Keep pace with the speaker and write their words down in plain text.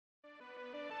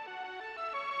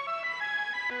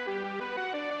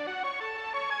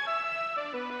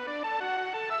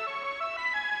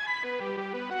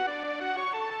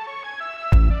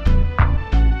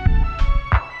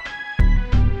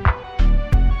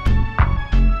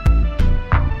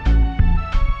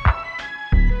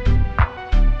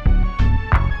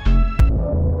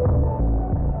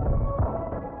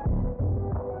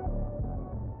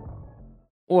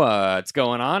What's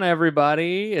going on,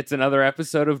 everybody? It's another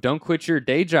episode of Don't Quit Your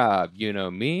Day Job. You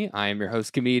know me. I am your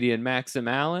host, comedian Maxim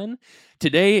Allen.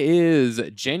 Today is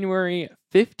January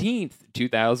 15th,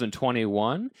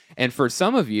 2021. And for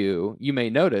some of you, you may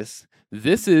notice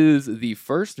this is the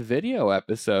first video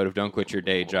episode of Don't Quit Your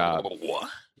Day Job.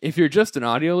 If you're just an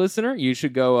audio listener, you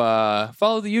should go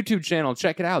follow the YouTube channel,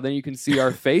 check it out. Then you can see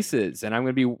our faces. And I'm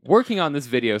going to be working on this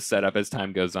video setup as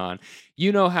time goes on.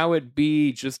 You know how it'd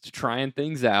be just trying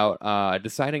things out,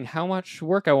 deciding how much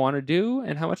work I want to do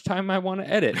and how much time I want to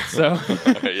edit. So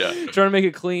trying to make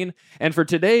it clean. And for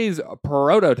today's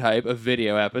prototype of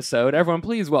video episode, everyone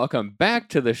please welcome back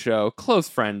to the show, close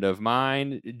friend of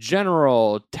mine,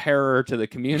 general terror to the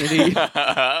community,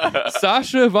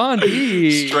 Sasha Von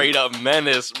D. Straight up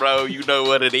menace, bro. You know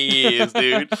what it is,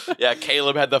 dude. Yeah,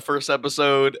 Caleb had the first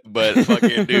episode, but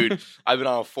fucking, dude, I've been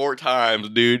on 4 times,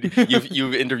 dude.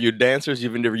 You've interviewed dancers,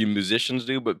 you've interviewed musicians,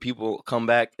 dude, but people come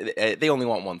back, they only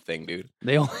want one thing, dude.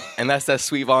 And that's that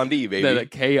sweet Von D, baby.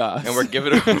 That chaos. And we're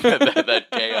giving them that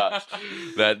chaos.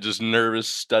 That just nervous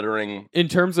stuttering. In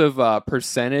terms of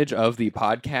percentage of the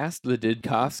podcast, the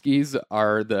Didkovskis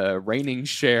are the reigning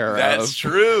share. That's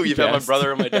true. You've had my guests.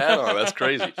 brother and my dad on. That's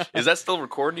crazy. Is that still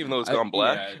recording even though it's gone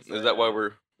black? Yeah, Is that why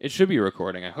we're... It should be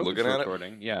recording. I hope Looking it's at it?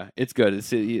 recording. Yeah, it's good.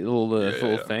 It's a little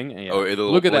Yeah. thing. Yeah. Oh,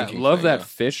 it'll Look at that. blinking Love thing, that yeah.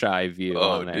 fisheye view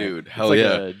Oh, on there. dude. It's Hell like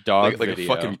yeah. a dog like a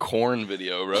video. fucking corn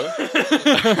video, bro.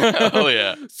 Hell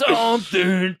yeah.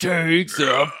 Something takes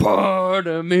a part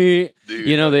of me. Dude,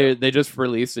 You know, they just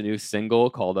released a new single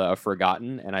called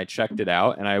Forgotten, and I checked it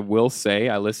out, and I will say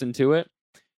I listened to it.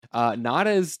 Not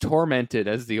as tormented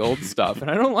as the old stuff, and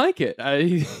I don't like it.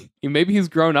 Maybe he's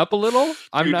grown up a little.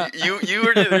 I'm Dude, not.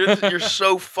 You're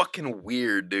so fucking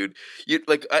weird, dude. You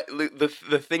like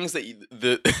the things that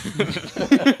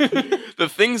the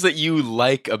things that you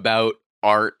like about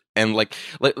art and like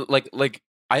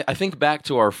I think back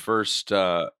to our first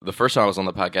the first time I was on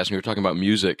the podcast and we were talking about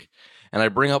music, and I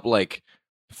bring up like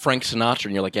Frank Sinatra,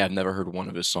 and you're like, yeah, I've never heard one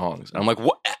of his songs. And I'm like,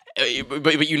 what?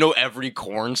 But you know every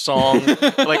Korn song. Like,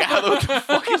 what the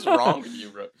fuck is wrong with you,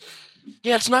 bro?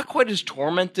 Yeah, it's not quite as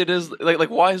tormented as like.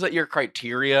 Why is that your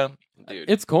criteria, dude?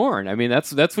 It's Korn. I mean,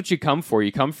 that's what you come for.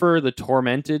 You come for the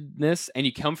tormentedness, and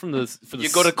you come from the. You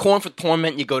go to Korn for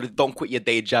torment. You go to Don't Quit Your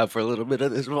Day Job for a little bit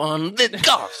of this one.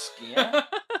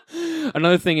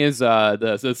 Another thing is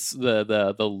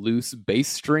the loose bass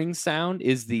string sound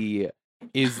is the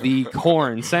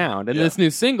Korn sound, and Yeah. this new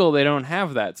single they don't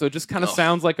have that, so it just kind of Oh.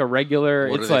 sounds like a regular.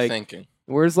 What it's are they like thinking?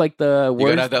 where's like the You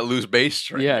gotta have that loose bass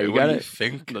string. Yeah, dude. you What are gotta- you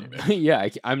thinking, man? yeah.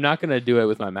 I'm not gonna do it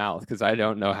with my mouth because I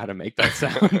don't know how to make that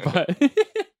sound, but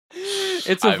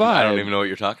it's a vibe. I don't even know what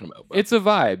you're talking about. But It's a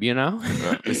vibe, you know.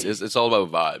 it's all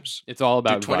about vibes. It's all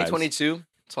about Dude, 2022.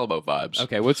 It's all about vibes. vibes.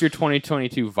 Okay, what's your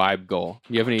 2022 vibe goal?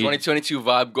 Do you have any? 2022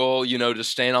 vibe goal,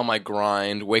 just staying on my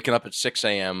grind, waking up at 6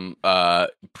 a.m.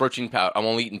 Protein powder. I'm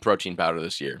only eating protein powder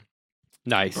this year.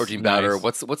 Nice Protein powder.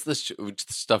 nice. What's this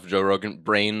stuff? Joe Rogan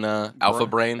brain, alpha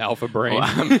brain. Alpha brain.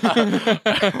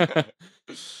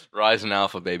 Rising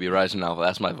alpha, baby. Rising alpha.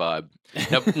 That's my vibe.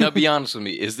 Now, be honest with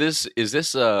me. Is this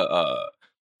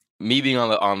me being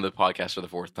on the podcast for the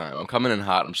 4th time? I'm coming in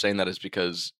hot. I'm saying that is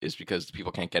because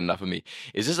people can't get enough of me.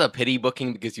 Is this a pity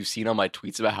booking because you've seen all my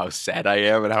tweets about how sad I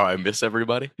am and how I miss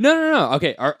everybody? No.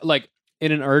 Okay, like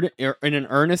in an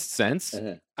earnest sense,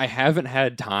 Mhm. I haven't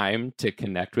had time to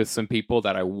connect with some people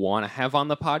that I want to have on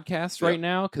the podcast right Yeah.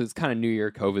 now because it's kind of New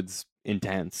Year. COVID's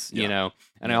intense, you Yeah. know.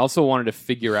 And I also wanted to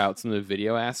figure out some of the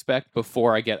video aspect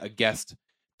before I get a guest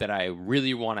that I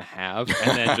really want to have,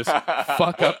 and then just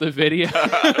fuck up the video.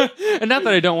 And not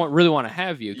that I don't really want to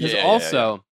have you, because Yeah,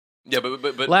 also. Yeah,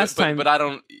 but Last time- but I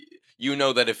don't. You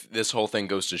know that if this whole thing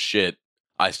goes to shit,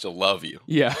 I still love you.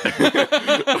 Yeah.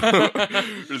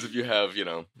 Whereas if you have,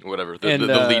 whatever, the And,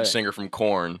 lead singer from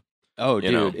Korn. Oh, You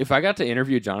dude, know. if I got to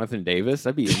interview Jonathan Davis,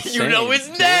 that'd be insane. You know his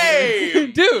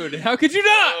name! Dude, how could you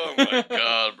not? Oh my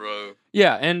god, bro.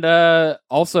 Yeah, and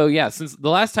also, yeah, since the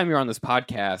last time you were on this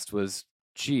podcast was,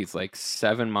 like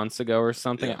 7 months ago or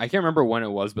something. Yeah. I can't remember when it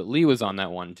was, but Lee was on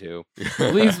that one too.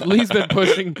 Lee's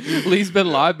been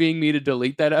lobbying me to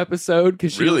delete that episode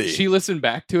because Really? she listened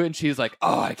back to it and she's like,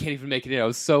 oh, I can't even make it in. I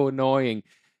was so annoying.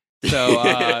 So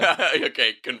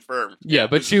okay, confirmed. yeah,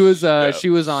 but she was Yeah.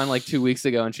 she was on like 2 weeks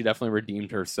ago and she definitely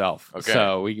redeemed herself. Okay.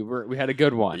 So we had a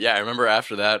good one. Yeah, I remember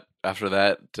after that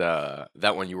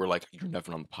one, you were like, "You're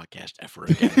never on the podcast ever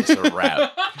again. It's a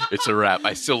wrap. It's a wrap.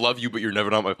 I still love you, but you're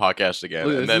never on my podcast again."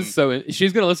 Look, And this then is so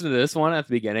she's gonna listen to this one at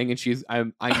the beginning,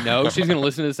 and I know she's gonna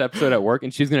listen to this episode at work,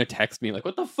 and she's gonna text me like,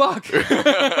 "What the fuck?"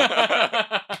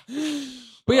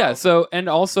 But yeah, so and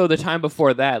also the time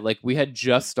before that, like we had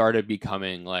just started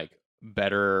becoming like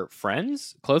better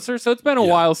friends, closer. So it's been a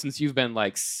while since you've been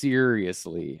like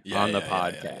seriously on the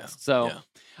podcast. So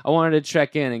I wanted to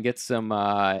check in and get some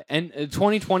and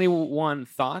 2021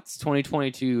 thoughts,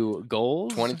 2022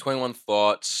 goals. 2021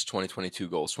 thoughts, 2022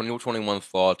 goals. 2021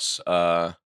 thoughts.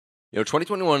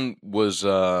 2021 was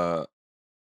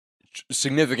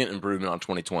significant improvement on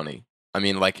 2020. I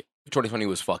mean, like 2020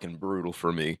 was fucking brutal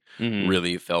for me. Mhm.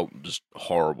 Really felt just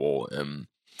horrible, and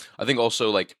I think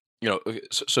also like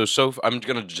so I'm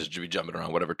gonna just be jumping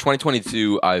around. Whatever.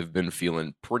 2022, I've been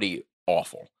feeling pretty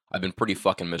awful. I've been pretty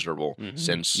fucking miserable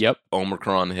since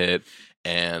Omicron hit,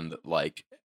 and like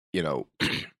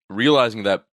realizing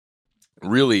that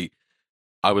really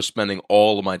I was spending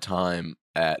all of my time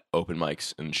at open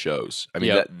mics and shows. I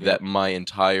mean that my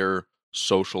entire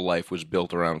social life was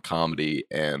built around comedy,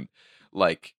 and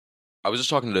like I was just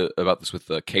talking about this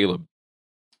with Caleb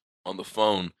on the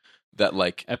phone. That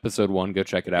like episode 1, go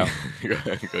check it out. Go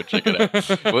check it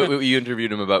out. What you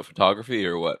interviewed him about photography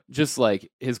or what? Just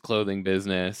like his clothing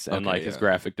business and his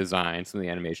graphic design, some of the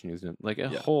animation he was doing, like a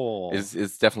whole.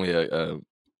 It's definitely a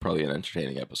probably an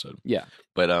entertaining episode. Yeah,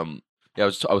 but I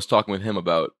was talking with him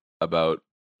about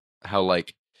how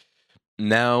like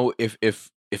now if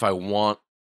I want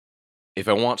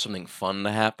something fun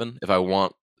to happen, if I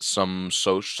want some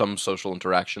social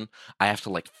interaction, I have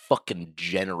to like fucking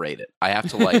generate it. I have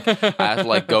to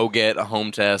like go get a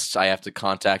home test. I have to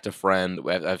contact a friend.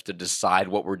 I have to decide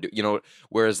what we're doing.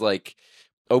 Whereas like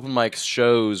open mics,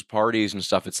 shows, parties, and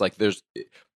stuff, it's like there's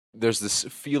this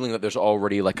feeling that there's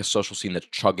already like a social scene that's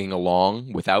chugging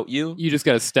along without you. You just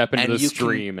got to step into the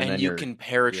stream, and then you can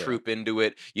paratroop into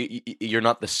it. You're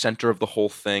not the center of the whole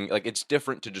thing. Like it's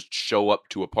different to just show up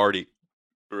to a party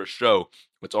or a show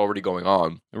that's already going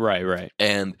on, right,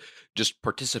 and just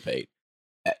participate,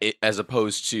 as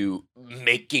opposed to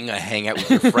making a hangout with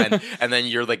your friend, and then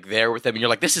you're like there with them, and you're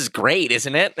like, "This is great,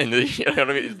 isn't it?" And you know what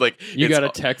I mean? It's like you got to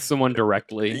text someone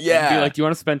directly, be like, "Do you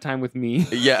want to spend time with me?"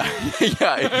 Exactly.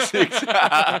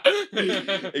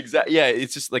 Yeah,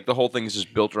 it's just like the whole thing is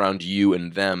just built around you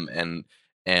and them, and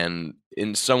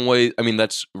in some ways, I mean,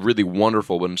 that's really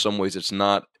wonderful, but in some ways, it's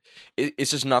not.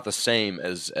 It's just not the same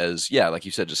as like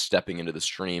you said, just stepping into the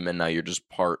stream, and now you're just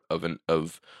part of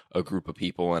a group of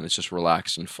people, and it's just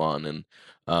relaxed and fun, and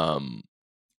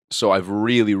so I've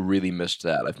really, really missed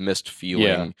that. I've missed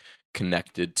feeling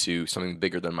connected to something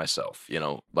bigger than myself.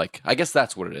 Like I guess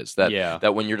that's what it is.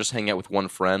 That when you're just hanging out with one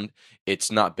friend, it's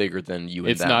not bigger than you.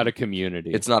 It's not a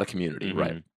community. It's not a community,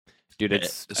 right? Dude, I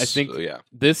think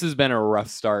this has been a rough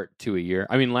start to a year.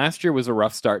 I mean, last year was a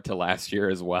rough start to last year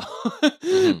as well.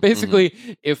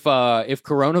 Basically, if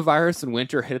coronavirus and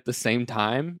winter hit at the same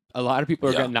time, a lot of people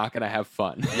are not going to have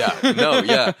fun.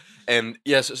 And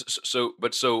yes,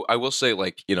 so I will say,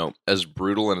 like, as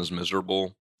brutal and as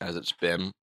miserable as it's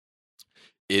been,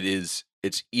 it's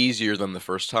easier than the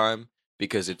first time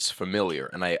because it's familiar,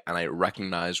 and I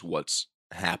recognize what's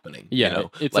happening.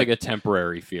 It's like a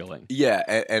temporary feeling.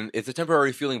 And it's a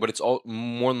temporary feeling, but it's all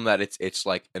more than that. It's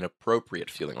like an appropriate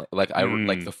feeling. Like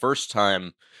the first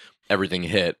time everything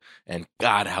hit, and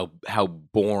God, how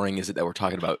boring is it that we're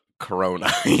talking about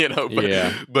Corona?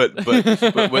 But when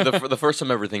the first time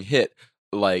everything hit,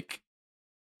 like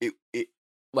it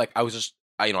like I was just.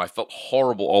 I felt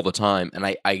horrible all the time, and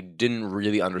I didn't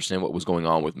really understand what was going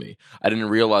on with me. I didn't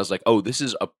realize, like, oh, this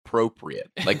is appropriate.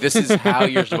 Like, this is how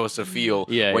you're supposed to feel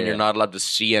when you're not allowed to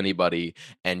see anybody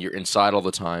and you're inside all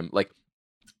the time. Like,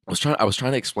 I was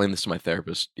trying to explain this to my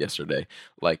therapist yesterday.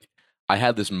 Like, I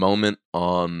had this moment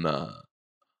on, I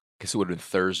guess it would have been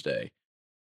Thursday,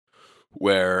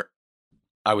 where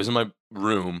I was in my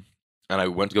room and I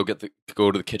went to go to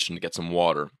the kitchen to get some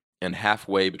water. And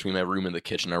halfway between my room and the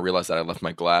kitchen, I realized that I left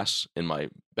my glass in my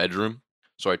bedroom.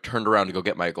 So I turned around to go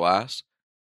get my glass.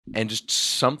 And just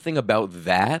something about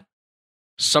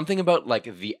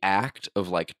like the act of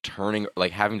like turning,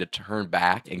 like having to turn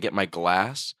back and get my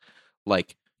glass,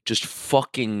 like just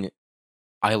fucking,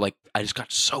 I just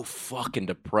got so fucking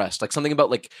depressed. Like something about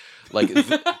like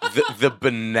the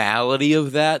banality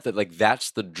of that like that's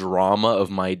the drama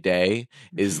of my day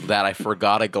is that I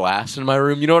forgot a glass in my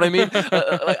room. You know what I mean?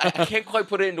 I can't quite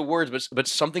put it into words, but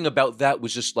something about that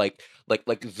was just like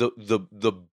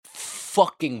the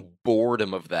fucking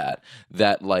boredom of that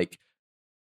like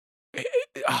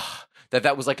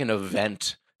that was like an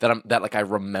event that like I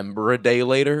remember a day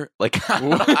later, like you know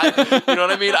what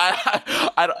I mean?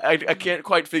 I can't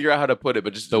quite figure out how to put it,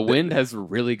 but just the wind has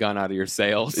really gone out of your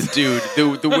sails, dude.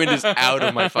 The wind is out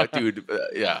of my fuck, dude.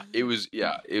 It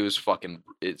was fucking.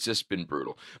 It's just been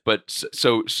brutal. But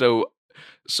so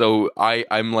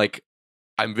I'm like,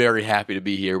 I'm very happy to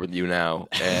be here with you now,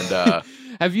 and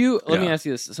Have you? Let me Yeah. ask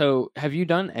you this. So, have you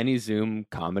done any Zoom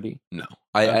comedy? No,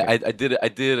 Okay. I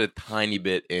did a tiny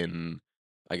bit in,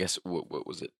 I guess what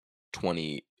was it,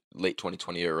 late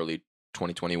 2020 or early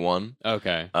 2021.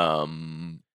 Okay.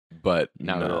 But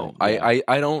Not no, really. Yeah.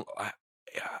 I don't.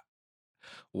 Yeah.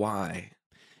 Why?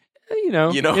 You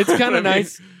know, You know it's what kind I of mean?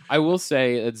 nice. I will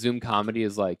say that Zoom comedy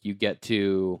is like you get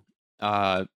to,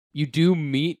 you do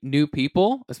meet new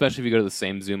people, especially if you go to the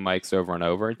same Zoom mics over and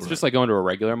over. It's just Right. like going to a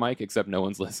regular mic, except no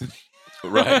one's listening.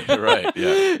 Right,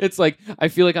 yeah. It's like I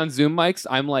feel like on Zoom mics,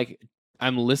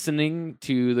 I'm listening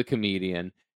to the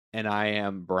comedian and I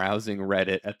am browsing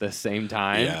Reddit at the same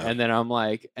time, Yeah. and then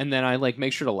I like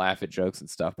make sure to laugh at jokes and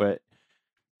stuff, but.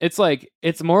 It's like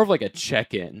it's more of like a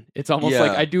check-in. It's almost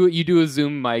like Yeah. you do a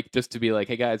Zoom mic just to be like,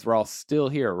 "Hey guys, we're all still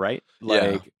here, right?" Like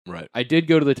Yeah, right. I did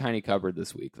go to the Tiny Cupboard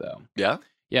this week though. Yeah.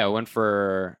 Yeah, I went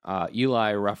for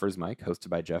Eli Ruffer's mic, hosted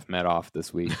by Jeff Medoff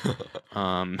this week.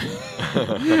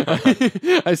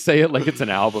 I say it like it's an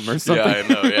album or something. Yeah, I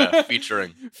know. Yeah,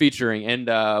 featuring.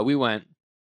 And we went,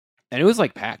 and it was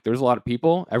like packed. There was a lot of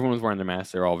people. Everyone was wearing their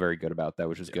masks. They're all very good about that,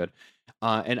 which is good.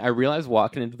 And I realized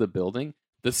walking into the building,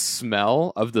 the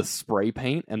smell of the spray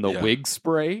paint and the Yeah. wig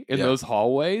spray in Yeah. those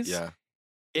hallways. Yeah.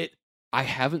 I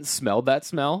haven't smelled that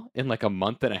smell in like a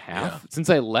month and a half Yeah. since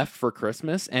I left for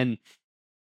Christmas, and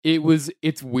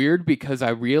it's weird because I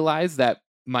realized that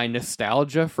my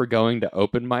nostalgia for going to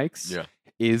open mics Yeah.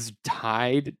 is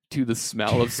tied to the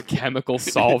smell of chemical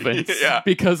solvents Yeah.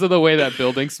 because of the way that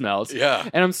building smells. Yeah.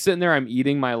 And I'm sitting there, I'm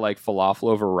eating my like falafel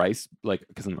over rice, like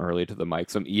because I'm early to the mic,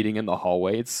 so I'm eating in the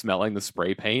hallway. It's smelling the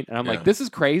spray paint, and I'm Yeah. like, this is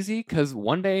crazy because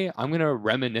one day I'm gonna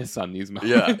reminisce on these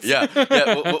Yeah, moments. yeah.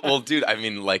 Well, dude, I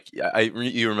mean, like,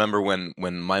 you remember when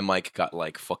my mic got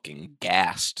like fucking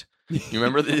gassed? You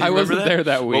remember? I wasn't there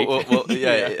that week. Well,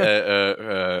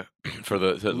 yeah. For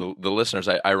the listeners,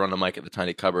 I run a mic at the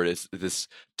Tiny Cupboard. It's this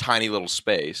tiny little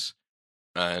space,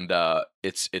 and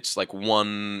it's like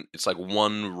one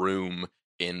room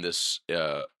in this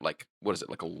like, what is it,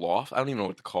 like a loft? I don't even know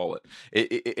what to call it.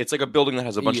 It's like a building that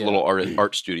has a bunch Yeah. of little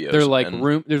art studios. They're like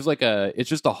and- There's like it's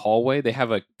just a hallway. They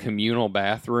have a communal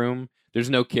bathroom. There's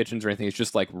no kitchens or anything. It's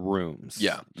just like rooms.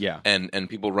 Yeah. Yeah. and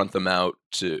people rent them out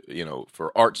to,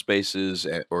 for art spaces,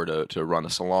 or to run a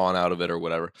salon out of it or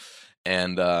whatever.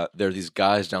 And there are these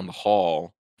guys down the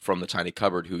hall from the Tiny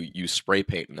Cupboard who use spray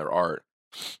paint in their art,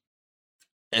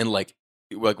 and like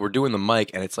we're doing the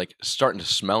mic, and it's like starting to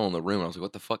smell in the room. I was like,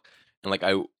 what the fuck? And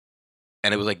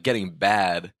it was like getting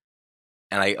bad,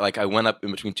 and I went up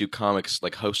in between two comics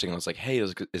like hosting, and I was like, hey,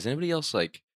 is anybody else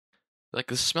like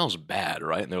this smells bad,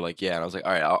 right? And they're like, yeah. And I was like,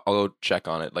 all right, I'll go check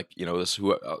on it. Like, this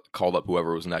called up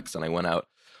whoever was next, and I went out,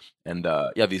 and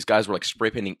yeah, these guys were like spray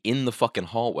painting in the fucking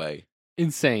hallway,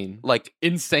 Insane. like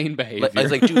Insane behavior. I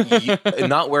was like, dude,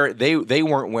 not wear they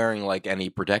weren't wearing like any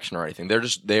protection or anything. They're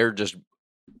just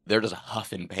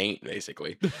huffing paint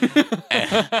basically.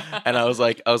 And I was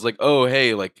like, oh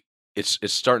hey, like it's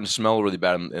starting to smell really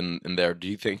bad in there. Do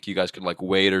you think you guys could like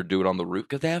wait or do it on the roof?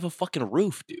 Because they have a fucking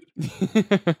roof, dude.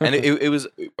 And it was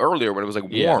earlier when it was like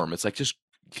warm. Yeah. It's like, just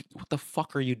what the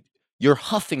fuck are you? You're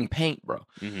huffing paint, bro.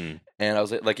 Mm-hmm. And I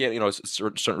was like, yeah, it's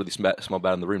starting to really smell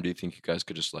bad in the room. Do you think you guys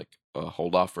could just like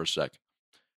hold off for a sec?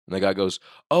 And the guy goes,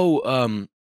 oh,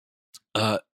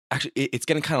 actually, it's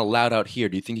getting kind of loud out here.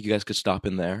 Do you think you guys could stop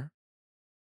in there?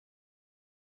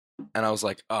 And I was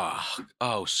like,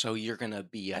 oh, so you're gonna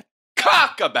be a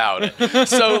cock about it?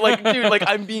 So like, dude, like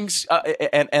I'm being,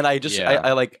 and I just, Yeah.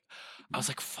 I was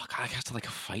like, fuck, I have to like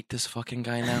fight this fucking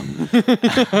guy now.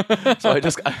 So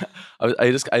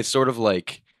I sort of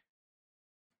like,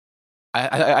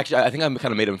 I think I kind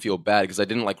of made him feel bad because I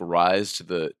didn't like rise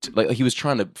to like he was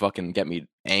trying to fucking get me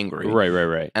angry.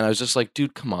 Right. And I was just like,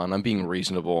 dude, come on, I'm being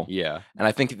reasonable. Yeah. And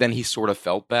I think then he sort of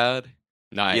felt bad,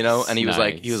 Nice. and he was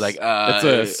like, that's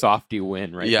a softy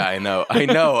win, right? yeah, I know.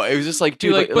 It was just like,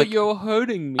 dude, You're like, but you're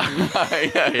hurting me.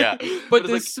 yeah. But it's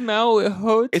the like, smell, it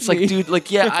hurts it's me. like, dude,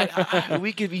 like, yeah,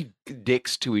 we could be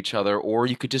dicks to each other, or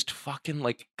you could just fucking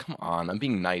like, come on, I'm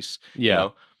being nice. Yeah.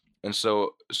 And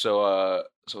so I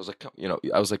was like,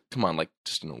 I was like, come on, like,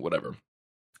 just, whatever.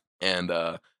 And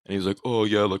he was like, oh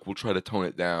yeah, like we'll try to tone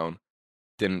it down.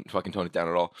 Didn't fucking tone it down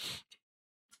at all.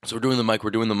 So we're doing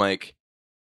the mic,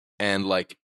 and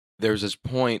like, there's this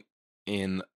point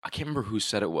in, I can't remember who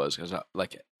said it was, because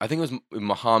I think it was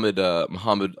Muhammad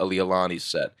Ali Alani's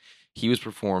set. He was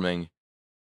performing,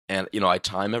 and I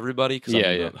time everybody because I'm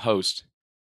the host,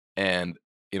 and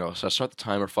so I start the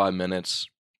timer 5 minutes.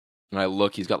 And I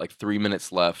look, he's got like 3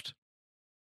 minutes left.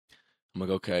 I'm like,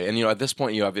 okay. And, at this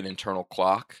point, you have an internal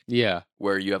clock. Yeah.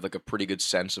 Where you have like a pretty good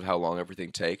sense of how long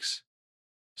everything takes.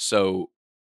 So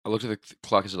I looked at the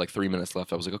clock. It said like 3 minutes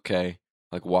left. I was like, okay.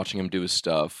 Like watching him do his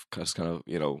stuff, just kind of,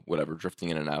 whatever, drifting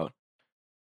in and out.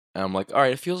 And I'm like, all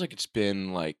right, it feels like it's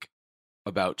been like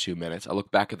about 2 minutes. I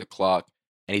look back at the clock,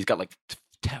 and he's got like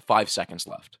 5 seconds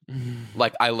left.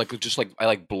 Like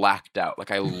I blacked out.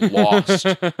 Like I lost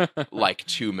like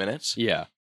 2 minutes. Yeah.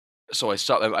 So I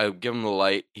stop. I give him the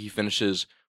light. He finishes.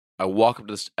 I walk up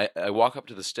to I walk up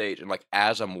to the stage, and like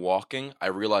as I'm walking, I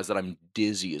realize that I'm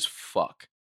dizzy as fuck.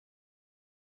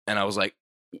 And I was like,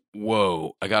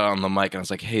 whoa. I got on the mic, and I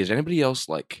was like, hey, is anybody else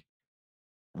like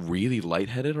really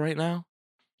lightheaded right now?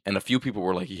 And a few people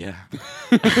were like, yeah.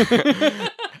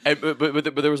 But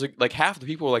there was like half the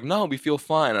people were like, no, we feel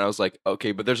fine. And I was like,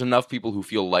 okay, but there's enough people who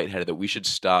feel lightheaded that we should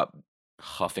stop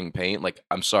huffing paint. Like,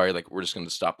 I'm sorry, like we're just going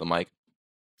to stop the mic.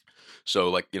 So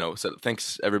like, said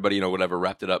thanks everybody, whatever,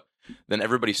 wrapped it up. Then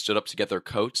everybody stood up to get their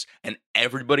coats, and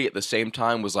everybody at the same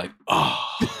time was like, oh.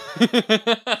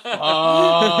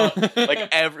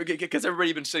 Like because everybody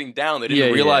had been sitting down, they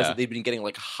didn't realize that they'd been getting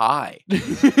like high.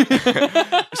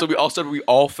 So we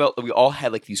all felt that we all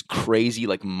had like these crazy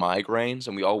like migraines,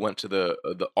 and we all went to the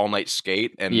all night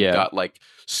skate and got like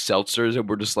seltzers, and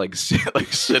we're just like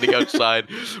sitting outside.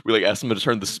 We like asked them to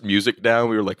turn the music down.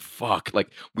 We were like, fuck,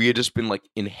 like we had just been like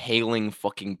inhaling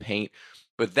fucking paint.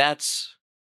 But that's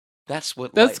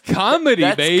comedy,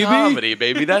 baby. That's comedy,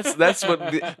 baby. That's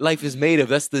what life is made of.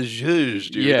 That's the zhuzh,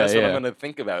 dude. That's what I'm gonna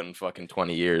think about in fucking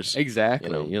 20 years.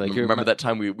 Exactly. You're like, remember that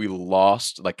time we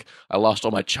lost? Like, I lost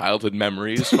all my childhood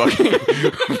memories.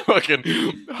 fucking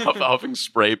huffing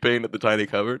spray paint at the tiny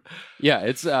cupboard. Yeah,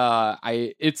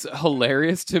 it's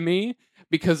hilarious to me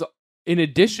because in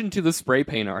addition to the spray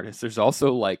paint artists, there's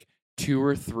also like 2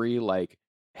 or 3 like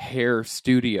hair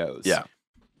studios. Yeah.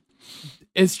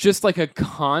 It's just like a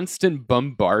constant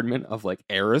bombardment of like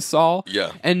aerosol.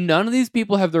 Yeah. And none of these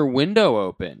people have their window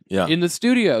open. Yeah. In the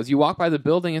studios, you walk by the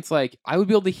building, it's like, I would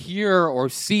be able to hear or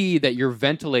see that you're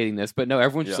ventilating this, but no,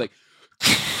 everyone's just like...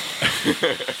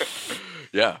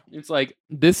 Yeah. It's like,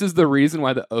 this is the reason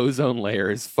why the ozone layer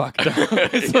is fucked up.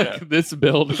 It's like this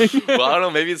building. Well, I don't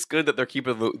know. Maybe it's good that they're keep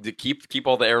all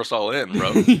the aerosol in,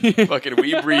 bro. Fucking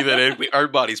we breathe it in. Our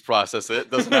bodies process it.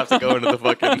 It doesn't have to go into the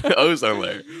fucking ozone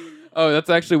layer. Oh, that's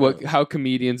actually how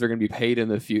comedians are going to be paid in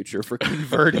the future for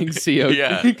converting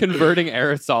CO2, converting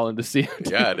aerosol into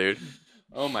CO2. Yeah, dude.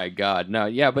 Oh my god, no,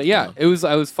 yeah, but yeah, I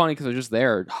was funny because I was just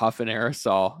there huffing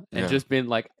aerosol and just being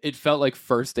like, it felt like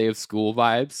first day of school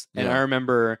vibes. And I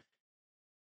remember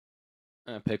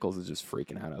Pickles is just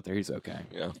freaking out there. He's okay.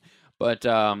 Yeah, but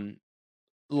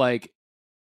like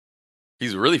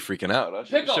he's really freaking out.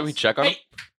 Should we check on him?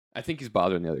 I think he's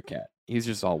bothering the other cat. He's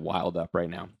just all wild up right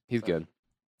now. He's good.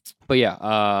 But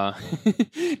yeah,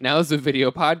 now it's a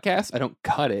video podcast. I don't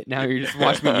cut it. Now you're just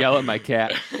watching me yell at my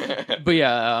cat. But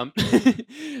yeah,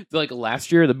 like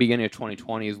last year, the beginning of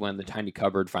 2020 is when the Tiny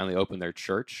Cupboard finally opened their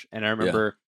church. And I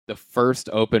remember the first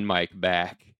open mic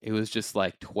back, it was just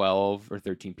like 12 or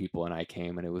 13 people, and I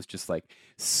came, and it was just like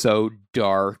so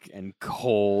dark and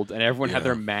cold, and everyone had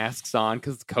their masks on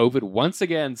because COVID once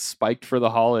again spiked for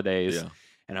the holidays. Yeah.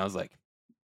 And I was like,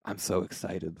 I'm so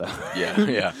excited though.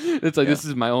 Yeah. It's like this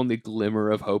is my only glimmer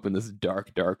of hope in this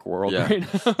dark, dark world right now.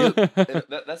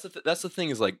 That's the thing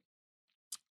is like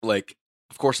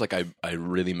of course, like I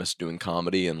really miss doing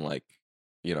comedy and like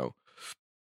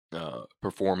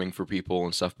performing for people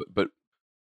and stuff. But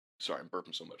sorry, I'm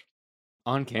burping so much.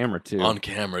 On camera too. On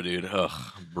camera, dude. Ugh,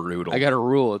 brutal. I got a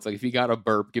rule. It's like if you got a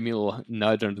burp, give me a little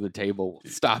nudge under the table.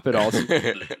 Stop it all. So we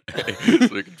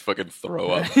can fucking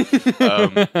throw up.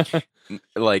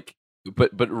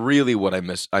 But really, what I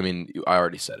miss. I mean, I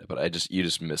already said it, but you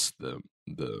just miss the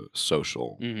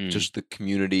social, just the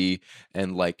community,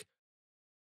 and like.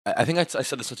 I think I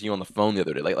said this to you on the phone the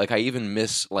other day. Like I even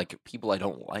miss like people I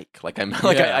don't like. Like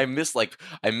I miss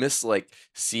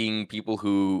seeing people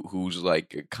whose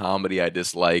like comedy I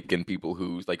dislike and people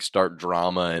who like start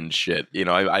drama and shit.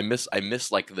 I miss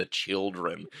like the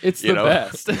children. It's the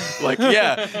best. Like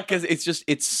because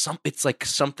it's like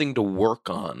something to work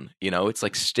on. It's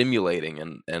like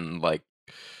stimulating and like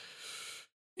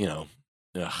ugh.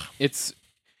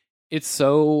 It's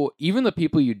so, even the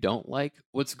people you don't like,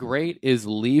 what's great is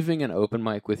leaving an open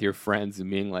mic with your friends and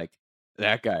being like,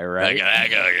 that guy, right? That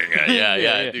guy.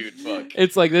 Yeah, dude, fuck.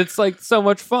 It's like so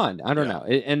much fun. I don't know.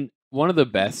 And one of the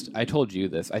best, I told you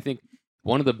this, I think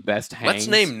one of the best hangs. Let's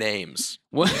name names.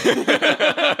 No,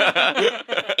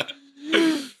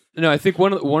 I think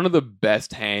one of the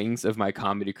best hangs of my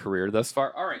comedy career thus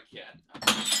far. All right, kid.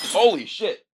 Holy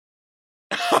shit.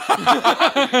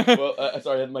 Well,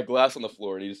 sorry, I had my glass on the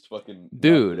floor and he just fucking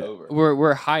Dude, knocked it over.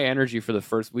 we're high energy for the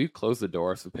first. We've closed the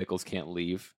door so Pickles can't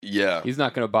leave. Yeah. He's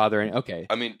not going to bother any. Okay.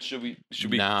 I mean, should we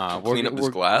Nah, clean up this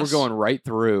glass? We're going right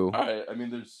through. All right. I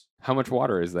mean, How much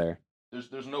water is there?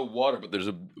 there's no water, but there's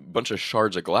a bunch of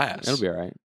shards of glass. It'll be all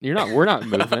right. We're not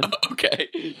moving.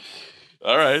 Okay.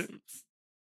 All right.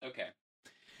 Okay.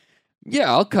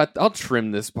 Yeah, I'll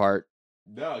trim this part.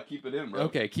 No, keep it in, bro.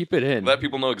 Okay, keep it in. Let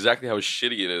people know exactly how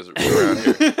shitty it is around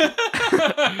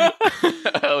here.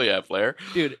 Hell yeah, Flair.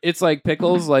 Dude, it's like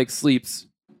Pickles like sleeps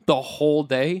the whole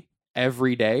day,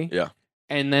 every day. Yeah.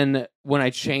 And then when I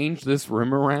change this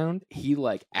room around, he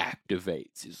like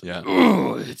activates. He's like, Yeah.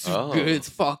 "Oh, it's Oh. good. It's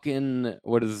fucking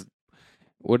what is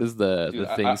the Dude,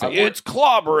 thing? I'm saying? worried- It's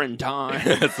clobbering time.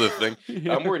 That's the thing.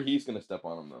 Yeah. I'm worried he's gonna step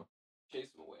on him though. Chase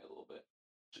him away a little bit.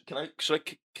 Should I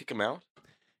kick him out?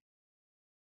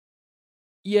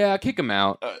 Yeah, kick him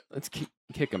out. Uh, Let's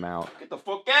kick him out. Get the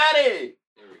fuck out of here!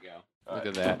 There we go. All Look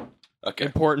right. at that. Okay.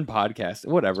 Important podcast.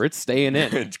 Whatever. It's staying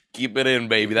in. Keep it in,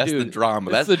 baby. That's the Dude,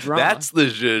 drama. that's That's the drama. That's the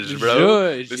zhuzh, bro.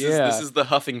 Zhuzh, This yeah. is the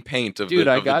huffing paint of Dude,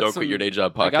 the, I of the got Don't some- Quit Your Day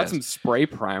Job podcast. I got some spray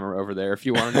primer over there if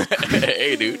you want to.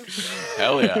 Hey, dude.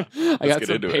 Hell yeah. I Let's got get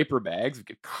some into it. paper bags.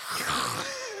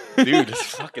 Dude,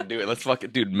 let's fucking do it. Let's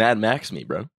fucking, dude, Mad Max me,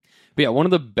 bro. But yeah, one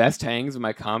of the best hangs of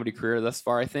my comedy career thus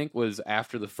far, I think, was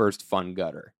after the first Fun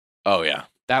Gutter. Oh yeah,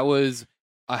 That was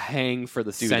a hang for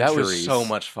the dude, centuries. that was so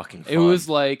much fucking fun. It was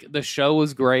like the show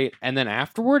was great, and then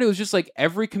afterward, it was just like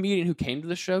every comedian who came to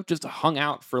the show just hung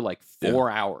out for like 4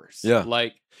 hours. Yeah.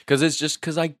 Like because it's just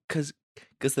because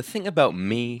the thing about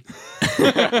me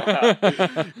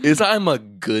is I'm a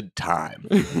good time.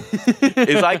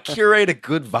 Is I curate a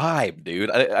good vibe,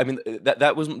 dude. I mean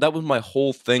that was my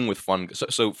whole thing with Fun.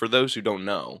 So for those who don't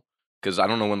know, because I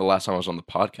don't know when the last time I was on the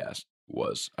podcast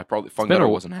was. I probably Fun been Gutter a-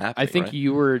 wasn't happening. I think right?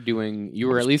 you were at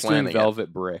was least doing planning it.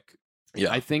 Velvet Brick.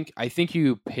 Yeah. I think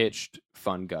you pitched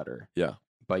Fun Gutter. Yeah.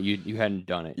 But you hadn't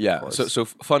done it. of Yeah. course. So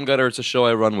Fun Gutter, it's a show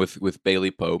I run with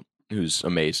Bailey Pope, who's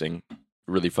amazing,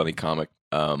 really funny comic.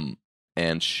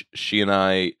 And she and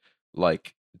I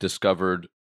like discovered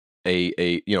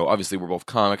a obviously we're both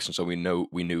comics, and so we knew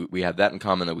we had that in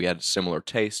common, that we had similar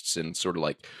tastes and sort of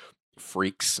like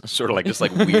freaks, sort of like just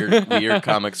like weird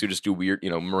comics who just do weird,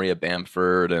 Maria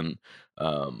Bamford and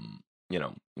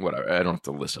whatever. I don't have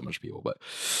to list a bunch of people, but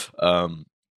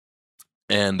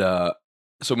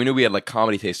so we knew we had like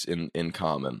comedy tastes in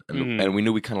common, and Mhm. and we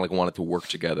knew we kind of like wanted to work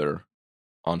together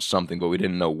on something, but we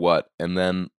didn't know what. And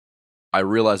then I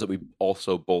realized that we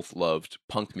also both loved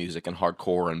punk music and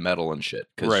hardcore and metal and shit,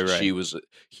 because Right. she was a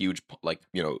huge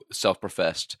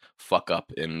self-professed fuck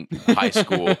up in high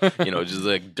school, just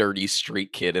a dirty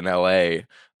street kid in LA,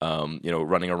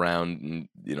 running around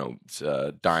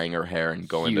and dyeing her hair and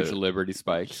going huge to Liberty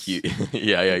Spikes.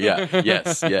 yeah,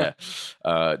 yes, yeah.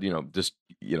 Just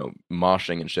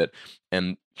moshing and shit.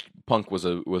 And punk was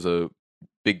a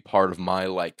big part of my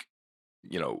like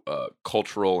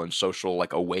cultural and social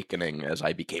like awakening as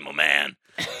I became a man.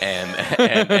 And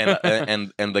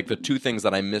like the two things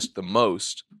that I missed the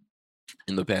most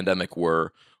in the pandemic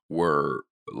were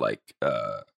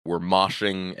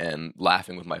moshing and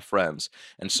laughing with my friends.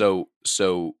 And so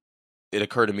it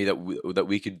occurred to me that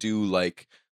we could do like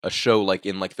a show like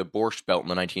in like the Borscht Belt in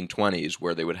the 1920s,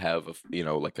 where they would have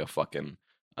like a fucking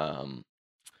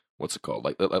what's it called,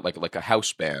 like a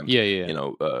house band. Yeah.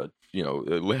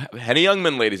 Henny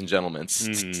Youngman, ladies and gentlemen,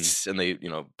 Mhm. and they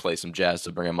play some jazz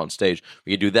to bring them on stage.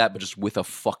 We could do that, but just with a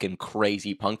fucking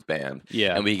crazy punk band,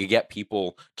 Yeah. and we could get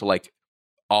people to like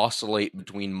oscillate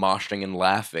between moshing and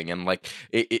laughing, and like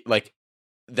it like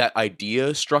that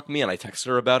idea struck me, and I texted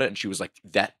her about it, and she was like,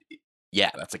 that's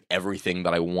like everything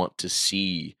that I want to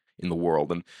see in the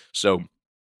world. And so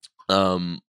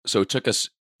it took us,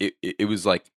 it was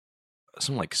like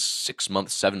something like 6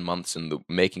 months, 7 months in the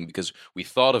making, because we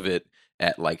thought of it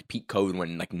at like peak COVID,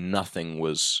 when like nothing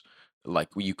was like,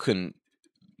 you couldn't,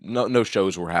 no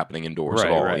shows were happening indoors at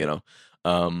all, Right.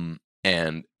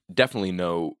 And definitely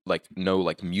no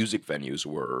music venues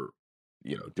were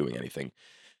doing anything.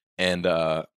 And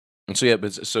so yeah,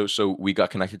 but so we got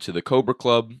connected to the Cobra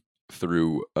Club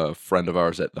through a friend of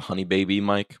ours at the Honey Baby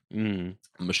Mike, Mm.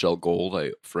 Michelle Gold.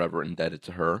 I forever indebted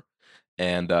to her.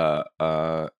 And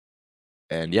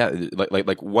yeah,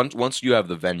 like once you have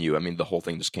the venue, I mean, the whole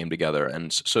thing just came together.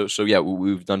 And so yeah,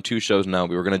 we've done 2 shows now.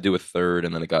 We were gonna do a third,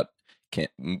 and then it got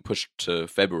pushed to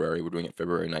February. We're doing it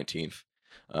February 19th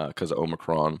because of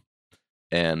Omicron.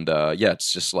 And yeah,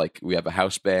 it's just like we have a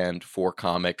house band, 4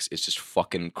 comics. It's just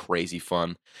fucking crazy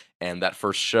fun. And that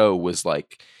first show was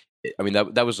like, I mean,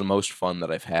 that was the most fun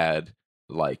that I've had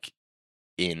like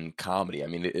in comedy. I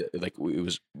mean, it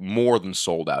was more than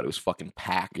sold out. It was fucking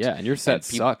packed. Yeah, and your set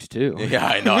sucked too. Yeah,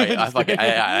 I know.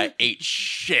 I ate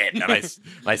shit, and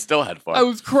I still had fun. I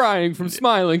was crying from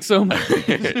smiling so much.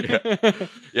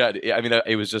 yeah. I mean,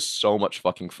 it was just so much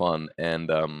fucking fun, and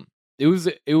it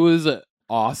was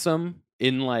awesome.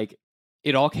 In like,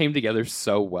 it all came together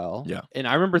so well. Yeah. And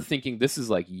I remember thinking, this is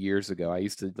like years ago. I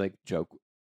used to like joke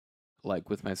like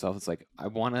with myself. It's like, I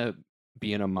want to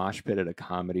be in a mosh pit at a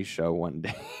comedy show one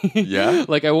day. Yeah.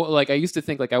 like I used to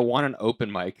think like I want an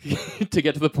open mic to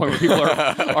get to the point where people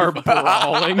are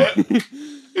brawling.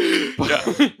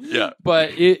 Yeah.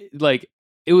 But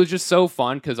it was just so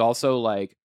fun because also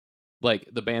like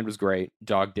the band was great.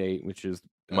 Dog Date, which is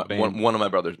one of my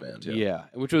brother's bands. Yeah,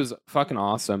 which was fucking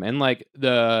awesome. And like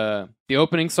the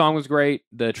opening song was great.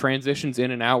 The transitions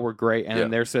in and out were great. And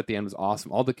then their set at the end was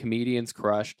awesome. All the comedians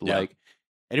crushed. Like,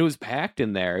 and it was packed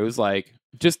in there. It was like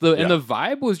just and the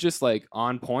vibe was just like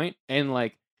on point. And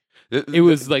like it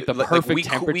was like the perfect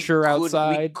temperature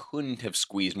outside. We couldn't have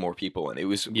squeezed more people in. It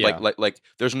was like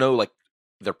there's no like.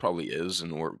 There probably is,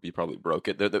 and we probably broke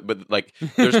it. But like,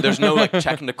 there's no like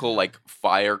technical like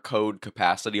fire code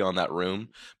capacity on that room.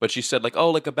 But she said like,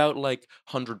 oh, like about like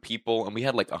 100 people, and we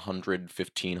had like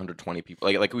 115, 120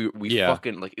 people. Like we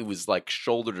fucking like it was like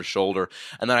shoulder to shoulder.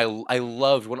 And then I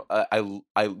loved when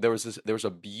there was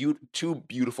two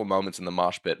beautiful moments in the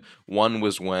mosh pit. One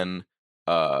was when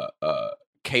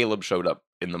Caleb showed up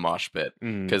in the mosh pit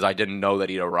because I didn't know that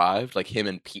he'd arrived. Like him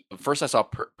and Pete. First, I saw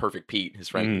Perfect Pete, his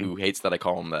friend who hates that I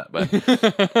call him that,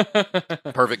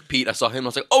 but Perfect Pete. I saw him. I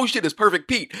was like, oh shit, it's Perfect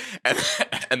Pete.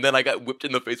 And then I got whipped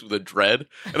in the face with a dread,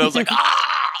 and I was like,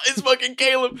 it's fucking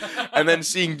Caleb. And then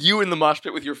seeing you in the mosh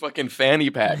pit with your fucking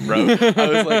fanny pack, bro.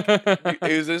 I was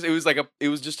like, it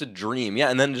was just a dream.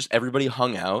 Yeah, and then just everybody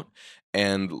hung out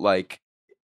and like.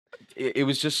 It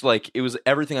was just like it was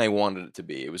everything I wanted it to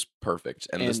be. It was perfect,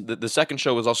 and the second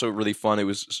show was also really fun. It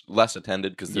was less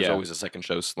attended because there's always a second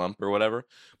show slump or whatever,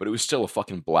 but it was still a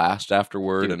fucking blast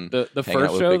afterward. Dude, and the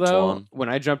first show though, when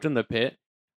I jumped in the pit,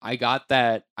 I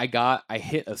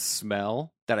hit a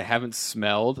smell that I haven't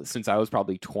smelled since I was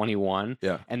probably 21.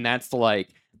 Yeah, and that's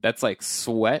like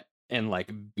sweat and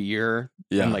like beer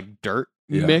and like dirt.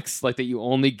 Yeah. Mix like that you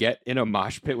only get in a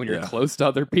mosh pit when you're close to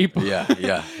other people. Yeah.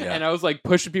 And I was like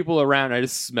pushing people around. I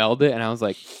just smelled it, and I was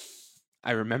like,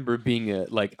 I remember being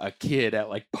a kid at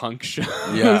like punk shows.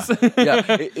 Yeah.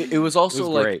 It was also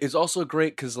like great. it's also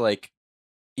great because like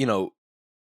you know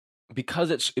because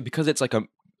it's like a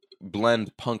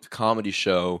blend punk comedy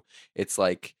show. It's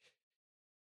like.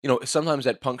 You know, sometimes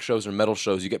at punk shows or metal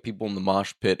shows, you get people in the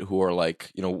mosh pit who are like,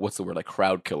 you know, what's the word? Like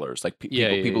crowd killers. Like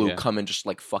people who come and just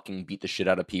like fucking beat the shit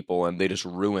out of people and they just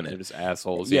ruin it. They're just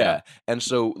assholes. Yeah. And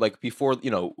so like before, you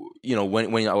know,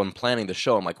 when I'm planning the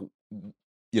show, I'm like,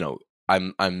 you know,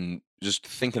 I'm just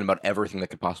thinking about everything that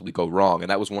could possibly go wrong.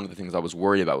 And that was one of the things I was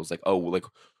worried about was like, oh, like,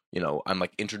 you know, I'm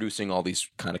like introducing all these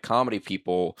kind of comedy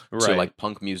people to like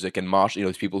punk music and mosh, you know,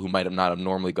 these people who might have not have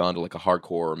normally gone to like a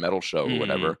hardcore or metal show or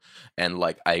whatever. And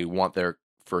like, I want their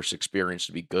first experience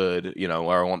to be good, you know,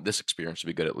 or I want this experience to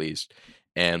be good at least.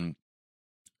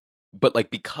 But like,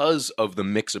 because of the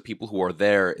mix of people who are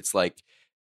there, it's like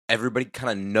everybody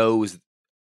kind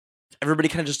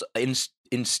of just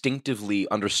instinctively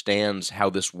understands how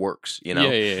this works, you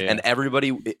know? Yeah. And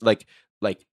everybody like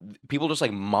people just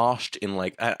like moshed in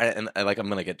like and like I'm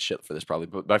gonna get shit for this probably,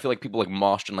 but I feel like people like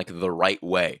moshed in like the right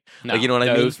way. No, like, you know what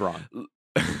I mean? It was wrong.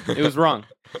 It was wrong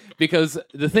because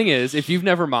the thing is, if you've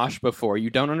never moshed before, you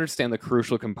don't understand the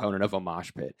crucial component of a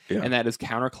mosh pit, and that is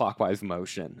counterclockwise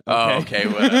motion. Okay?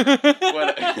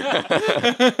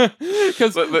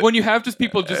 Because when you have just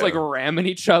people just like ramming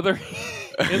each other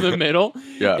in the middle,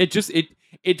 it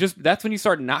just that's when you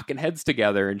start knocking heads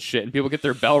together and shit, and people get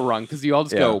their bell rung because you all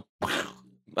just go.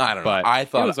 I don't know. But I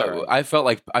thought I felt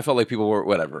like people were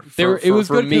whatever. It was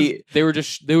good for me. There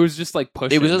was just like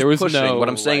pushing. It was just there was pushing. No, what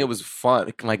I'm saying, like, it was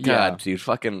fun. My God, dude,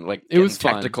 fucking like it was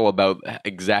technical about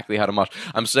exactly how to mosh.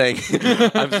 I'm saying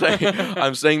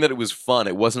that it was fun.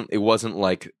 It wasn't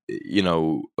like, you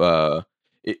know.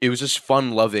 It was just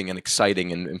fun, loving, and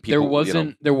exciting, and people.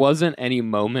 There wasn't any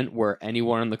moment where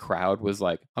anyone in the crowd was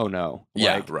like, "Oh no!"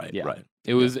 Like, right.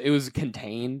 It was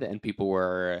contained, and people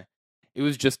were. It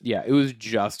was just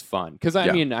fun because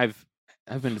I mean I've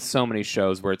been to so many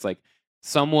shows where it's like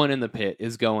someone in the pit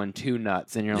is going too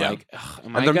nuts, and you're like,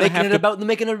 and they're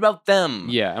making it about them.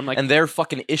 Yeah, I'm like, and their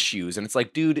fucking issues, and it's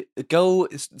like, dude, go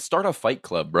start a fight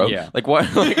club, bro. Yeah, like why?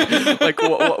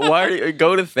 Why are you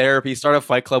go to therapy? Start a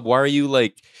fight club. Why are you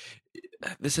like?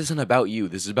 this isn't about you.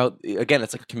 This is about, again,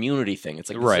 it's like a community thing. It's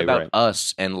like this is Right, about right.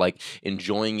 us and like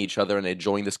enjoying each other and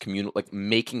enjoying this community, like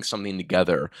making something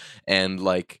together. And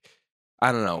like,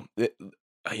 I don't know.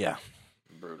 Yeah.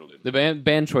 Brutal. Dude. The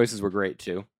band choices were great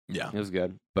too. Yeah. It was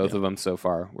good. Both of them so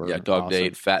far were Dog awesome.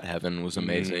 Date, Fat Heaven was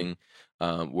amazing.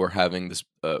 We're having this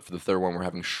for the third one. We're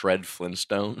having Shred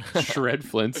Flintstone. Shred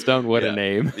Flintstone, what a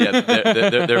name! Yeah,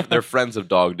 they're friends of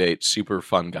Dog Date, super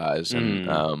fun guys,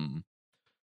 and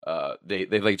they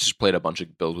like just played a bunch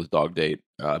of bills with Dog Date.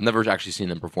 I've never actually seen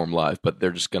them perform live, but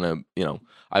they're just gonna,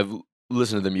 I've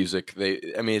listened to the music.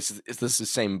 It's the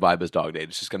same vibe as Dog Date.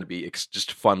 It's just gonna be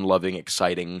just fun, loving,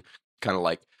 exciting, kind of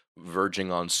like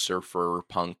verging on surfer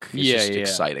punk. It's just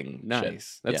exciting. Nice, shit.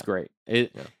 That's great.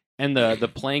 And the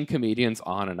playing comedians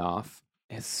on and off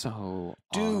is so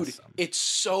awesome. It's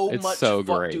so It's much so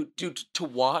fun, great. dude. To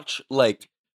watch, like,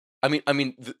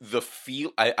 the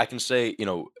feel. I can say,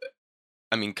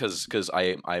 because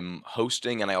I'm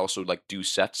hosting and I also like do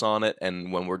sets on it,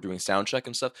 and when we're doing sound check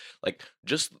and stuff, like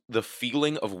just the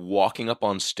feeling of walking up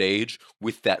on stage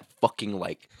with that fucking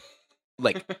like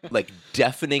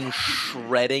deafening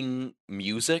shredding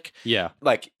music. Yeah,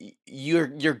 Like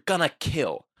you're gonna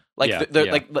kill. Like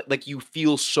like you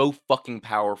feel so fucking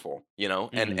powerful,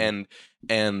 and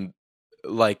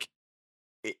like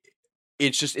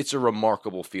it's a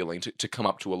remarkable feeling to come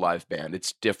up to a live band.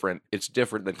 It's different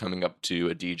than coming up to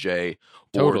a DJ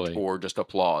or just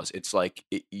applause. It's like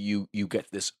you get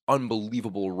this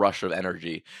unbelievable rush of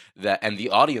energy and the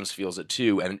audience feels it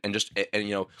too, and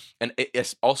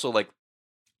it's also like,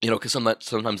 because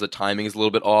sometimes the timing is a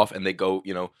little bit off, and they go,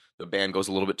 the band goes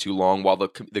a little bit too long while the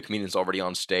comedian's already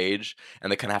on stage,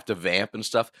 and they kind of have to vamp and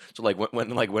stuff. So like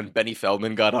when Benny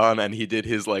Feldman got on and he did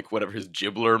his like whatever his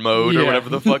gibbler mode or whatever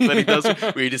the fuck that he does,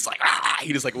 where he just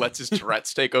lets his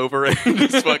Tourette's take over and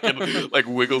just fucking like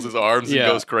wiggles his arms and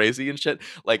goes crazy and shit.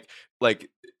 Like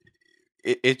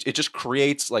it just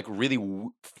creates like really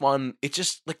fun. It's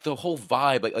just like the whole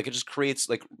vibe, like it just creates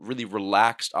like really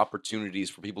relaxed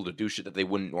opportunities for people to do shit that they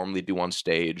wouldn't normally do on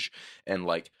stage, and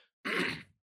like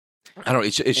I don't know.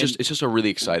 It's just a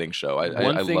really exciting show.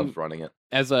 I love running it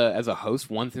as a host.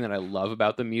 One thing that I love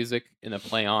about the music in the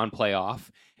play on play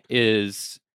off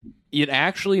is it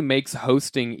actually makes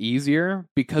hosting easier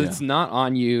because it's not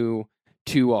on you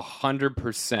to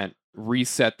 100%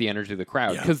 reset the energy of the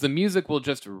crowd, because the music will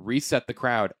just reset the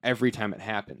crowd every time it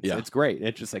happens. It's great.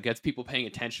 It just like gets people paying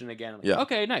attention again. Like,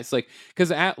 okay, nice. Like, because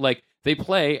they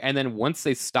play, and then once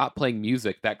they stop playing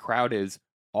music, that crowd is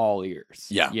all ears.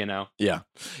 And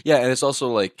it's also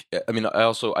like,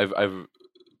 I've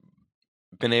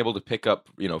been able to pick up,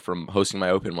 from hosting my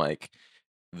open mic,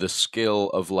 the skill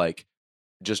of like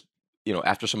just,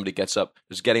 after somebody gets up,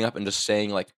 just getting up and just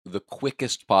saying like the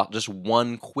quickest just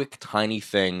one quick tiny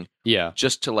thing,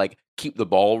 just to like keep the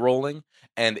ball rolling.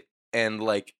 And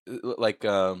like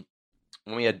when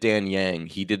we had Dan Yang,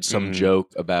 he did some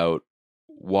joke about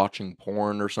watching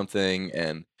porn or something,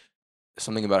 and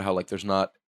something about how like there's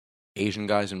not Asian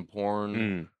guys in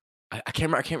porn. I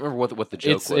can't remember what the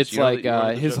joke was. It's like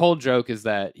his whole joke is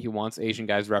that he wants Asian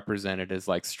guys represented as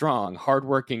like strong,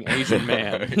 hardworking Asian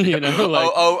man.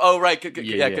 Like, right,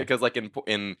 because like in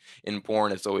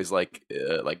porn, it's always like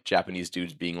Japanese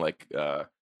dudes being like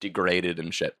degraded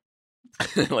and shit.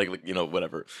 like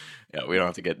whatever. Yeah, we don't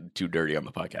have to get too dirty on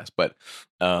the podcast, but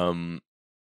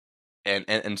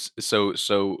and so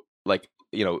like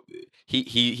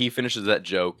he finishes that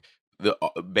joke. The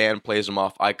band plays him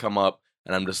off. I come up.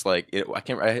 And I'm just like,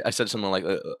 I said something like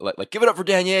give it up for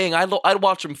Dan Yang. I'd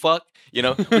watch him fuck, which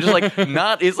is like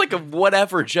it's like a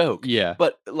whatever joke. Yeah.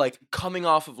 But like coming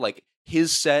off of like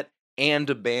his set and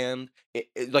a band,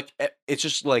 it's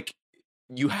just like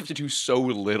you have to do so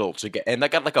little to get, and that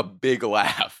got like a big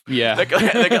laugh. Yeah. That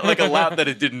got like a laugh that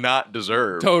it did not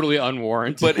deserve. Totally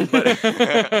unwarranted.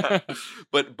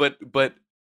 But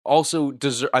also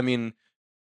deserve. I mean,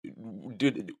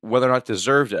 dude, whether or not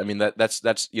deserved it.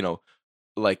 That's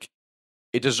like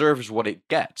it deserves what it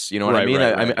gets. You know what I mean?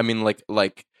 Right. I mean, like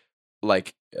a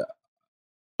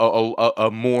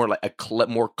more like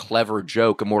more clever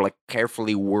joke, a more like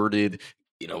carefully worded,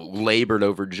 labored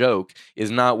over joke is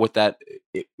not what that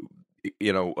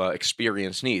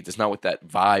experience needs. It's not what that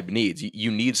vibe needs.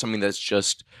 You need something that's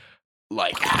just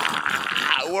like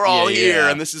we're all here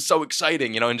and this is so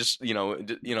exciting, and just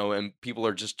and people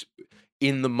are just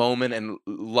in the moment and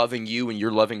loving you and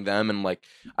you're loving them, and like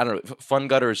I don't know, Fun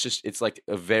Gutter is just, it's like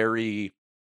I feel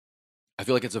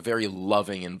like it's a very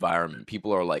loving environment.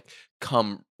 People are like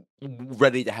come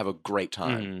ready to have a great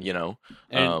time, you know?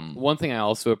 And one thing I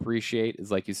also appreciate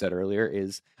is, like you said earlier,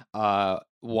 is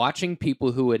watching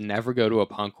people who would never go to a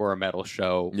punk or a metal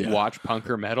show watch punk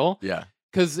or metal. Yeah.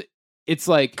 Because it's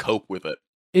like... Cope with it.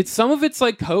 Some of it's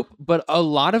like cope, but a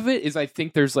lot of it is, I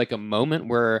think there's like a moment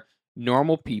where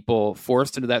normal people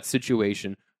forced into that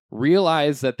situation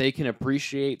realize that they can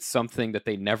appreciate something that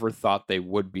they never thought they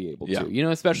would be able to. You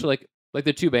know, especially like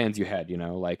the two bands you had, you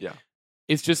know, like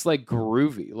it's just like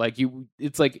groovy. Like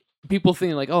it's like people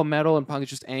thinking like, oh, metal and punk is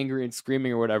just angry and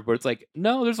screaming or whatever, but it's like,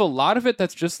 no, there's a lot of it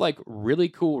that's just like really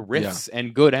cool riffs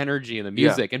and good energy in the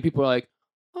music, and people are like,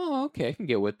 oh, okay, I can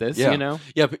get with this, you know?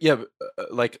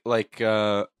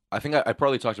 I think I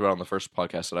probably talked about it on the first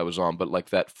podcast that I was on, but like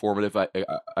that formative, I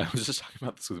was just talking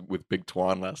about this with Big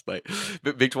Twan last night.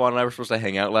 Big Twan and I were supposed to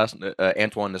hang out last night.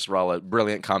 Antoine Nisralla,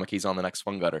 brilliant comic. He's on the next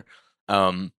Fun Gutter.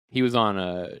 He was on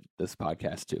this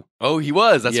podcast too. Oh, he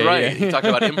was. That's right. Yeah. He talked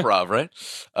about improv, right?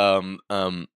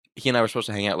 He and I were supposed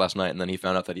to hang out last night, and then he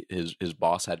found out that his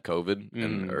boss had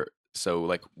COVID, so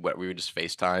like we were just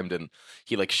FaceTimed, and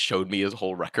he like showed me his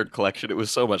whole record collection. It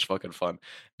was so much fucking fun.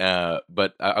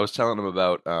 But I was telling him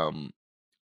about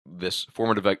this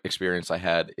formative experience I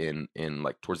had in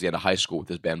like towards the end of high school with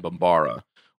this band Bombara,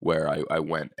 where I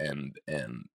went and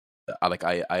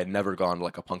I had never gone to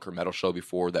like a punk or metal show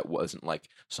before that wasn't like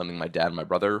something my dad and my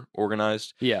brother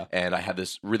organized. Yeah. And I had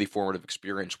this really formative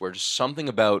experience where just something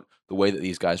about the way that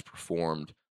these guys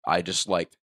performed, I just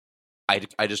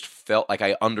just felt like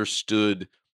I understood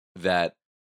that,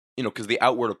 you know, because the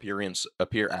outward appearance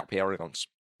the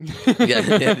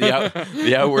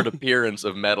outward appearance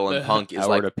of metal and punk is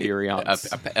like appearance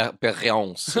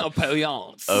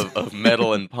of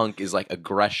metal and punk is like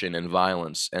aggression and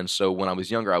violence. And so when I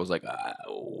was younger, I was like, I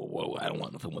don't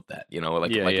want nothing with that, you know,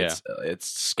 it's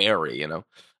scary, you know.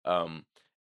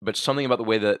 But something about the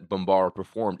way that Bombara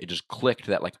performed, it just clicked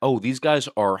that like, oh, these guys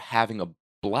are having a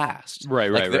blast,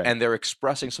 right, and they're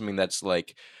expressing something that's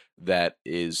like that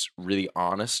is really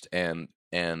honest and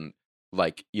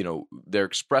like, you know, they're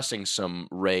expressing some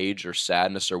rage or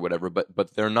sadness or whatever,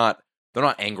 but they're not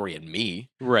angry at me,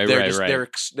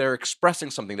 they're expressing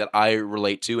something that I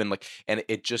relate to, and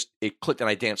it clicked, and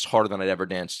I danced harder than I'd ever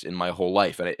danced in my whole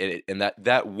life, and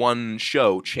that one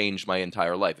show changed my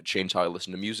entire life. It changed how I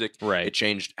listen to music, it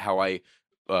changed how I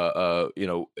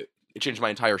it changed my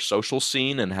entire social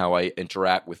scene and how I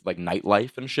interact with like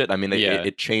nightlife and shit. I mean,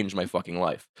 it changed my fucking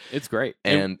life. It's great.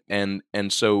 And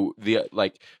so the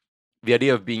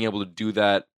idea of being able to do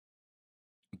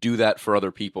that for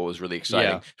other people is really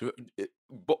exciting.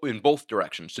 In both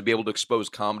directions, to be able to expose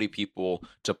comedy people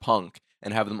to punk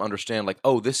and have them understand like,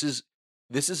 oh, this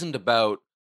isn't about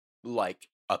like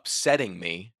upsetting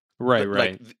me. Right.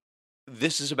 Like,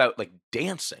 this is about like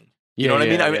dancing. You know what I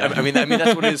mean? I mean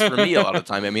that's what it is for me a lot of the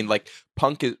time. I mean, like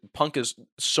punk is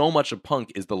so much of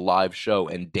punk is the live show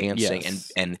and dancing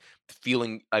and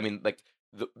feeling. I mean, like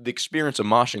the experience of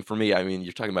moshing for me. I mean,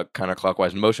 you're talking about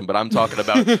counterclockwise motion, but I'm talking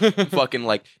about fucking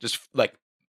like just like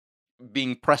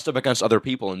being pressed up against other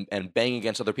people and banging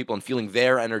against other people and feeling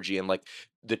their energy and like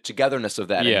the togetherness of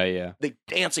that. Like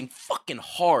dancing fucking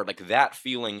hard, like that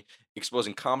feeling,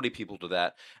 exposing comedy people to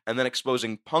that, and then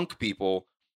exposing punk people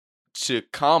to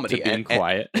comedy, to being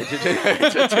quiet,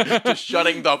 to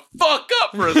shutting the fuck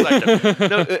up for a second.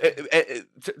 No,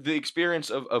 the experience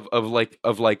of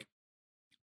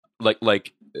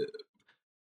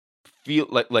feel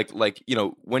like you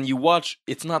know, when you watch,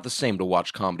 it's not the same to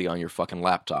watch comedy on your fucking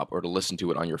laptop or to listen to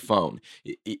it on your phone.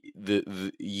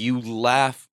 You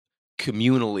laugh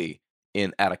communally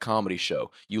at a comedy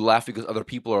show. You laugh because other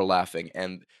people are laughing,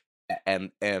 and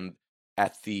at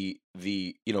the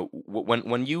you know,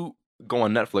 when you go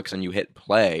on Netflix and you hit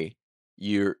play,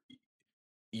 you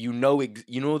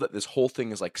know that this whole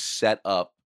thing is like set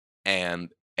up and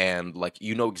like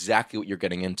you know exactly what you're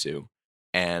getting into,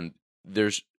 and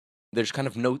there's kind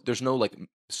of no like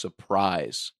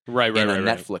surprise in a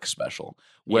Netflix special.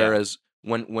 Whereas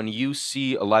when you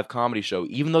see a live comedy show,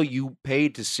 even though you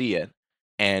paid to see it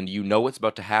and you know what's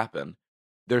about to happen,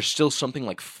 there's still something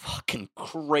like fucking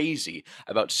crazy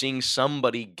about seeing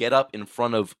somebody get up in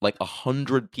front of like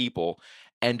 100 people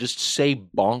and just say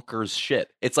bonkers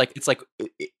shit. It's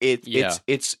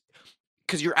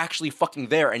because you're actually fucking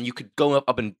there, and you could go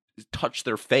up and touch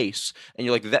their face, and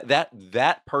you're like,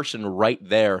 that person right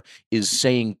there is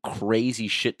saying crazy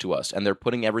shit to us, and they're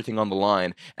putting everything on the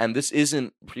line, and this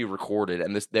isn't pre-recorded,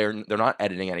 and they're not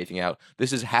editing anything out.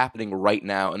 This is happening right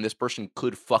now, and this person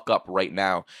could fuck up right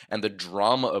now, and the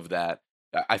drama of that,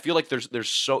 I feel like there's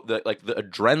so the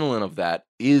adrenaline of that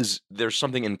there's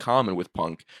something in common with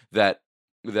punk that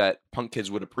punk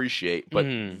kids would appreciate, but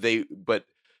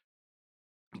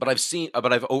but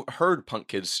I've heard punk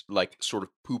kids like sort of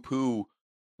poo-poo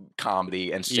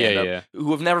comedy and stand-up yeah.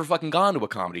 who have never fucking gone to a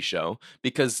comedy show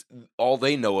because all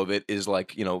they know of it is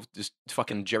like, just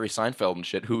fucking Jerry Seinfeld and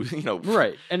shit who,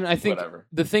 Right. And I think whatever.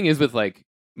 the thing is with like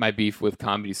my beef with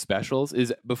comedy specials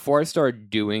is before I started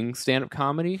doing stand-up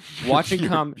comedy, watching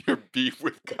your beef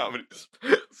with comedy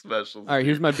specials. All right,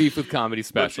 here's my beef with comedy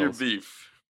specials. What's your beef?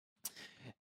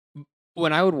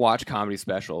 When I would watch comedy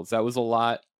specials, that was a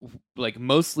lot, like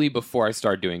mostly before I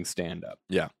started doing stand-up.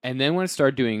 Yeah. And then when I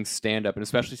started doing stand-up and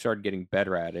especially started getting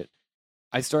better at it,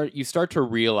 you start to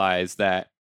realize that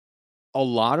a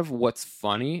lot of what's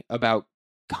funny about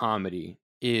comedy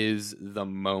is the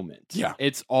moment. Yeah.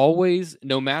 It's always,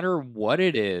 no matter what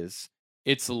it is,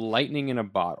 it's lightning in a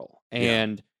bottle.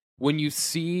 And when you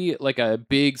see like a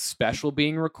big special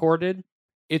being recorded,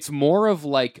 it's more of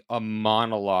like a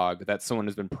monologue that someone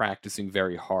has been practicing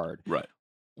very hard. Right.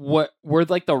 Where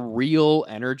like the real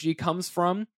energy comes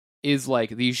from is like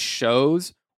these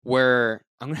shows where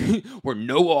where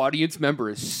no audience member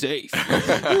is safe.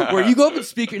 Where you go up and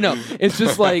speak. No, it's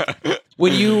just like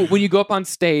when you go up on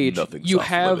stage, Nothing's you off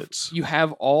have limits. you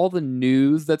have all the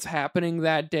news that's happening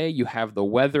that day. You have the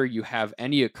weather. You have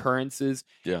any occurrences,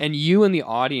 and you and the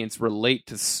audience relate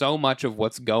to so much of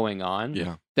what's going on.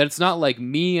 Yeah. That it's not like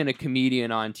me and a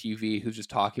comedian on TV who's just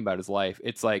talking about his life.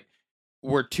 It's like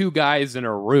we're two guys in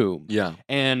a room. Yeah.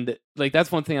 And like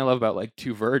that's one thing I love about like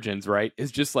Two Virgins, right? Is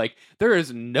just like there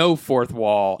is no fourth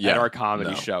wall at our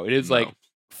comedy show. It is like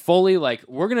fully like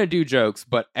we're gonna do jokes,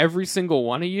 but every single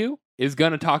one of you is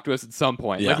gonna talk to us at some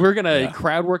point. Yeah. Like we're gonna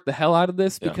crowd work the hell out of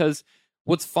this because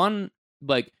what's fun,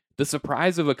 like the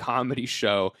surprise of a comedy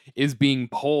show is being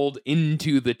pulled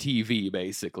into the TV,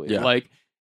 basically. Yeah.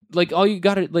 Like all you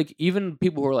gotta, like even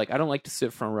people who are like, I don't like to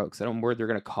sit front row because I'm worried they're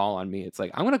gonna call on me. It's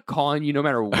like I'm gonna call on you no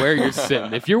matter where you're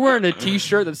sitting. If you're wearing a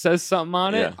T-shirt that says something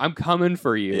on it, I'm coming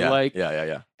for you. Yeah. Like,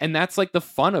 Yeah. and that's like the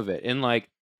fun of it. And like,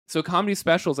 so comedy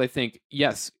specials, I think,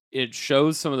 yes, it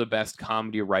shows some of the best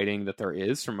comedy writing that there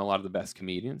is from a lot of the best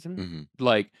comedians, and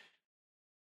like.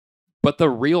 But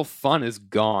the real fun is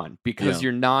gone because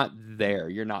you're not there.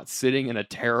 You're not sitting in a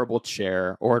terrible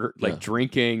chair or like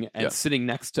drinking and sitting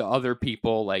next to other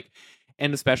people. Like,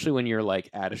 and especially when you're like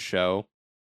at a show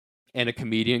and a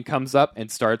comedian comes up and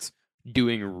starts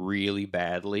doing really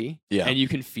badly. Yeah. And you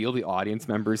can feel the audience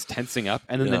members tensing up.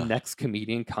 And then the next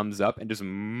comedian comes up and just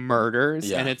murders.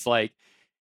 Yeah. And it's like,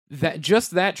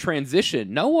 that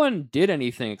transition, no one did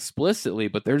anything explicitly,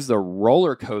 but there's the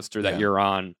roller coaster that you're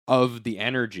on of the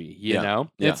energy, you know?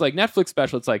 It's like Netflix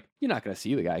special. It's like, you're not going to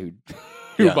see the guy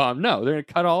who bombed. No, they're going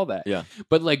to cut all that. Yeah.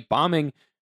 But like bombing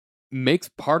makes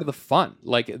part of the fun.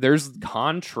 Like there's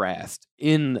contrast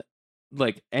in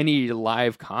like any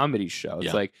live comedy show.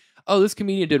 It's like, oh, this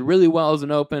comedian did really well as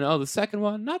an open. Oh, the second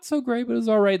one, not so great, but it was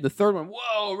all right. The third one,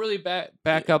 whoa, really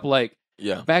back up, like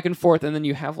back and forth. And then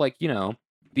you have like, you know,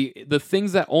 the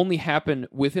things that only happen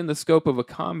within the scope of a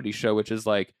comedy show, which is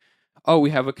like, oh, we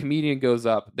have a comedian goes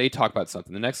up, they talk about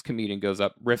something. The next comedian goes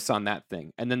up, riffs on that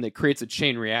thing. And then it creates a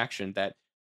chain reaction that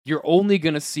you're only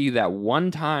going to see that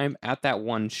one time at that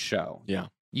one show. Yeah.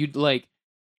 You'd like,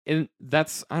 and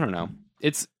that's, I don't know.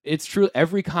 It's true.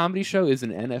 Every comedy show is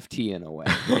an NFT in a way.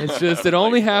 It's just, it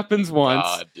only happens once.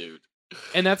 God, dude.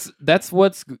 And that's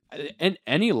what's, and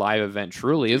any live event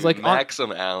truly is like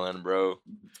Maxim Allen, bro.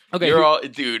 Okay, you're all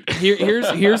dude.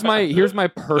 Here's my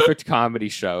perfect comedy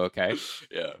show. Okay,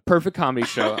 yeah, perfect comedy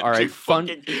show. All right, fun.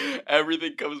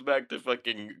 Everything comes back to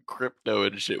fucking crypto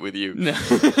and shit with you.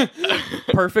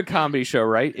 Perfect comedy show,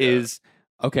 right? Yeah. Is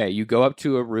okay. You go up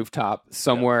to a rooftop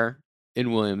somewhere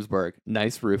in Williamsburg,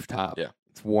 nice rooftop. Yeah.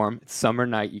 It's warm. It's summer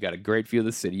night. You got a great view of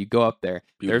the city. You go up there.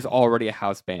 Beautiful. There's already a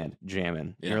house band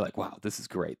jamming. Yeah. You're like, wow, this is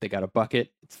great. They got a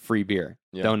bucket. It's free beer.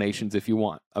 Yeah. Donations if you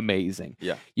want. Amazing.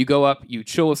 Yeah. You go up. You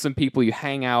chill with some people. You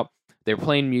hang out. They're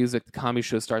playing music. The comedy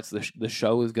show starts. The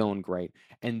show is going great.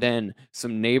 And then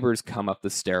some neighbors come up the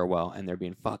stairwell and they're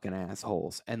being fucking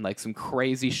assholes. And like some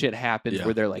crazy shit happens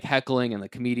where they're like heckling and the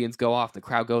comedians go off. The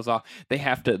crowd goes off.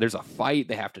 There's a fight.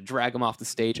 They have to drag them off the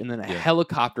stage. And then a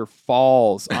helicopter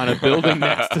falls on a building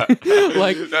next to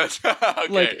like, okay.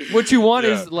 Like what you want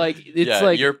is like, it's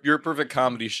like your perfect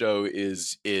comedy show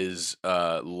is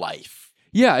life.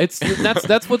 Yeah.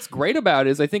 That's what's great about it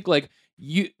is I think like,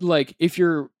 you like if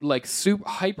you're like super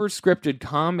hyper scripted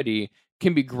comedy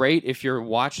can be great if you're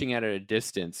watching it at a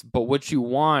distance, but what you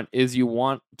want is you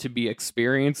want to be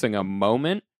experiencing a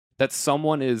moment that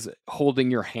someone is holding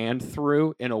your hand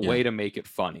through in a way to make it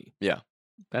funny. Yeah,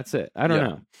 that's it. I don't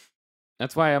know.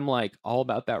 That's why I'm like all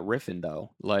about that riffing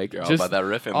though. Like you're all about that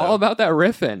riffing. All about that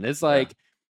riffing. It's like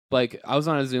I was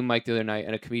on a Zoom mic the other night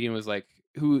and a comedian was like,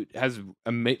 who has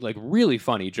like really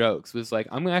funny jokes, was like,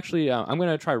 I'm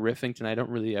gonna try riffing tonight. I don't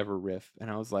really ever riff,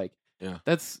 and I was like, Yeah.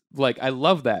 that's like, I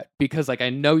love that, because like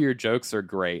I know your jokes are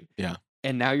great. Yeah.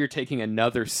 And now you're taking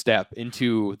another step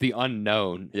into the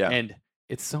unknown. Yeah. And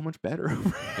it's so much better.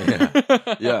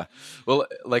 Yeah. Well,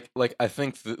 like I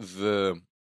think the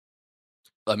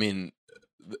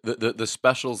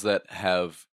specials that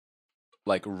have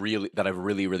like that I've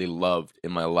really loved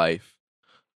in my life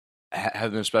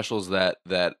have been specials that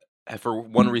have, for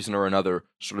one reason or another,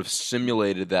 sort of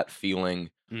simulated that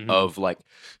feeling of like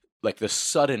the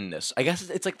suddenness. I guess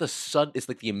it's like it's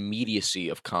like the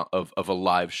immediacy of a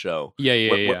live show.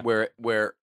 Yeah.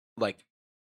 Where like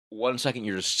 1 second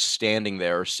you're just standing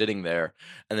there or sitting there,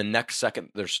 and the next second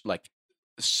there's like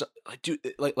it's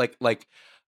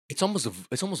almost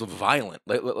violent,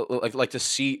 like to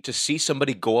see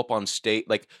somebody go up on stage,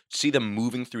 like see them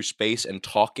moving through space and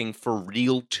talking for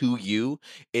real to you.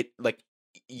 It like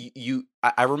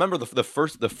I remember the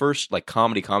first like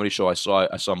comedy show I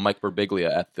saw Mike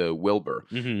Birbiglia at the Wilbur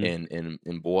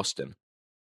in Boston.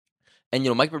 And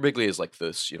Mike Birbiglia is like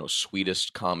this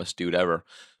sweetest, calmest dude ever,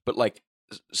 but like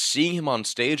seeing him on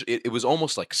stage, it was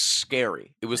almost like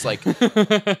scary. It was like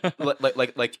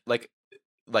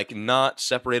like not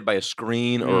separated by a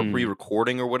screen or a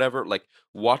pre-recording or whatever. Like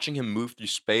watching him move through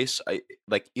space, it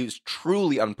was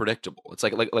truly unpredictable. It's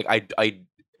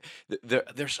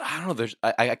there's I don't know, there's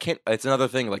I can't. It's another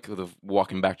thing, like the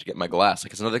walking back to get my glass.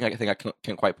 Like it's another thing I think I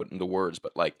can't quite put into words,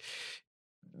 but like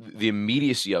the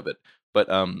immediacy of it. But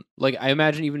like I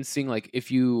imagine even seeing like if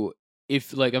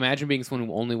imagine being someone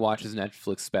who only watches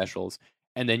Netflix specials,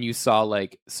 and then you saw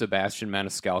like Sebastian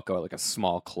Maniscalco at like a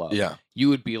small club. Yeah, you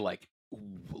would be like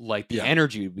the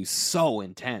energy would be so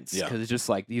intense, because it's just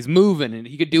like he's moving and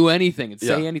he could do anything and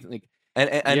say anything. Like,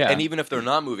 and even if they're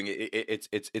not moving, it's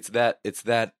that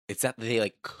they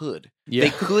like could.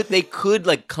 Yeah. They could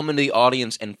like come into the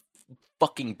audience and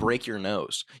fucking break your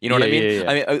nose. You know what I mean? Yeah.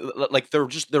 I mean, like they're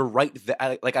right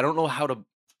there. Like I don't know how to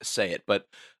say it, but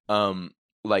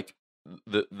like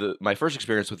my first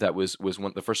experience with that was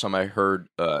when the first time I heard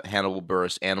Hannibal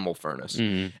Buress' Animal Furnace,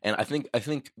 and I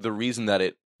think the reason that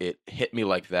it hit me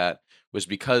like that was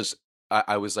because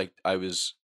I was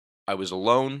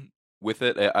alone with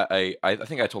it. I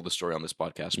think I told the story on this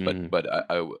podcast, but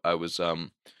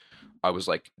I was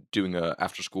like doing a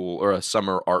after school or a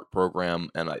summer art program,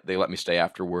 and they let me stay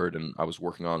afterward, and I was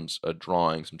working on a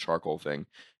drawing, some charcoal thing,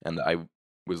 and I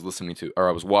was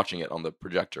watching it on the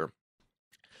projector,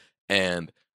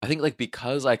 and I think like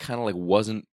because I kind of like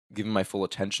wasn't giving my full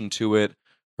attention to it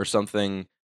or something,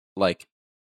 like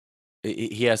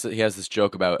he has this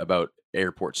joke about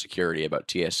airport security, about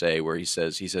TSA, where he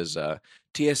says TSA,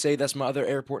 that's my other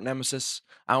airport nemesis.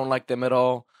 I don't like them at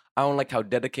all. I don't like how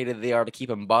dedicated they are to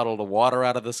keeping bottled water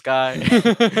out of the sky.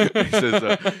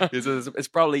 He says it's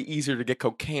probably easier to get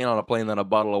cocaine on a plane than a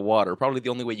bottle of water. Probably the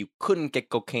only way you couldn't get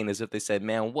cocaine is if they said,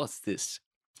 "Man, what's this?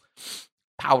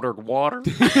 Powdered water?"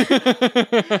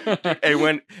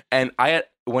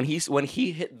 When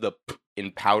he hit the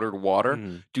in powdered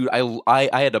water, dude, I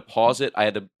had to pause it. I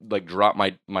had to like drop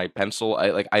my pencil.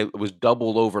 I was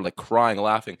doubled over, like crying,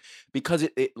 laughing, because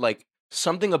it like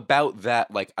something about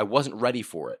that, like I wasn't ready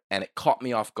for it, and it caught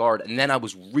me off guard. And then I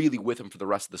was really with him for the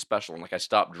rest of the special, and like I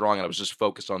stopped drawing and I was just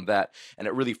focused on that, and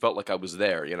it really felt like I was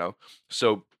there,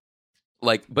 So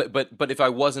like, but if I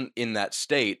wasn't in that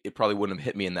state, it probably wouldn't have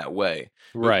hit me in that way.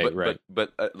 Right.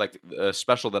 But like a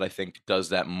special that I think does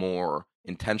that more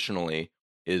intentionally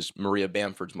is Maria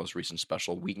Bamford's most recent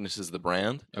special, "Weakness is the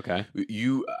Brand." Okay.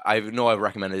 I know I've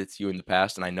recommended it to you in the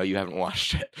past, and I know you haven't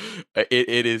watched it.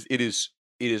 It is.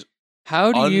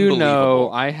 How do you know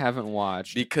I haven't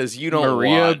watched? Because you don't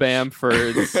Maria watch.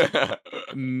 Bamford's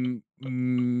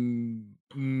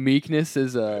Meekness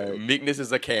is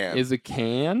a can. Is a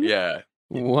can? Yeah.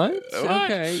 What?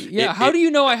 Okay. Yeah. How do you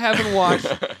know I haven't watched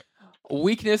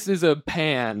Weakness is a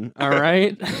Pan? All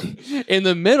right. In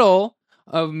the middle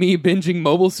of me binging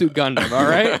Mobile Suit Gundam. All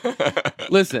right.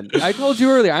 Listen, I told you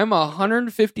earlier, I'm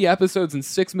 150 episodes and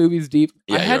 6 movies deep.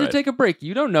 Yeah, I had to right. take a break.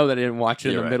 You don't know that I didn't watch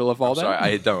it in the middle of all that. Sorry,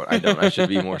 I don't. I should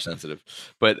be more sensitive.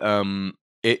 But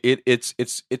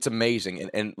it's amazing,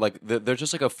 and like there's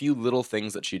just like a few little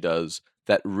things that she does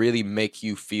that really make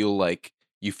you feel like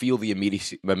you feel the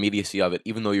immediacy of it,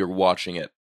 even though you're watching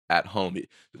it at home.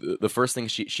 The first thing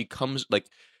she comes like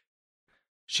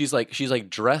she's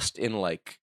dressed in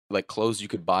like clothes you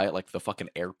could buy at like the fucking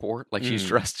airport. Like she's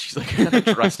like dressed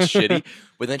shitty,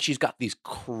 but then she's got these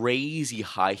crazy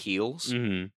high heels.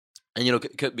 And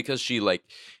because she like,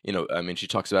 I mean, she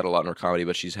talks about it a lot in her comedy,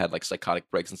 but she's had like psychotic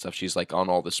breaks and stuff. She's like on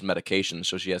all this medication,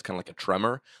 so she has kind of like a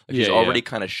tremor. Like she's already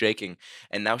kind of shaking,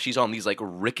 and now she's on these like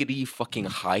rickety fucking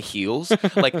high heels.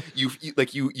 Like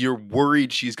you're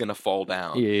worried she's gonna fall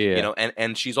down.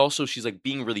 And she's like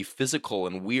being really physical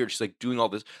and weird. She's like doing all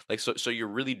this like so you're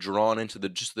really drawn into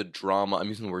the drama. I'm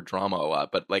using the word drama a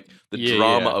lot, but like the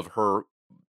drama of her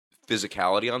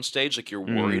physicality on stage, like you're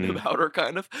worried about her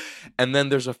kind of. And then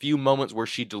there's a few moments where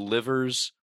she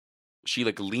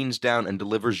like leans down and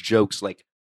delivers jokes like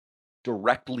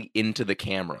directly into the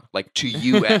camera, like to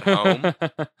you at home.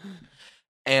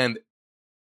 And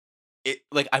it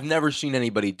like I've never seen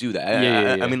anybody do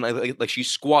that. I mean like she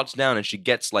squats down and she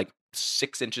gets like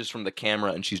 6 inches from the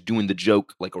camera and she's doing the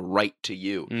joke like right to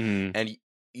you. And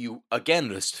you again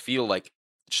just feel like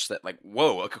just that like,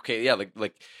 whoa, okay, yeah,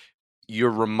 like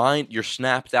you're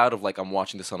snapped out of like, I'm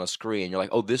watching this on a screen. You're like,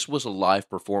 oh, this was a live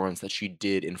performance that she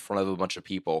did in front of a bunch of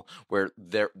people where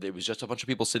there was just a bunch of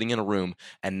people sitting in a room,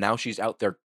 and now she's out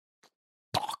there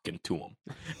talking to them,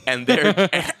 and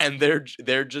they're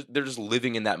just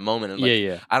living in that moment. And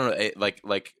like, I don't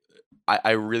know,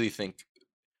 I really think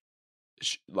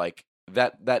like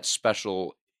that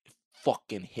special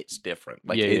fucking hits different.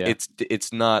 Like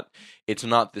it's not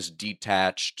this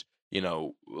detached,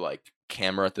 like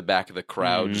camera at the back of the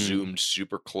crowd zoomed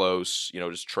super close,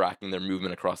 just tracking their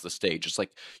movement across the stage. It's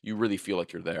like you really feel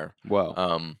like you're there.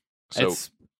 Wow. So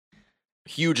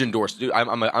huge endorsement, dude.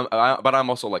 But I'm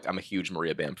also like, I'm a huge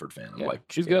Maria Bamford fan. I'm like,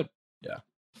 she's good. Yeah.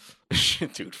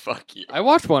 Dude, fuck you. I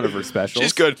watched one of her specials.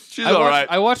 She's good. She's all right.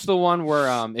 I watched the one where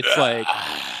it's like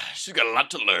she's got a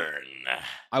lot to learn.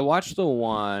 I watched the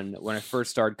one when I first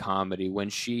started comedy when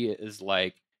she is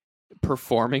like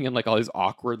performing in like all these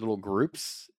awkward little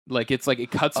groups. Like it's like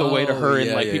it cuts away to her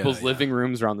in like people's living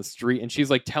rooms or on the street, and she's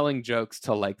like telling jokes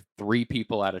to like 3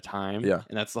 people at a time. Yeah,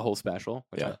 and that's the whole special,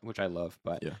 which I love.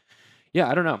 But yeah,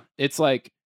 I don't know. It's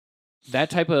like that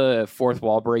type of fourth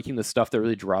wall breaking, the stuff that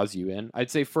really draws you in.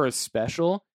 I'd say for a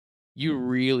special, you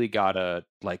really gotta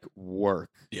like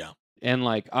work. Yeah, and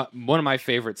like one of my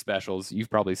favorite specials you've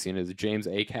probably seen is James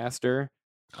Acaster.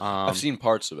 I've seen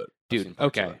parts of it, dude.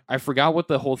 Okay, I forgot what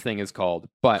the whole thing is called,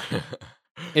 but.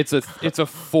 It's a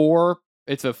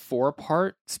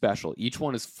 4-part special. Each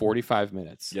one is 45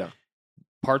 minutes. Yeah.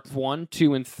 Parts 1,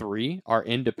 2, and 3 are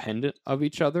independent of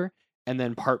each other, and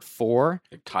then part 4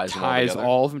 ties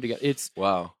all of them together.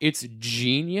 It's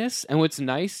genius. And what's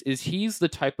nice is he's the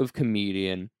type of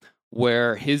comedian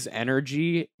where his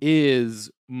energy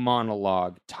is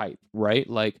monologue type, right?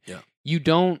 Like you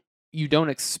don't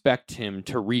expect him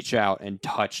to reach out and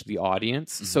touch the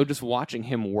audience. So just watching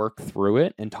him work through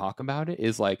it and talk about it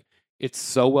is like, it's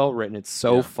so well written. It's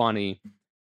so funny.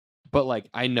 But like,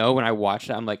 I know when I watch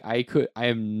that, I'm like, I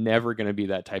am never going to be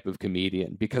that type of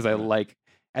comedian because I like,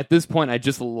 at this point, I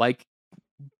just like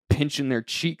pinching their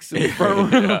cheeks in the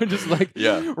front row and just like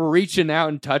reaching out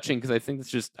and touching. Cause I think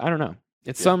it's just, I don't know.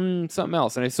 It's something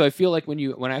else. And so I feel like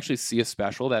when I actually see a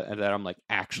special that I'm like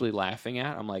actually laughing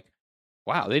at, I'm like,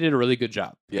 wow, they did a really good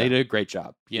job. They did a great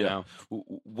job. You know.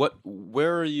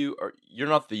 Where are you? You're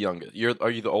not the youngest. Are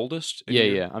you the oldest?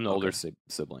 Yeah. I'm the older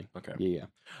sibling. Okay. Yeah.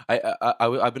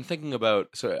 I've been thinking about.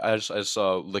 So I just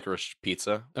saw Licorice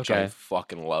Pizza, which I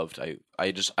fucking loved.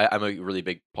 I'm a really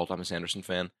big Paul Thomas Anderson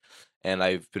fan, and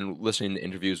I've been listening to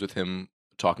interviews with him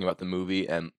talking about the movie,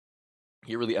 and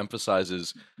he really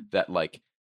emphasizes that like.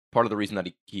 Part of the reason that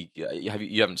you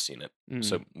haven't seen it,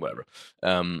 so whatever.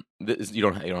 You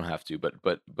don't have to, but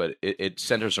it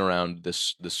centers around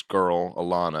this girl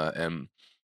Alana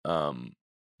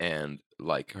and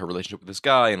like her relationship with this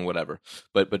guy and whatever.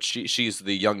 But she's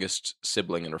the youngest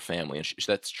sibling in her family, and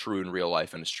that's true in real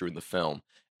life and it's true in the film.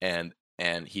 And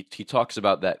he talks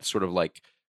about that sort of like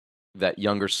that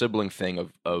younger sibling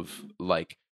thing of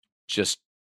like just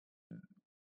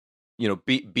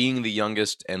being the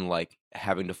youngest and like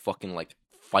having to fucking like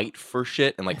fight for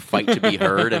shit and like fight to be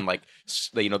heard and like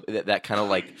that kind of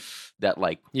like that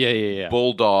like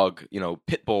bulldog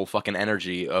pit bull fucking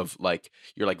energy of like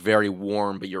you're like very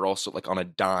warm but you're also like on a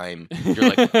dime. You're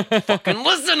like fucking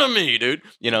listen to me, dude.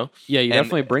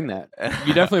 Definitely bring that.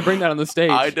 You definitely bring that on the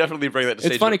stage. I definitely bring that to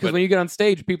stage. It's funny because when you get on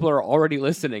stage, people are already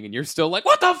listening and you're still like,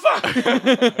 what the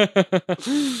fuck?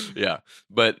 Yeah,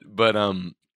 but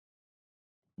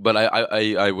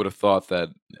I would have thought that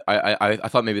I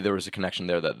thought maybe there was a connection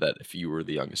there that if you were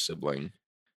the youngest sibling,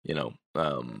 no,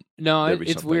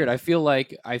 it's weird. I feel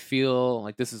like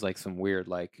this is like some weird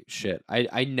like shit.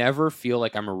 I never feel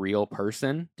like I'm a real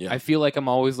person. Yeah. I feel like I'm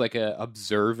always like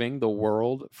observing the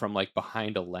world from like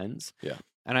behind a lens. Yeah.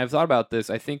 and I've thought about this.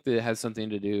 I think that it has something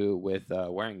to do with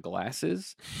wearing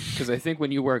glasses, because I think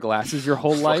when you wear glasses your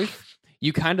whole life,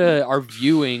 you kind of are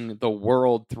viewing the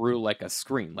world through like a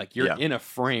screen, like you're Yeah. in a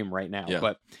frame right now. Yeah.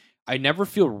 But I never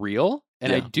feel real,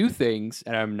 and I Yeah. do things,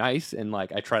 and I'm nice, and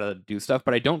like I try to do stuff,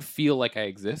 but I don't feel like I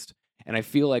exist. And I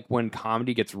feel like when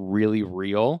comedy gets really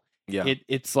real, Yeah.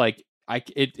 it's like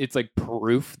it's like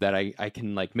proof that I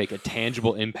can like make a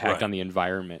tangible impact Right. on the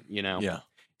environment. You know, Yeah.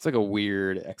 it's like a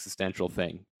weird existential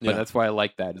thing, but Yeah. that's why I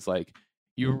like that. It's like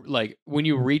you like when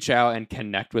you reach out and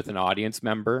connect with an audience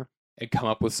member and come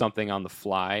up with something on the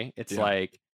fly. It's Yeah.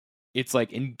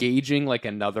 like engaging like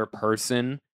another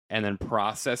person and then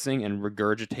processing and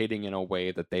regurgitating in a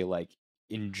way that they like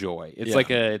enjoy. It's Yeah. like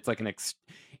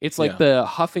it's like Yeah. the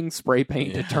huffing spray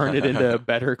paint to Yeah. turn it into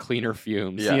better, cleaner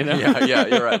fumes. Yeah, You know? yeah,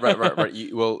 you're right.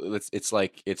 Well, it's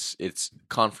like it's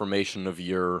confirmation of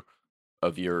your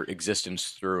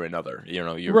existence through another. You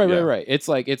know, you're Right. It's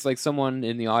like someone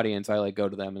in the audience. I like go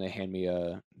to them and they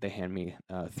hand me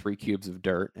 3 cubes of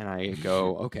dirt, and I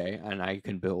go okay, and I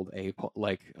can build a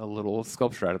little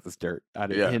sculpture out of this dirt.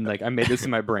 Yeah. And like I made this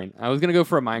in my brain. I was gonna go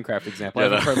for a Minecraft example. I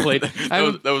Yeah, haven't played.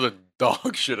 that was a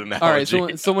dog shit analogy. All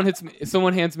right,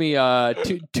 someone hands me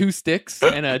two sticks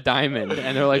and a diamond,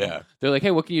 and they're like, Yeah.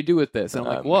 hey, what can you do with this? And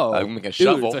I'm like, whoa, I'm making a dude,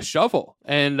 shovel. it's a shovel.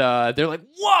 And they're like,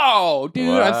 whoa,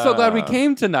 dude, I'm so glad we Wow.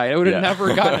 came tonight. I would have Yeah.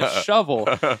 never gotten a shovel.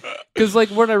 Because like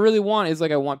what I really want is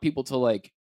like I want people to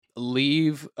like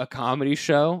leave a comedy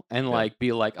show and Yeah. like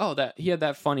be like, oh, that he had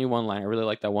that funny one liner. I really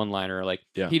like that one liner. Or like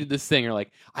Yeah. he did this thing. Or like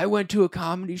I went to a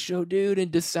comedy show, dude,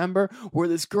 in December where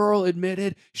this girl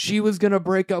admitted she was gonna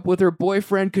break up with her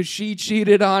boyfriend because she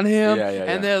cheated on him. Yeah,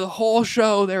 And then the whole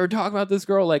show they were talking about this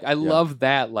girl. Like I Yeah. love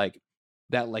that like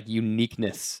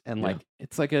uniqueness and Yeah.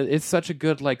 like it's such a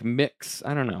good like mix.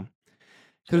 I don't know.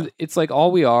 Because it's like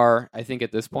all we are, I think,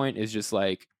 at this point is just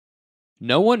like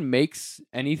no one makes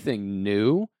anything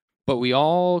new, but we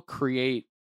all create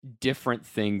different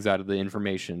things out of the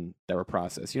information that we're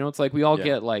processed. You know, it's like we all Yeah.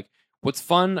 get like what's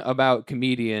fun about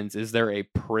comedians is they're a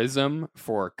prism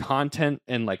for content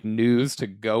and like news to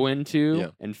go into Yeah.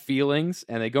 and feelings,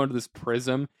 and they go into this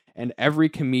prism. And every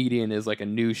comedian is like a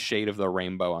new shade of the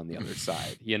rainbow on the other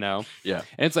side, you know? Yeah.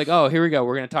 And it's like, oh, here we go.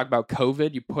 We're going to talk about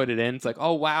COVID. You put it in. It's like,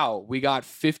 oh, wow. We got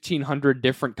 1,500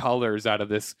 different colors out of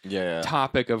this Yeah.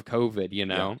 topic of COVID, you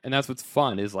know? And that's what's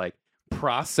fun is like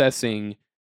processing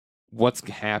what's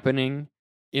happening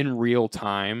in real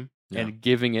time Yeah. and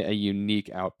giving it a unique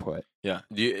output. Yeah.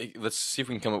 Let's see if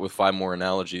we can come up with 5 more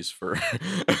analogies for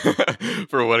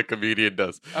for what a comedian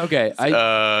does. Okay.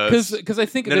 Because I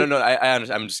think No. I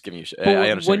understand. I'm just giving you shit. But I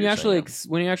understand.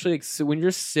 when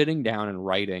you're sitting down and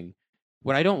writing,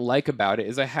 what I don't like about it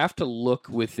is I have to look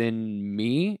within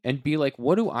me and be like,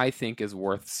 what do I think is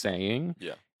worth saying?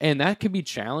 Yeah. And that can be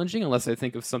challenging unless I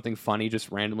think of something funny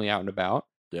just randomly out and about.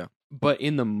 Yeah. But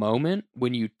in the moment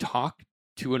when you talk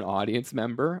to an audience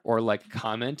member or like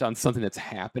comment on something that's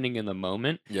happening in the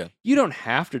moment, Yeah. you don't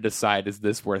have to decide, is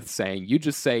this worth saying? You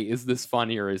just say, is this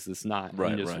funny or is this not?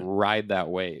 Right, and just right. ride that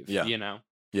wave. Yeah. You know?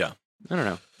 Yeah. I don't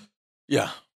know. Yeah.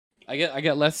 I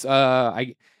get less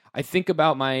I think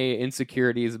about my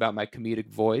insecurities about my comedic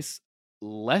voice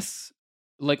less,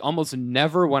 like almost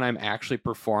never when I'm actually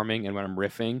performing and when I'm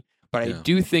riffing, but I Yeah.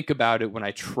 do think about it when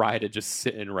I try to just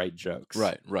sit and write jokes.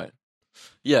 Right.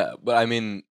 Yeah, but I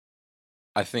mean,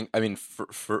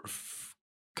 for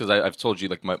because I've told you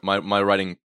like my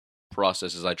writing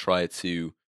process is I try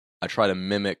to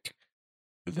mimic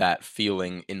that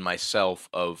feeling in myself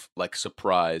of like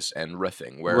surprise and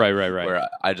riffing where Right. where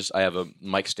I have a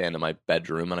mic stand in my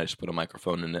bedroom and I just put a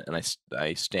microphone in it and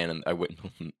I stand and I wait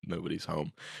nobody's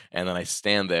home and then I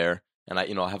stand there and I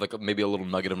have like maybe a little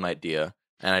nugget of an idea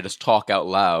and I just talk out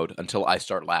loud until I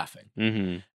start laughing.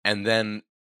 Mm-hmm. And then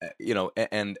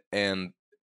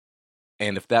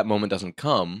and if that moment doesn't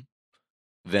come,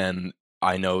 then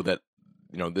I know that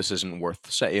this isn't worth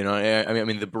saying. I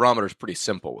mean the barometer is pretty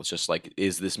simple. It's just like,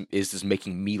 is this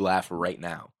making me laugh right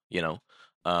now?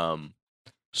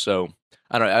 So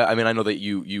I don't know. I mean I know that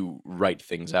you write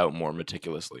things out more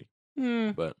meticulously,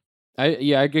 but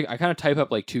I kind of type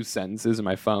up like 2 sentences in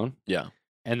my phone. Yeah.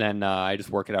 And then I just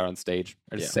work it out on stage.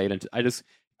 I just Yeah. say it. I just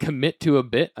commit to a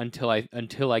bit until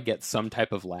I get some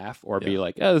type of laugh or be Yeah.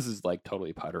 like, oh, this is like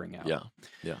totally puttering out.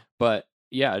 Yeah. But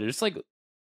yeah, just like,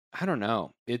 I don't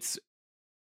know. It's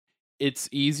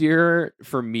easier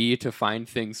for me to find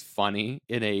things funny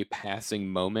in a passing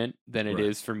moment than it Right.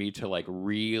 is for me to like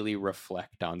really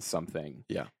reflect on something.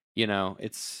 Yeah.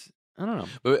 It's, I don't know.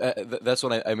 But that's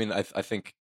what I mean. I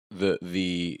think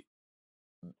the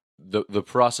the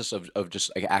process of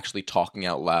just like actually talking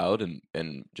out loud and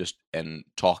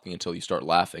talking until you start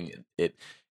laughing, it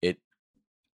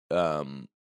um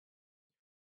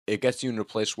it gets you into a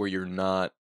place where you're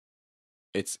not.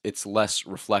 It's less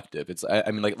reflective.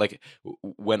 I mean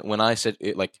when I said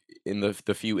it, like in the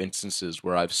few instances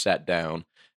where I've sat down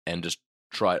and just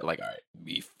tried like, all right,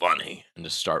 be funny and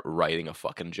just start writing a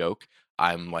fucking joke.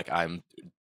 I'm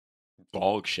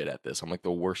dog shit at this. I'm like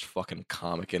the worst fucking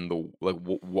comic in the like.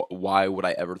 Why would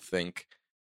I ever think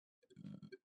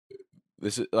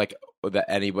this is like that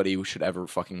anybody should ever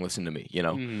fucking listen to me? You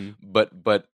know. Mhm. But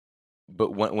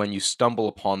when you stumble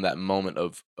upon that moment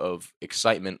of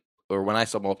excitement, or when I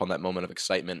stumble upon that moment of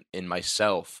excitement in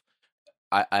myself,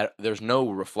 I there's no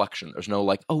reflection. There's no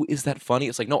like, oh, is that funny?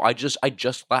 It's like, no, I just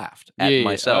laughed at Yeah,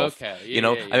 myself. okay. You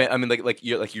know, Yeah, yeah. I mean,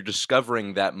 you're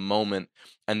discovering that moment,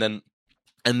 and then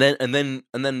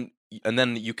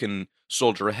you can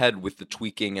soldier ahead with the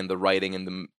tweaking and the writing and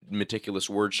the meticulous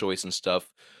word choice and stuff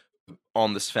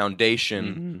on this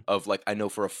foundation Mhm. of like, I know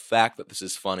for a fact that this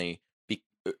is funny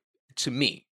to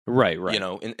me, Right, you right.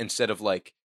 know, instead of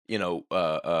like,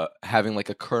 having like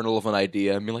a kernel of an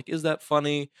idea and being like, is that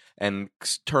funny? And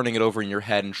turning it over in your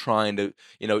head and trying to,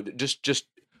 just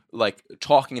like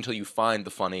talking until you find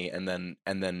the funny, and then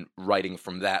writing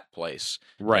from that place.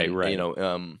 Right, And, right.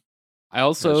 I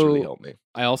that's really also helped me.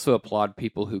 I also applaud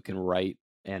people who can write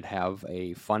and have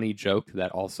a funny joke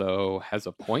that also has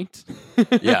a point.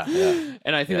 Yeah.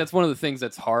 And I think Yeah. that's one of the things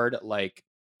that's hard. Like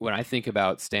when I think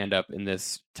about stand up in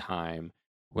this time,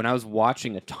 when I was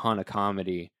watching a ton of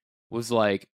comedy, was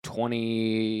like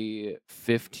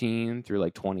 2015 through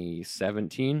like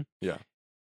 2017. Yeah.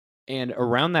 And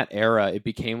around that era, it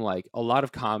became like a lot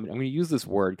of comedy. I'm going to use this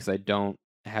word because I don't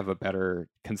have a better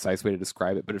concise way to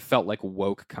describe it, but it felt like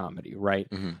woke comedy, right?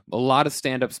 Mm-hmm. A lot of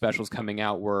stand-up specials coming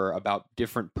out were about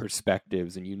different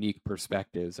perspectives and unique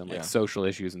perspectives and like social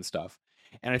issues and stuff.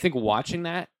 And I think watching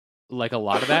that, like a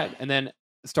lot of that, and then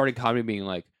starting comedy being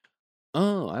like,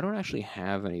 oh, I don't actually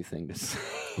have anything to say.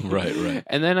 Right.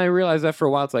 And then I realized after a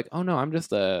while, it's like, oh no, I'm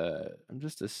just a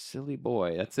silly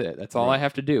boy. That's it. That's all I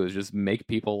have to do is just make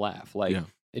people laugh. Like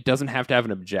it doesn't have to have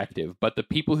an objective, but the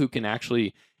people who can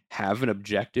actually have an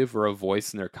objective or a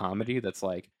voice in their comedy that's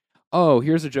like, oh,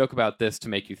 here's a joke about this to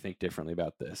make you think differently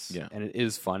about this. Yeah. And it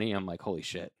is funny. I'm like, holy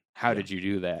shit. How did you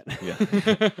do that?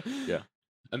 Yeah.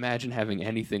 Imagine having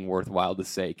anything worthwhile to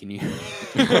say. Can you?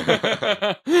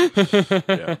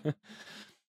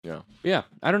 Yeah.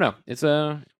 I don't know. It's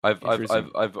I've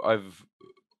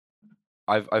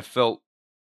felt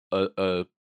a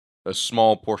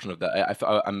small portion of that.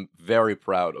 I'm very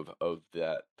proud of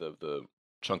that the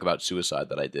chunk about suicide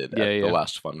that I did at the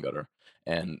last Fun Gutter,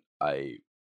 and it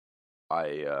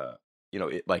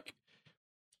like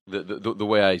the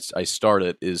way I start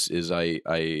it is I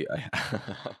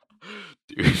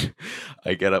dude,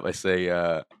 I get up, I say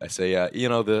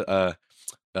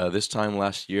this time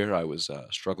last year I was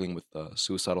struggling with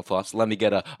suicidal thoughts. Let me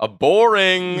get a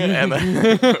boring and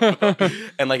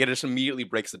and like it just immediately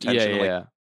breaks the tension.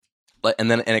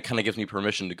 And it kind of gives me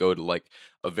permission to go to like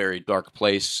a very dark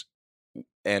place,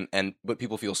 but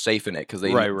people feel safe in it because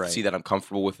they see that I'm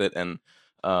comfortable with it. And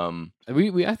I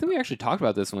think we actually talked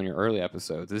about this in one of your early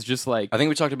episodes. It's just like I think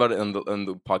we talked about it in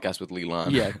the podcast with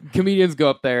Leland. Yeah, comedians go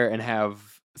up there and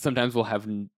sometimes will have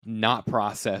not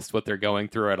processed what they're going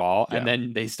through at all, and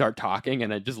then they start talking,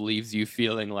 and it just leaves you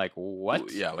feeling like,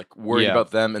 what? Yeah, like worried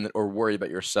about them or worried about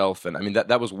yourself. And I mean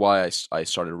that was why I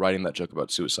started writing that joke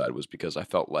about suicide, was because I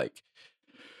felt like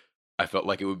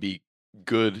it would be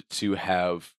good to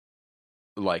have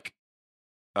like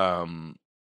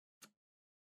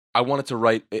I wanted to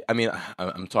write. I mean,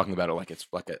 I'm talking about it like it's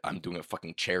like I'm doing a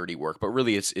fucking charity work, but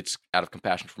really, it's out of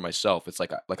compassion for myself. It's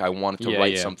like I wanted to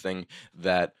write something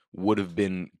that would have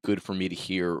been good for me to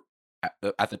hear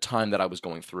at the time that I was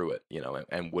going through it,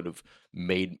 and would have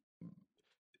made,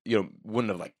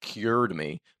 wouldn't have like cured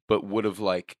me, but would have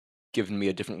like given me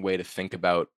a different way to think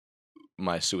about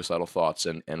my suicidal thoughts,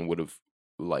 and would have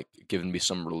like given me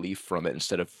some relief from it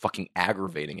instead of fucking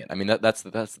aggravating it. I mean that was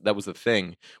the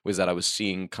thing, was that I was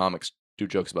seeing comics do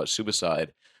jokes about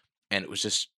suicide, and it was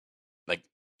just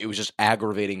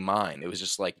aggravating mine. It was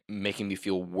just like making me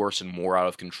feel worse and more out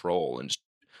of control and just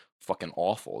fucking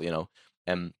awful,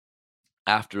 And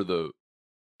after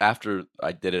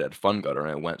I did it at Fun Gutter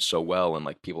and it went so well and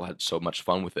like people had so much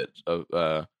fun with it,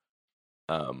 I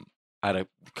had a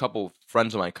couple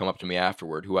friends of mine come up to me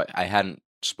afterward who I hadn't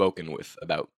spoken with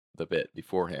about the bit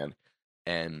beforehand,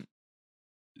 and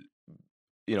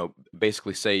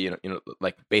basically say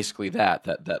like basically that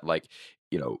like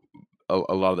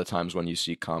a lot of the times when you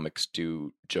see comics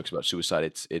do jokes about suicide,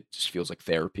 it just feels like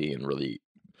therapy and really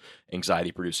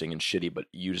anxiety producing and shitty, but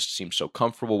you just seem so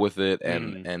comfortable with it,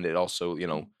 and it also,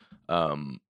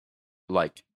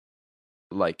 like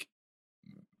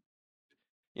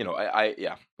I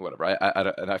yeah, whatever.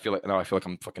 I feel like now I feel like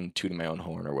I'm fucking tooting my own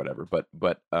horn or whatever, but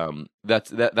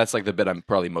that's like the bit I'm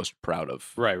probably most proud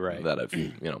of. Right. That I've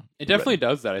It definitely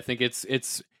does that. I think it's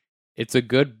a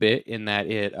good bit in that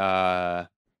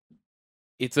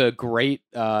it's a great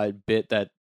bit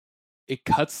that it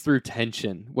cuts through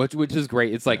tension, which is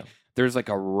great. It's like there's like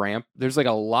a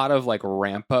lot of like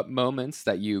ramp up moments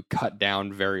that you cut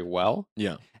down very well.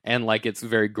 Yeah. And like it's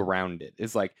very grounded.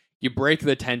 It's like you break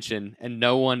the tension and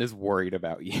no one is worried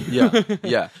about you.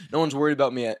 Yeah. No one's worried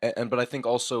about me, but I think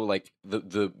also like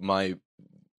my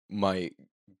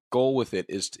goal with it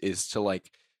is to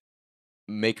like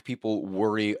make people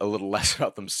worry a little less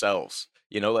about themselves.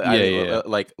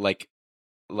 Like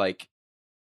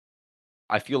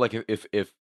I feel like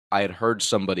if I had heard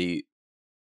somebody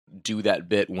do that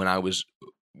bit when I was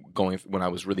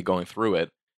really going through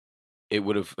it, it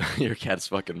would have. Your cat's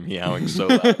fucking meowing so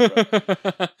loud. Pickles,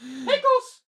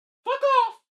 fuck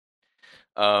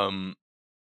off.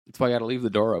 That's why I got to leave the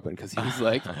door open because he's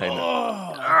like,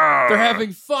 they're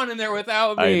having fun in there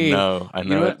without me. I know. You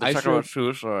know what? Let's talk about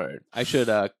suicide. I should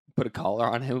put a collar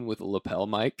on him with a lapel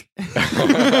mic.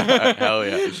 Hell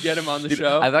yeah! Get him on the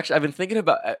show. I've been thinking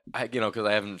about because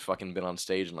I haven't fucking been on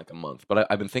stage in like a month, but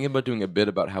I've been thinking about doing a bit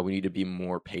about how we need to be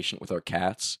more patient with our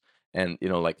cats, and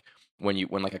like when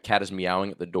like a cat is meowing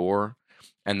at the door,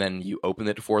 and then you open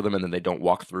it for them, and then they don't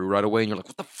walk through right away, and you're like,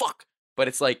 what the fuck? But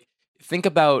it's like, think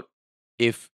about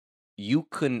if you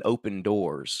couldn't open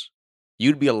doors,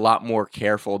 you'd be a lot more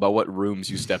careful about what rooms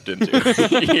you stepped into.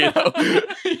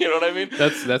 You know what I mean?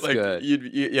 That's like, good.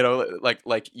 You'd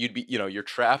be you're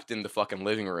trapped in the fucking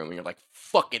living room, and you're like,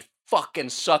 fuck, it fucking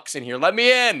sucks in here. Let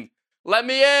me in.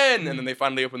 And then they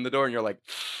finally open the door, and you're like,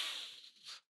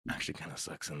 actually kind of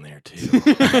sucks in there too.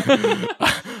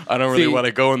 I don't really want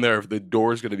to go in there if the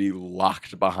door's going to be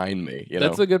locked behind me.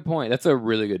 That's a good point. That's a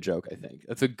really good joke, I think.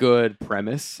 That's a good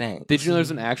premise. Thanks. Did you know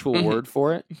there's an actual word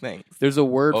for it? Thanks. There's a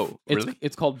word. Really?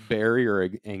 It's called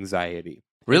barrier anxiety.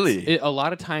 Really? A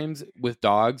lot of times with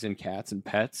dogs and cats and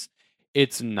pets,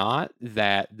 it's not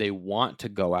that they want to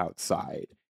go outside.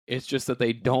 It's just that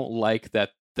they don't like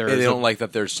that they don't like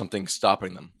that there's something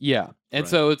stopping them. Yeah. And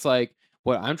so it's like,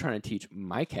 what I'm trying to teach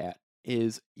my cat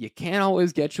is you can't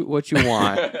always get what you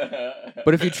want,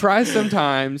 but if you try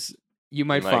sometimes, you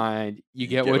might find you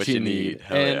get what you need.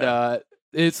 And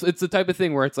it's the type of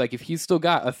thing where it's like if he's still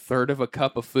got a third of a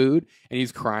cup of food and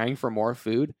he's crying for more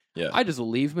food, I just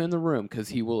leave him in the room because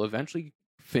he will eventually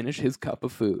finish his cup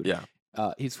of food.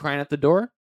 Yeah. He's crying at the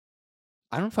door.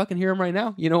 I don't fucking hear him right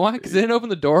now. You know why? Because they didn't open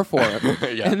the door for him.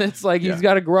 And it's like he's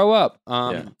got to grow up.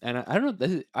 And I don't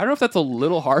know if that's a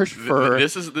little harsh for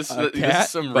this is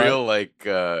some real like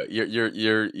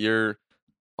you're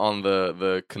on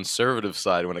the conservative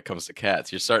side when it comes to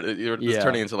cats. You're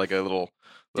turning into like a little.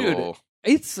 Dude,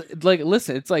 it's like,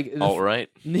 listen, it's like all right.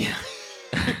 Yeah.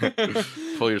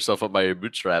 Pull yourself up by your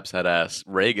bootstraps, head ass.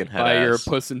 Reagan had by ass. Your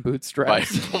puss in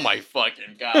bootstraps. Oh my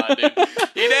fucking god, dude!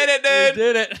 You did it, dude.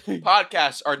 You did it.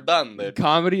 Podcasts are done, dude.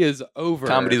 Comedy is over.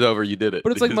 Comedy's over. You did it.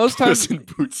 But it's like most times. Puss in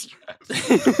bootstraps.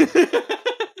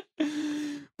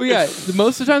 But yeah,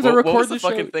 most of the times I record what was the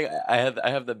fucking show. thing. I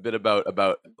have that bit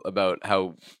about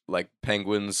how like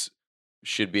penguins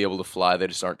should be able to fly. They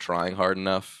just aren't trying hard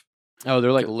enough. Oh,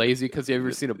 they're like lazy because you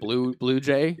ever seen a blue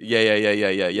jay?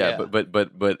 Yeah.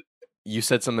 But you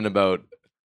said something about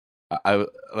I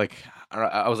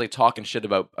was like talking shit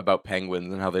about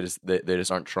penguins and how they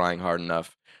just aren't trying hard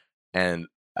enough, and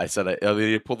I said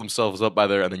they pull themselves up by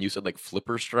there, and then you said like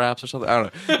flipper straps or something. I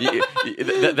don't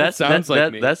know. That sounds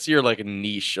like me. That's your like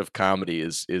niche of comedy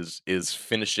is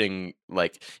finishing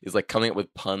like is like coming up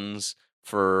with puns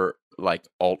for like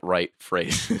alt-right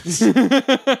phrases.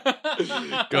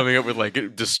 Coming up with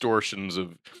like distortions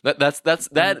of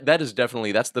that is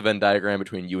definitely that's the Venn diagram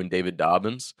between you and David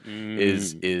Dobbins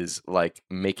is like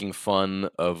making fun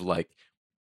of like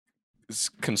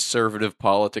conservative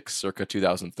politics circa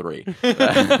 2003.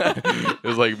 It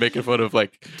was like making fun of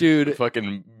like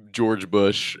fucking George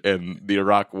Bush and the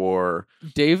Iraq War.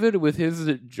 David with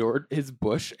his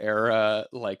Bush era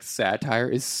like satire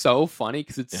is so funny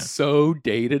because it's so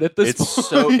dated at this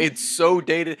point. It's so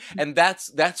dated, and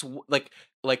that's like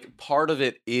part of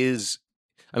it is.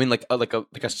 I mean, like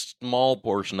a small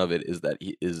portion of it is that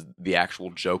he is the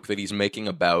actual joke that he's making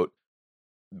about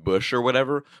Bush or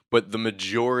whatever, but the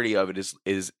majority of it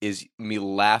is me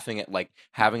laughing at like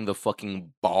having the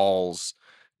fucking balls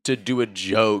to do a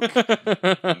joke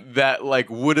that like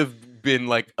would have been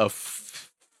like a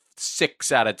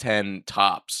 6 out of 10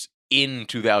 tops in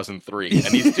 2003, and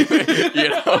he's doing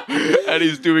and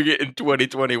he's doing it in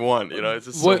 2021. It's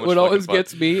just so much what always fun.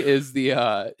 gets me is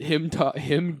the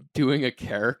him doing a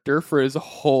character for his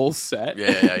whole set.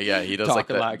 Yeah. He does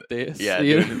talking like this. Yeah,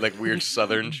 doing like weird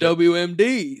Southern shit.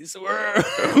 WMDs. Where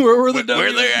were the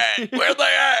Where they at? Where they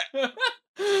at?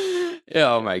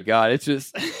 Oh my god, it's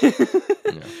just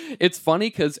it's funny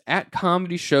because at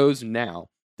comedy shows now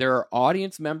there are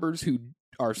audience members who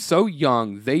are so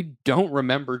young they don't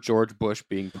remember George Bush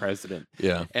being president.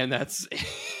 Yeah. And that's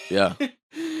Yeah.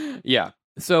 Yeah.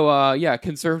 So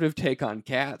conservative take on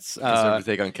Cats. Conservative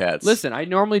take on Cats. Listen, I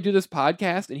normally do this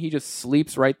podcast and he just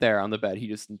sleeps right there on the bed. He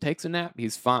just takes a nap,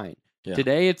 he's fine. Yeah.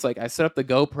 Today it's like I set up the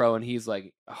GoPro and he's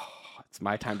like, oh, it's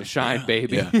my time to shine,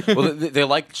 baby. Yeah. Well, they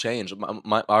like change.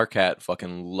 Our cat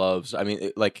fucking loves. I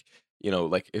mean,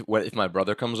 if my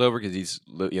brother comes over because he's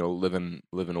living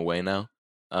away now.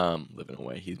 Living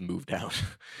away. He's moved out.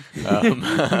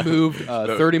 Moved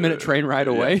 30-minute train ride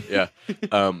away. Yeah.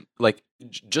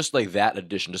 Just like that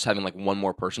addition, just having like one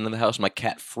more person in the house, my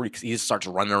cat freaks. He just starts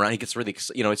running around. He gets really,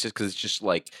 it's just because it's just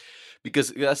like,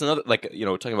 because that's another, like,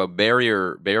 talking about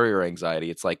barrier anxiety.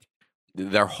 It's like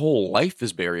their whole life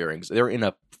is barrier anxiety. They're in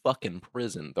a fucking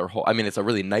prison. It's a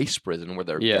really nice prison where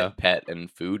they're get pet and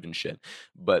food and shit.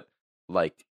 But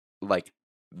like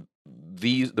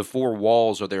the 4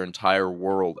 walls are their entire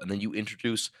world, and then you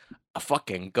introduce a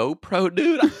fucking GoPro,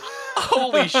 dude.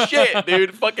 Holy shit,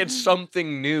 dude! Fucking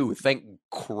something new. Thank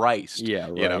Christ. Yeah,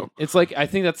 right. It's like, I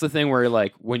think that's the thing where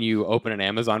like when you open an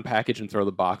Amazon package and throw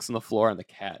the box on the floor and the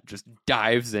cat just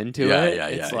dives into it.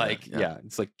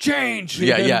 It's like change.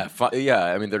 Yeah.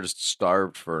 I mean, they're just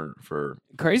starved for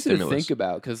crazy stimulus. to think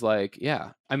about because I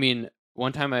mean,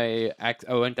 one time I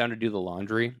went down to do the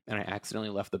laundry and I accidentally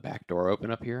left the back door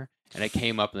open up here, and I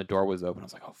came up and the door was open. I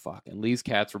was like, oh fuck. And Lee's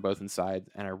cats were both inside,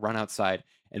 and I run outside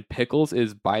and Pickles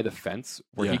is by the fence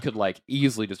where he could like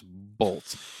easily just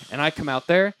bolt. And I come out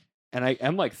there and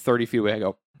I'm like 30 feet away. I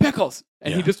go, Pickles!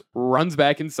 And he just runs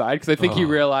back inside because I think he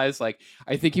realized, like,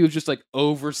 I think he was just like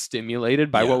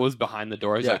overstimulated by what was behind the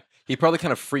door. He's like, he probably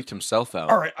kind of freaked himself out.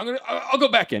 all right, I'll go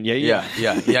back in. Yeah.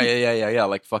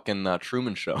 Like fucking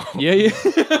Truman Show. Yeah.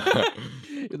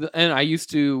 And I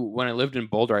used to, when I lived in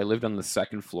Boulder, I lived on the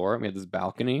 2nd floor. We had this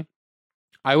balcony.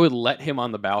 I would let him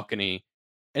on the balcony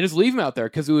and just leave him out there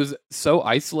because it was so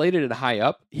isolated and high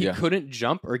up. He couldn't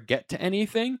jump or get to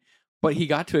anything, but he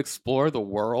got to explore the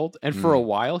world. And for a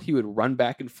while, he would run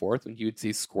back and forth when he would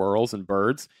see squirrels and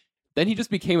birds. Then he just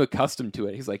became accustomed to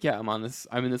it. He's like, yeah, I'm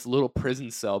in this little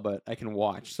prison cell, but I can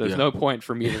watch. So there's no point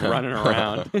for me running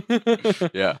around.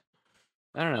 Yeah.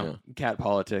 I don't know. Cat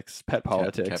politics, pet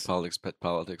politics. Cat politics, pet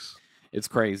politics. It's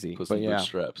crazy. Puss but in yeah.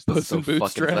 bootstraps. Puss in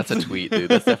bootstraps. That's a tweet, dude.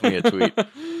 That's definitely a tweet.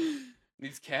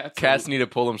 These cats. Cats need to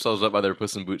pull themselves up by their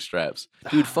puss in bootstraps.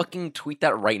 Dude, fucking tweet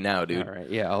that right now, dude. All right.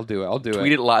 Yeah, I'll do it.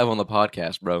 Tweet it live on the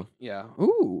podcast, bro. Yeah.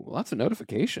 Ooh, lots of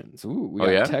notifications. Ooh, we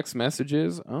got text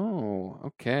messages. Oh,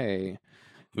 okay.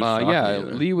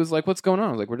 Lee was like, "What's going on?"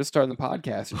 I was like, "We're just starting the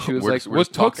podcast," and she was like,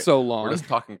 "What took so long?" We're just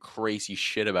talking crazy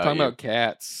shit about talking about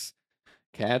cats.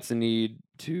 Cats need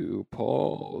to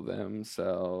pull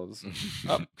themselves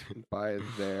up by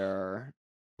their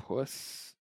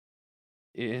puss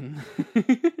in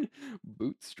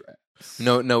bootstraps.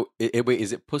 No. Wait,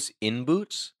 is it puss in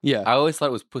boots? Yeah, I always thought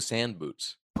it was puss and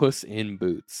boots. Puss in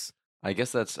boots. I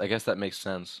guess that makes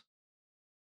sense.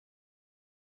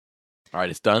 All right,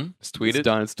 it's done. It's tweeted. It's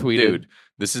done. It's tweeted. Dude,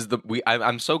 this is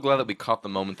I'm so glad that we caught the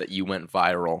moment that you went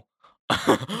viral.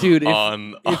 Dude,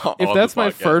 if that's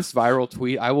my first viral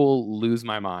tweet, I will lose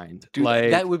my mind. Dude,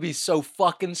 like, that would be so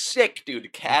fucking sick,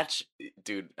 dude.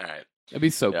 Dude. All right, it'd be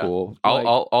so cool.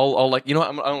 I'll like, you know what?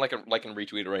 I'm like and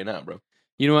retweet it right now, bro.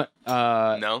 You know what?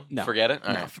 No, forget it.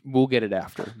 All right. We'll get it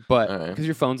after, but because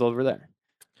your phone's over there.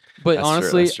 But that's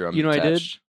honestly, true. you know, attached. I did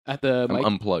at the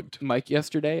unplugged mic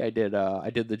yesterday. I did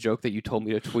the joke that you told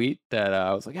me to tweet. That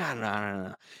I was like, I don't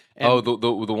know. And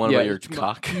the one about your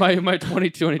cock. My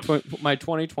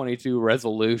 2022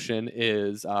 resolution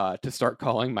is to start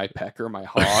calling my pecker my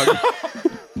hog.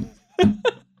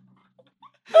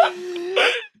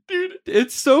 Dude,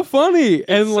 it's so funny,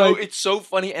 it's so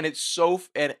funny, and it's so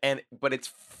but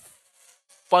it's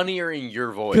funnier in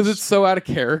your voice because it's so out of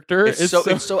character. It's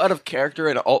so out of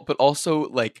character, but also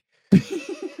like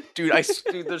Dude,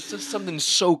 dude, there's just something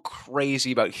so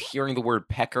crazy about hearing the word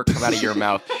pecker come out of your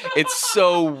mouth. It's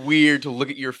so weird to look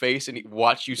at your face and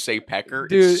watch you say pecker.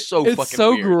 Dude, it's so fucking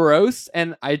so weird. gross.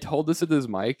 And I told this at this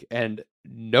mic, and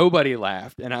nobody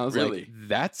laughed. And I was Really? like,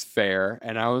 "That's fair."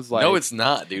 And I was like, No, it's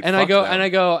not, dude. And Fuck I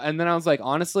go, them. and then I was like,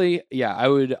 honestly,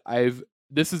 yeah,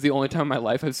 this is the only time in my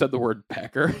life I've said the word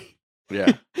pecker.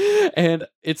 Yeah. And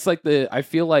it's like I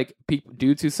feel like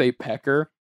dudes who say pecker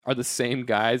are the same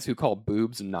guys who call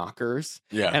boobs knockers.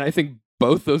 Yeah. And I think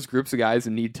both those groups of guys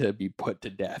need to be put to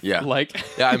death. Yeah. Like,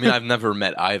 Yeah, I mean, I've never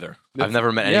met either. I've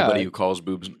never met yeah. anybody who calls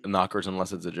boobs knockers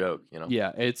unless it's a joke, you know?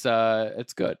 yeah, it's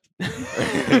good.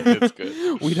 It's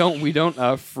good. We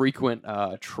don't frequent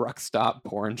truck stop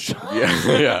porn shops.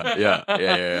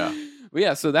 Yeah. But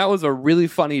yeah, so that was a really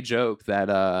funny joke that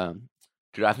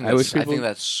Dude, I think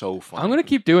that's so funny. I'm gonna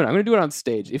keep doing it. I'm gonna do it on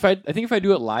stage. I think if I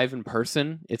do it live in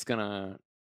person, it's gonna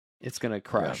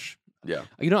crush. Yeah.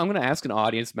 You know, I'm gonna ask an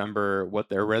audience member what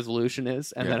their resolution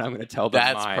is, and then I'm gonna tell them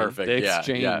That's mine. perfect. The Yeah.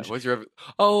 exchange. Yeah. What's your?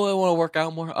 Oh, I want to work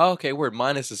out more. Oh, okay, word.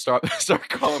 Mine is to start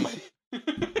calling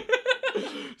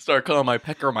my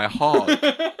pecker my hog.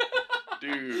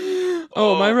 Dude.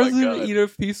 Oh, my my resolution God. to eat a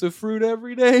piece of fruit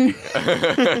every day.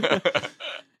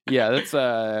 Yeah, that's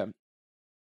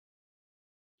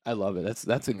I love it.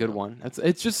 That's a good one.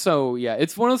 It's just so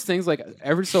it's one of those things like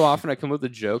every so often I come up with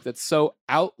a joke that's so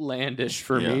outlandish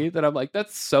for me that I'm like,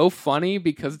 that's so funny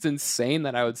because it's insane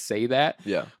that I would say that.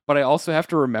 Yeah. But I also have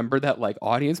to remember that like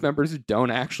audience members don't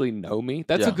actually know me.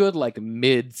 That's a good like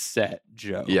mid-set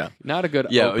joke. Yeah. Not a good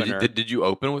Yeah. opener. Did you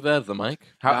open with that at the mic?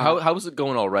 How was it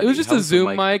going already? It was just How a was the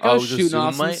Zoom mic. I Oh, was it was a shooting Zoom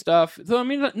off some mic? stuff. So I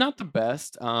mean, not the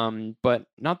best, but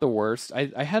not the worst.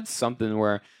 I had something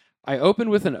where I opened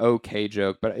with an okay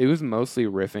joke, but it was mostly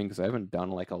riffing because I haven't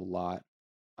done like a lot.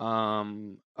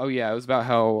 Oh yeah, it was about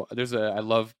how I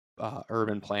love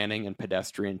urban planning and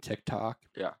pedestrian TikTok.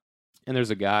 Yeah. And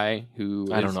there's a guy who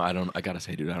I don't know. I gotta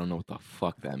say, dude, I don't know what the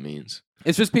fuck that means.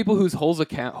 It's just people whose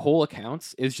whole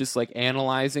accounts is just like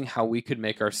analyzing how we could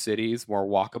make our cities more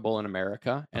walkable in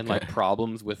America and like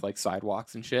problems with like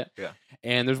sidewalks and shit. Yeah.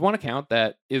 And there's one account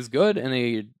that is good and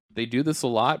they do this a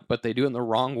lot, but they do it in the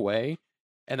wrong way.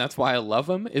 And that's why I love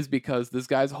him, is because this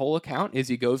guy's whole account is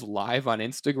he goes live on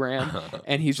Instagram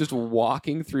and he's just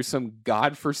walking through some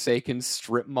godforsaken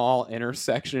strip mall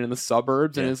intersection in the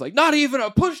suburbs and it's like, not even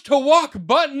a push to walk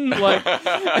button. Like,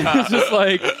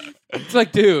 it's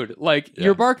like, dude, like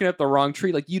you're barking at the wrong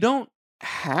tree. Like, you don't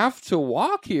have to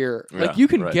walk here. Like, you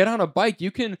can get on a bike.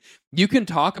 You can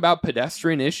talk about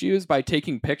pedestrian issues by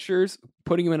taking pictures,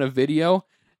 putting them in a video,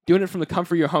 doing it from the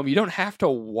comfort of your home. You don't have to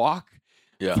walk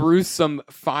through some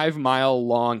 5-mile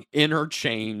long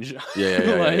interchange.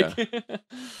 Yeah. But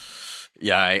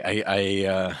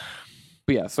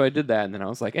yeah, so I did that, and then I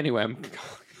was like, anyway, I'm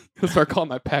gonna start calling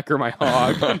my pecker my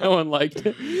hog. No one liked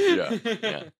it.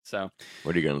 Yeah. So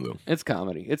what are you gonna do? it's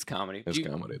comedy. Comedy.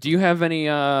 Do you have any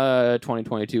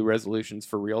 2022 resolutions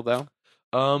for real though?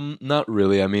 Not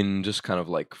really. I mean, just kind of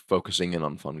like focusing in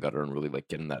on Fun Gutter and really like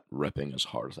getting that repping as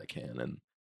hard as I can, and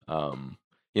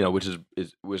you know, which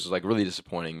was like really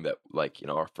disappointing that like, you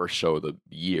know, our first show of the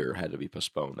year had to be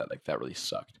postponed. That really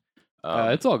sucked.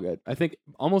 It's all good. I think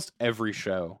almost every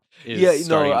show is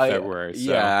starting in February.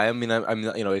 So. Yeah, I'm you know, I'm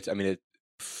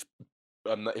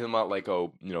not like,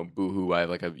 oh, you know, boo-hoo, I have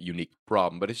like a unique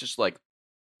problem, but it's just like,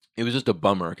 it was just a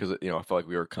bummer because, you know, I felt like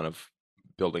we were kind of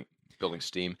building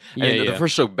steam. And the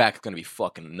first show back is going to be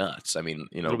fucking nuts. I mean,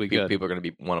 you know, people are going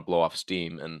to want to blow off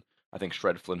steam, and I think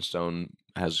Shred Flintstone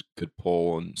has good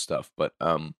pull and stuff, but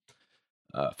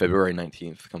February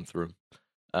 19th come through.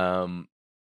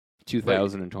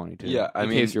 2022. Yeah,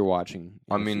 in case you're watching.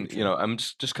 I mean, you know, I'm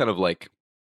just kind of like,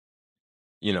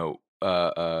 you know,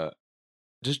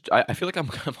 just I feel like I'm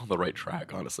kind of on the right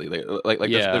track, honestly. Like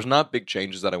there's not big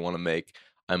changes that I want to make.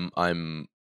 I'm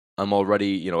already,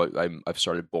 you know, I've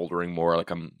started bouldering more.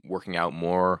 Like, I'm working out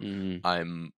more. Mm-hmm.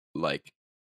 I'm like,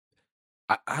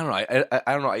 I don't know.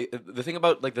 I don't know. The thing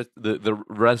about like the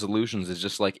resolutions is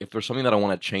just like, if there's something that I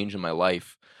want to change in my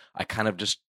life, I kind of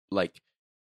just like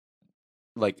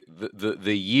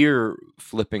the year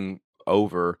flipping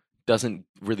over doesn't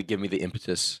really give me the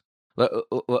impetus.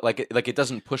 Like it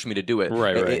doesn't push me to do it.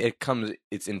 Right. It comes.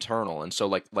 It's internal, and so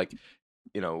like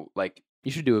you know, like,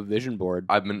 you should do a vision board.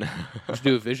 You should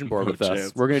do a vision board with us.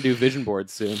 Chance. We're gonna do vision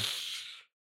boards soon.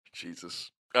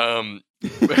 Jesus. But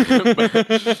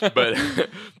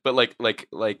like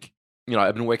you know,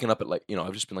 I've been waking up at like, you know,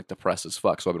 I've just been like depressed as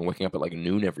fuck, so I've been waking up at like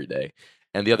noon every day.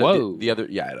 And the other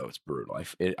yeah, I know, it's brutal. I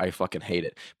fucking hate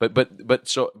it. But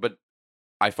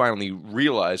I finally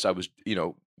realized I was, you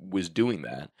know, was doing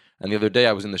that. And the other day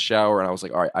I was in the shower and I was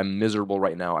like, all right, I'm miserable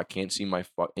right now. I can't see I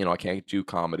can't do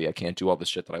comedy. I can't do all the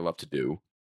shit that I love to do.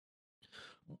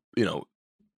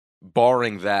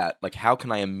 Barring that, like, how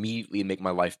can I immediately make my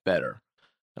life better?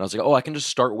 And I was like, oh, I can just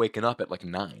start waking up at like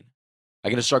 9. I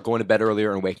can just start going to bed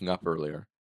earlier and waking up earlier.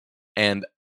 And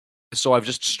so I've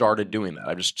just started doing that.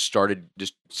 I've just started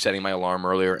just setting my alarm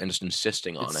earlier and just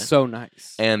insisting on it. It's so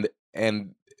nice. And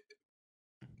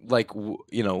like,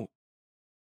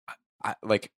 I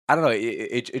don't know.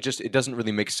 It doesn't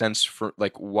really make sense for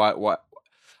like why.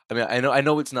 I mean, I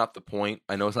know it's not the point.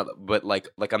 I know it's not, but like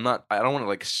I don't want to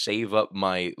like save up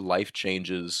my life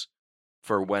changes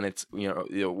for when it's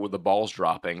with the ball's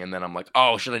dropping, and then I'm like,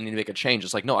 oh, should I need to make a change?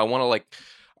 It's like, no, I want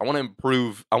to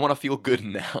improve. I want to feel good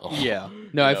now. Yeah,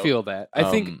 no, I feel that.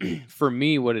 I think for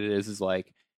me, what it is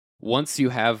like once you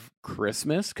have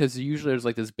Christmas, because usually there's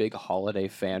like this big holiday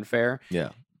fanfare.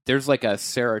 Yeah, there's like a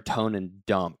serotonin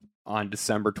dump on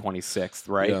December 26th,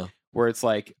 right? Yeah. Where it's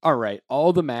like, all right,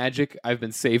 all the magic I've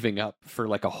been saving up for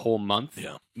like a whole month,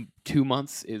 2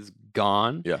 months is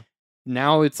gone. Yeah.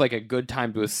 Now it's like a good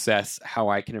time to assess how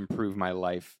I can improve my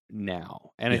life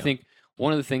now. And I think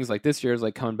one of the things like this year is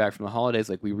like coming back from the holidays,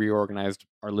 like we reorganized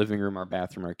our living room, our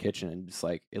bathroom, our kitchen, and just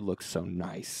like it looks so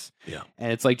nice. Yeah.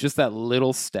 And it's like just that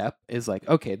little step is like,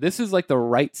 okay, this is like the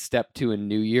right step to a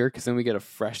new year because then we get a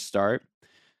fresh start.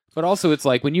 But also it's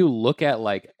like when you look at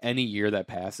like any year that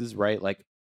passes, right? Like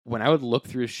when I would look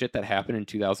through shit that happened in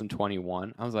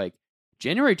 2021, I was like,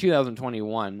 January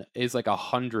 2021 is like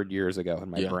 100 years ago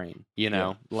in my brain,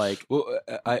 like. Well,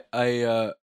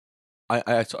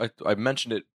 I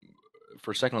mentioned it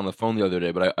for a second on the phone the other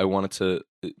day, but I wanted to.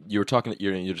 You're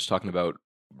just talking about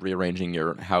rearranging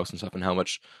your house and stuff, and how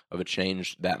much of a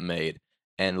change that made,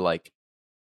 and like,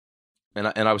 and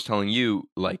I was telling you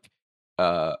like,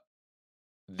 the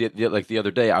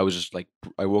other day I was just like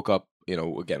I woke up.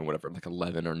 Again, whatever, like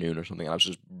 11 or noon or something. And I was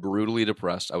just brutally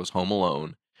depressed. I was home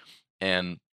alone,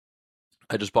 and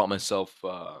I just bought myself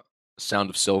 "Sound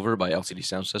of Silver" by LCD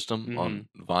Sound System on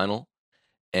vinyl,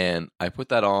 and I put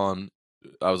that on.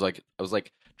 I was like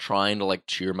trying to like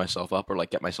cheer myself up or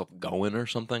like get myself going or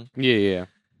something. Yeah.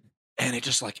 And it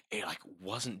just like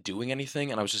wasn't doing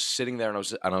anything, and I was just sitting there, and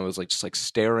I was like just like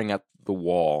staring at the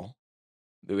wall.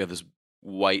 We have this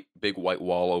big white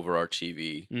wall over our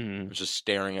TV. I was just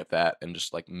staring at that and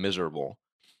just like miserable.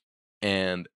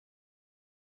 And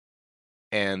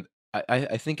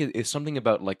I think it's something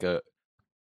about like a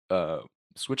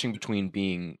switching between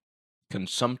being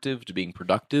consumptive to being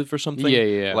productive or something.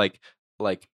 Yeah. Like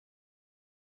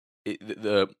with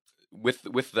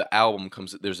the album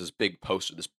comes, there's this big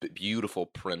poster, this beautiful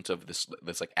print of this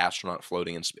like astronaut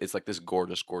floating, and it's like this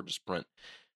gorgeous print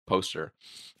poster.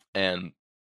 And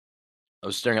I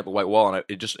was staring at the white wall, and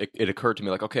it occurred to me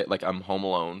like, okay, like I'm home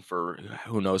alone for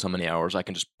who knows how many hours. I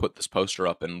can just put this poster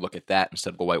up and look at that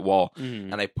instead of the white wall.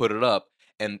 And I put it up,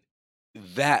 and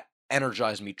that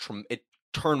energized me. It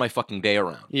turned my fucking day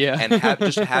around. Yeah, and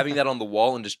just having that on the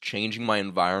wall and just changing my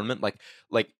environment, like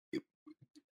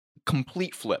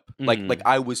complete flip. Like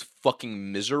I was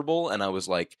fucking miserable, and I was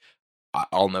like,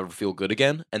 I'll never feel good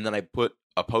again. And then I put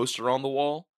a poster on the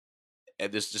wall,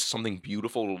 and there's just something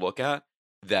beautiful to look at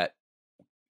that.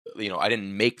 I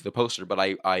didn't make the poster, but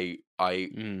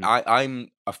I'm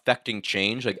affecting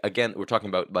change. Like again, we're talking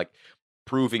about like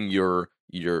proving your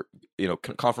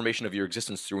confirmation of your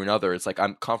existence through another. It's like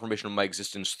I'm confirmation of my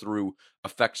existence through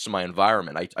effects to my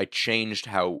environment. I changed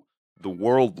how the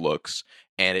world looks,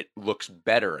 and it looks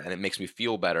better, and it makes me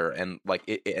feel better. And like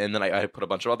and then I put a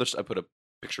bunch of others. I put a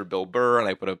picture of Bill Burr, and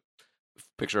I put a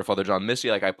picture of Father John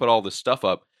Misty. Like I put all this stuff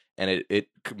up, and it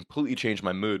completely changed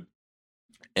my mood.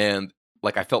 And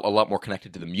like I felt a lot more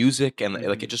connected to the music, and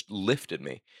like it just lifted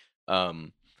me. So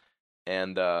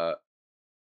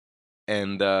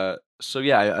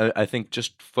yeah, I think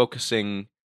just focusing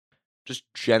just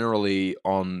generally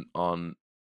on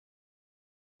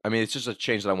I mean, it's just a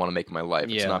change that I want to make in my life.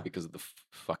 It's not because of the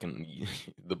fucking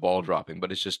the ball dropping,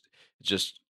 but it's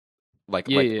just like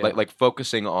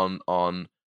focusing on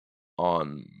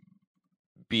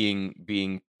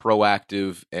being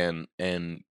proactive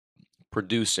and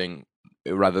producing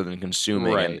rather than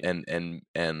consuming. Right. And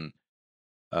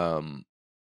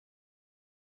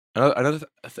another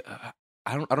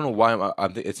I don't know why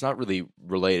I'm it's not really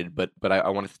related, but I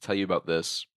wanted to tell you about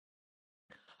this.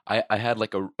 I had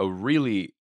like a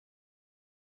really,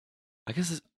 I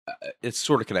guess it's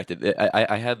sort of connected.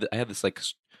 I had this like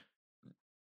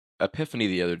epiphany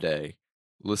the other day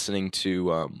listening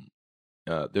to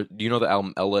do you know the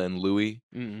album Ella and Louis?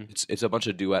 It's a bunch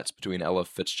of duets between Ella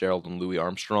Fitzgerald and Louis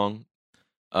Armstrong.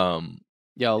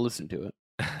 Yeah, I'll listen to it.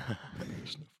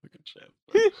 There's no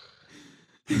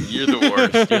You're the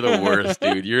worst. You're the worst,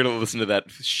 dude. You're gonna listen to that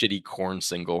shitty Korn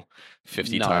single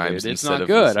 50 times dude, it's instead not of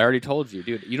good. this. I already told you,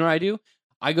 dude. You know what I do?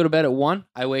 I go to bed at 1.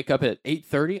 I wake up at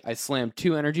 8:30. I slam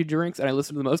 2 energy drinks, and I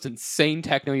listen to the most insane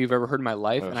techno you've ever heard in my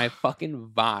life, and I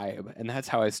fucking vibe. And that's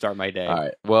how I start my day. All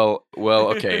right. Well,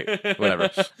 okay. Whatever.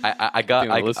 I got.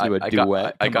 Dude, listen to a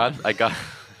duet. I got.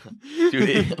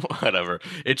 Dude, whatever.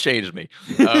 It changed me.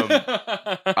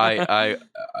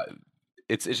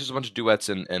 It's just a bunch of duets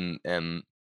and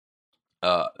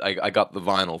I got the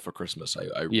vinyl for Christmas.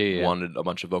 I wanted a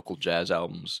bunch of vocal jazz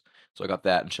albums, so I got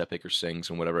that and Chet Baker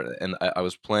Sings and whatever. And I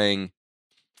was playing.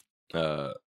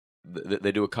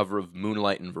 They do a cover of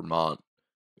Moonlight in Vermont,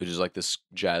 which is like this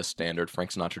jazz standard.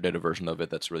 Frank Sinatra did a version of it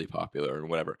that's really popular and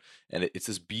whatever. And it's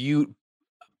this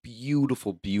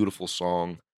beautiful, beautiful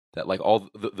song that like all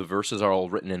the verses are all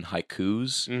written in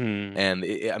haikus, and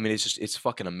it's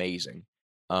fucking amazing.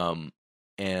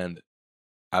 And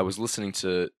I was listening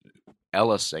to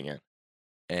Ella sing it,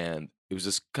 and it was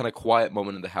this kind of quiet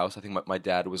moment in the house. I think my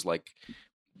dad was like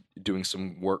doing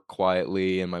some work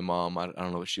quietly, and my mom, I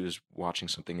don't know, she was watching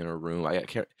something in her room. I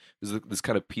can't. It was this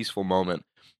kind of peaceful moment,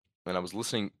 and I was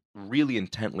listening really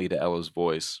intently to Ella's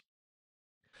voice,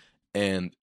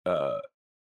 and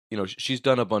she's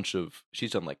done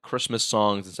like Christmas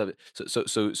songs and stuff.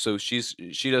 So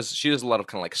she does a lot of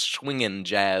kind of like swinging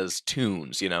jazz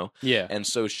tunes, Yeah. And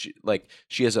so she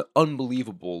has an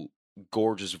unbelievable,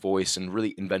 gorgeous voice and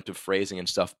really inventive phrasing and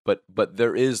stuff. But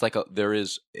there is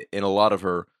in a lot of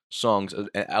her songs an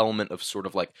element of sort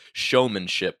of like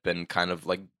showmanship and kind of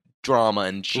like drama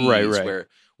and cheese, right.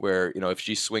 where if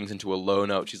she swings into a low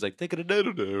note, she's like kind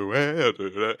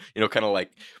of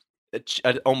like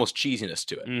almost cheesiness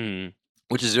to it,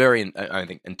 which is very, I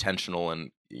think, intentional,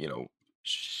 and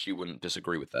she wouldn't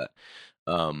disagree with that.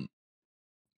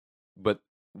 But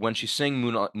when she sang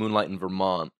Moonlight in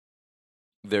Vermont,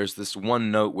 there's this one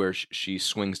note where she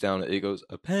swings down. It goes,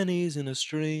 "A penny's in a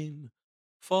stream,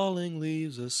 falling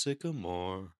leaves a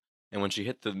sycamore." And when she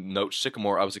hit the note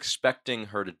sycamore, I was expecting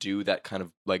her to do that kind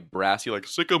of like brassy, like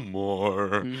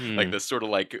sycamore, like this sort of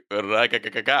like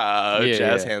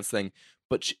jazz hands thing.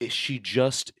 But she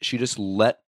just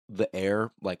let the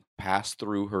air like pass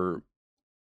through her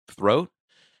throat,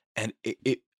 and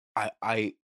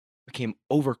I became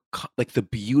like the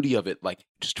beauty of it, like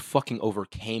just fucking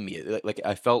overcame me. Like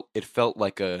it felt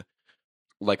like I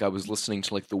was listening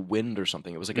to like the wind or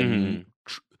something. It was like a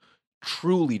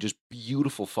truly just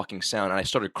beautiful fucking sound, and I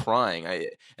started crying.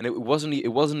 And it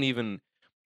wasn't even.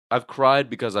 I've cried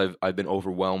because I've been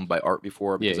overwhelmed by art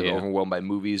before, because I've been overwhelmed by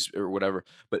movies or whatever.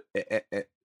 But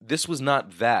this was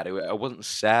not that. I wasn't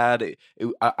sad.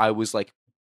 I was like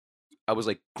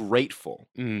grateful.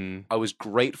 I was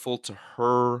grateful to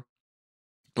her.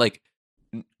 Like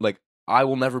I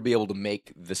will never be able to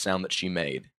make the sound that she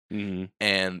made,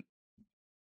 and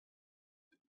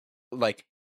like.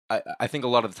 I think a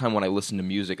lot of the time when I listen to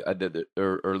music,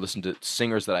 or listen to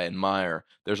singers that I admire,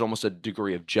 there's almost a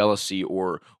degree of jealousy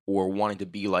or wanting to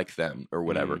be like them or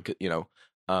whatever,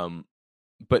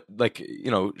 But like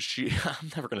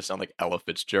I'm never gonna sound like Ella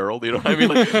Fitzgerald, you know what I mean?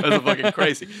 Like that's fucking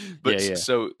crazy. But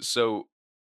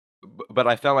but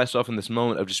I found myself in this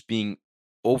moment of just being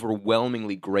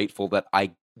overwhelmingly grateful that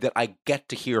I get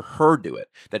to hear her do it,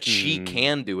 that she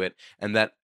can do it, and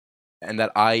that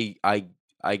I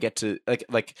get to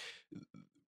like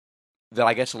that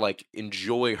I get to like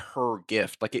enjoy her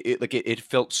gift. It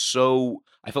felt so.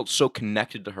 I felt so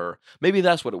connected to her. Maybe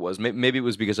that's what it was. Maybe it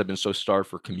was because I've been so starved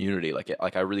for community.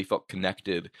 Like I really felt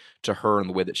connected to her in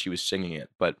the way that she was singing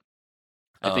it. But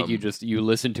I think you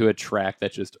listened to a track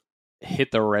that just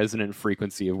hit the resonant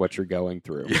frequency of what you're going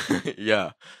through.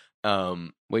 Yeah.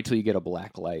 Wait till you get a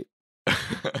black light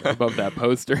above that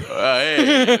poster.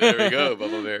 Hey, there we go,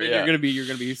 Bubble Bear. Yeah. You're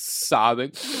gonna be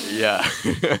sobbing. Yeah.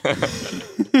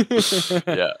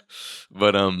 Yeah.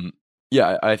 But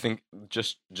yeah, I think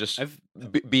just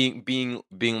being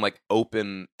like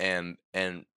open and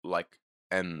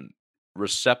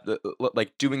receptive,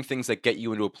 like doing things that get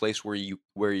you into a place where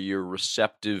you're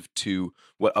receptive to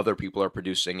what other people are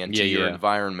producing and to your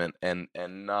environment, and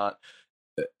not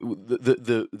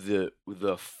the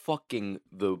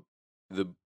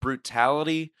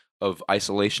brutality of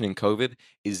isolation in COVID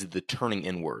is the turning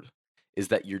inward. Is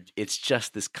that it's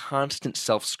just this constant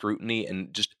self-scrutiny,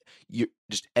 and just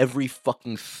every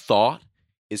fucking thought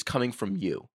is coming from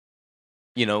you.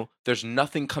 There's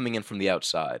nothing coming in from the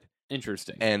outside.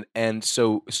 Interesting. And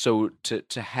so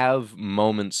to have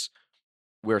moments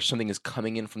where something is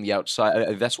coming in from the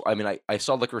outside, I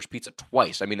saw Licorice Pizza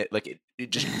twice. I mean, it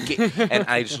just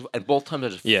and both times I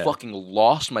just fucking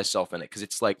lost myself in it, because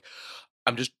it's like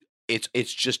I'm just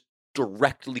it's just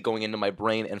directly going into my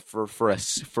brain, and for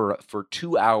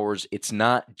 2 hours it's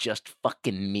not just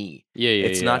fucking me.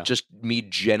 It's not just me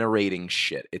generating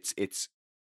shit. It's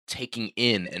taking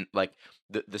in, and like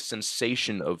the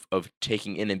sensation of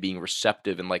taking in and being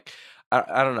receptive, and like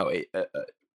I don't know,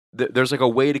 there's like a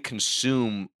way to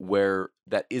consume where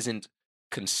that isn't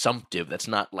consumptive, that's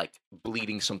not like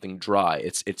bleeding something dry.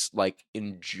 It's like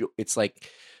it's like,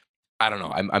 I don't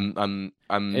know.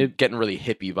 I'm getting really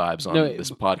hippie vibes on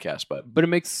this podcast, but it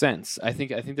makes sense. I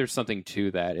think there's something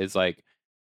to that. Is like,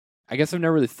 I guess I've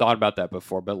never really thought about that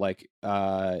before, but like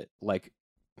well,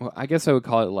 I guess I would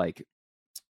call it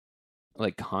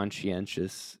like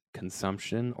conscientious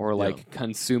consumption, or like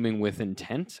consuming with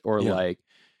intent, or like,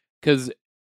 because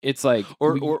it's like,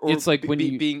 or it's like when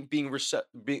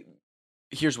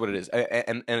here's what it is,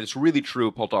 and it's really true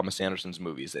of Paul Thomas Anderson's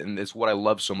movies, and it's what I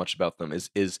love so much about them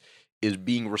is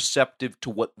being receptive to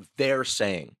what they're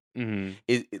saying.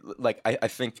 Like I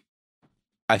think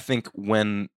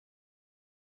when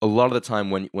a lot of the time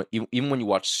when even when you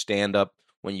watch stand up,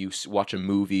 when you watch a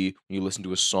movie, when you listen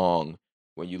to a song,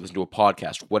 when you listen to a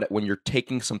podcast, when you're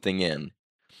taking something in,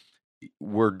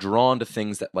 we're drawn to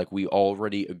things that like we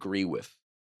already agree with,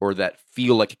 or that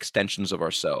feel like extensions of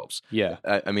ourselves. Yeah,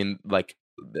 I mean, like,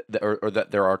 or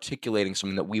that they're articulating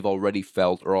something that we've already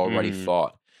felt or already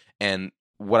thought. And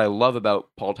what I love about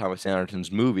Paul Thomas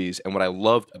Anderson's movies, and what I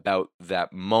loved about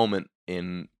that moment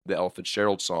in the Ella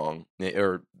Fitzgerald song,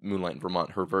 or Moonlight in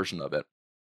Vermont, her version of it,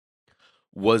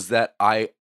 was that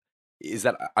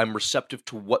I'm receptive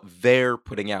to what they're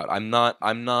putting out. I'm not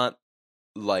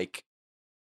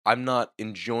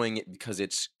enjoying it because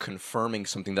it's confirming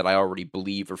something that I already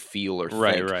believe or feel or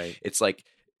think. Right. It's like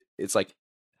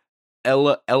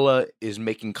Ella is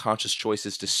making conscious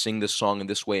choices to sing this song in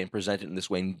this way and present it in this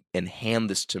way and hand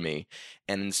this to me.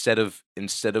 And instead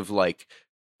of like,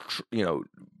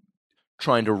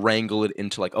 trying to wrangle it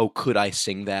into like, oh, could I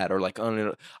sing that? Or like, oh,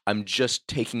 no, I'm just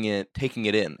taking it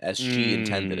in as she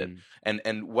intended it.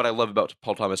 And what I love about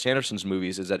Paul Thomas Anderson's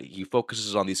movies is that he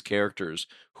focuses on these characters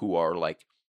who are like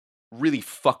really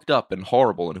fucked up and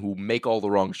horrible, and who make all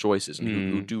the wrong choices, and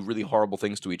who do really horrible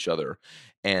things to each other,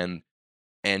 and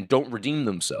don't redeem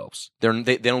themselves.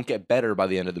 They don't get better by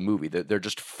the end of the movie. They're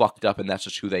just fucked up, and that's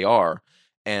just who they are.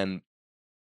 And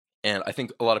I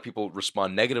think a lot of people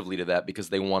respond negatively to that because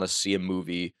they want to see a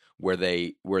movie where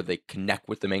they connect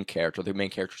with the main character. The main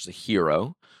character is a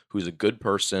hero who's a good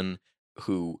person,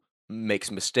 who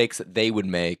makes mistakes that they would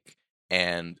make,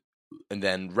 and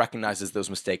then recognizes those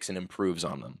mistakes and improves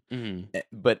on them.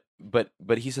 But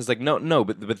he says like, no,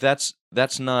 but that's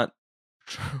not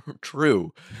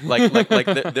true. Like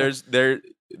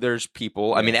there's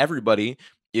people. I mean, everybody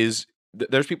is.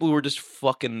 There's people who are just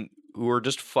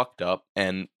fucked up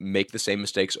and make the same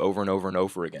mistakes over and over and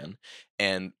over again.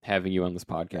 And having you on this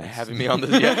podcast, having me on this,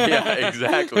 yeah,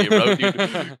 exactly, bro. Dude,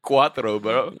 cuatro,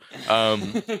 bro.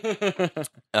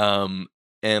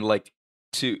 And like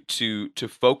to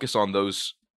focus on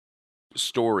those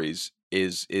stories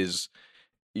is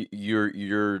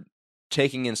you're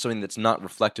taking in something that's not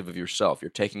reflective of yourself. You're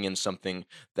taking in something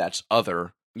that's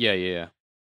other. Yeah.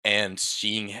 And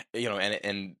seeing,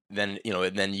 and then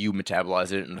you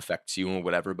metabolize it and affects you and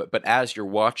whatever. But as you're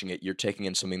watching it, you're taking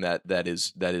in something that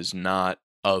is not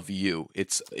of you.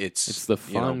 It's the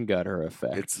fun gutter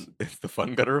effect. It's the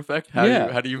fun gutter effect.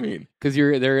 How do you mean? Because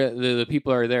you're there, the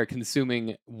people are there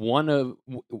consuming one of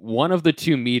the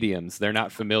two mediums they're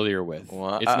not familiar with.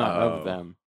 Wow. It's not of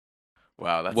them.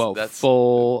 Wow, that's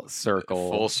full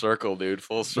circle. Full circle, dude.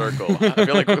 Full circle. I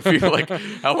feel like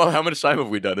how much time have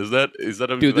we done? Is that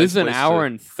a dude? This is an hour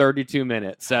and 32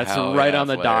 minutes. That's right on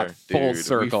the dot. Full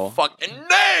circle. We fucking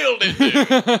nailed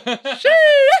it, dude.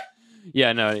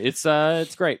 Yeah, no,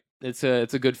 it's great. It's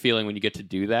a good feeling when you get to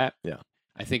do that. Yeah,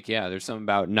 I think there's something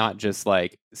about not just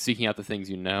like seeking out the things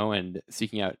you know, and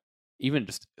seeking out even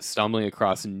just stumbling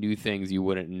across new things you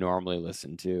wouldn't normally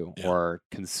listen to or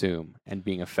consume, and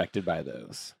being affected by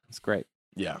those. It's great.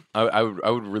 Yeah, I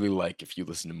would really like if you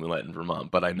listen to Moonlight in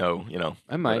Vermont, but I know,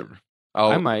 I might.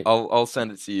 Whatever. I'll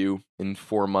send it to you in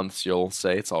 4 months. You'll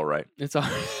say it's all right. It's all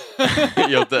right.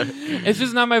 It's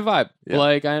just not my vibe. Yeah.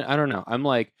 Like I don't know. I'm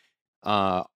like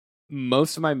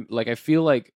most of my, like, I feel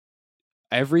like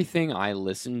everything I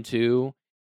listen to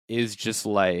is just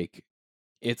like,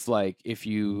 it's like if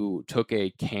you took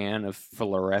a can of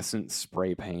fluorescent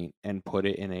spray paint and put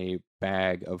it in a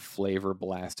bag of flavor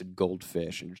blasted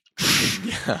goldfish and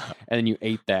then you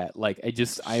ate that. Like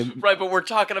I'm right, but we're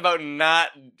talking about not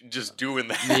just doing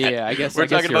that. Yeah, I guess we're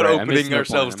talking about opening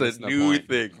ourselves to a new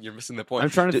thing. You're missing the point.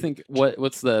 I'm trying to think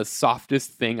what's the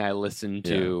softest thing I listened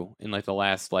to in like the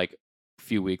last like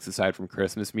few weeks aside from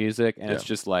Christmas music, and it's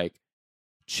just like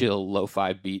chill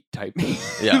lo-fi beat type.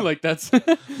 Yeah. Like that's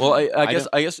well,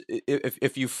 I guess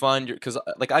if you find your, because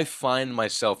like I find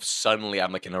myself suddenly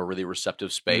I'm like in a really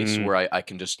receptive space where I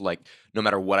can just like, no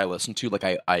matter what I listen to, like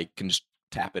I can just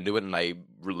tap into it and I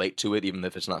relate to it, even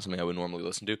if it's not something I would normally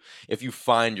listen to. If you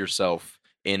find yourself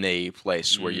in a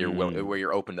place where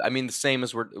you're open to, I mean, the same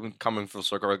as we're coming full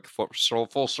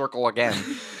circle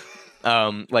again.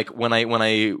 Like when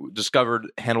I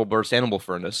discovered Hannibal Buress Animal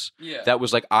Furnace, that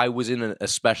was like I was in an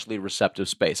especially receptive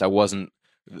space. I wasn't.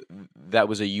 That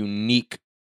was a unique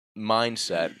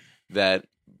mindset that,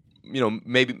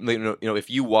 maybe if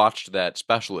you watched that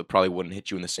special, it probably wouldn't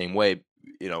hit you in the same way,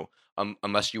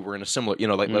 unless you were in a similar,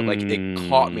 like it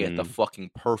caught me at the fucking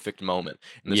perfect moment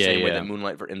in the same way that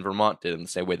Moonlight in Vermont did, in the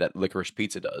same way that Licorice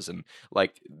Pizza does, and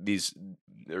like these,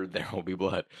 there will be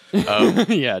blood.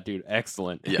 Yeah, dude,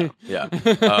 excellent. Yeah.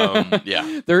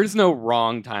 There's no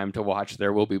wrong time to watch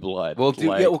There Will Be Blood. Well, dude,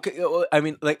 I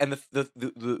mean, like, and I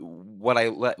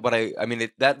mean,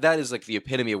 that is like the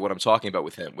epitome of what I'm talking about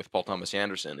with him, with Paul Thomas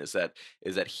Anderson, is that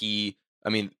he, I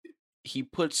mean, he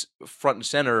puts front and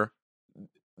center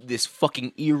this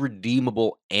fucking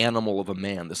irredeemable animal of a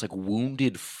man, this like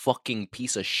wounded fucking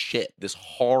piece of shit, this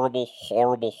horrible,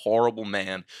 horrible, horrible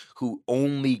man who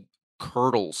only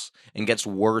curdles and gets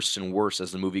worse and worse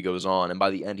as the movie goes on, and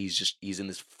by the end he's in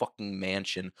this fucking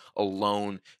mansion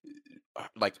alone,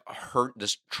 like hurt,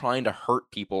 just trying to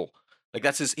hurt people. Like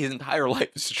that's his entire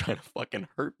life is trying to fucking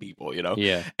hurt people,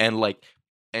 Yeah. And like,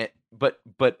 but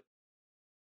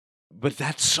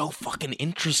that's so fucking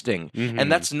interesting,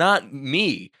 and that's not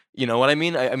me. You know what I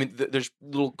mean? I mean, there's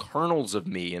little kernels of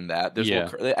me in that. There's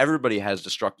everybody has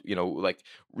destructive, like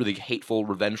really hateful,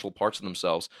 revengeful parts of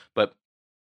themselves. But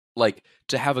like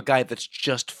to have a guy that's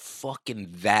just fucking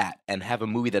that, and have a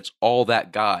movie that's all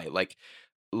that guy. Like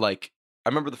I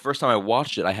remember the first time I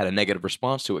watched it, I had a negative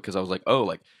response to it because I was like, oh,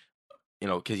 like,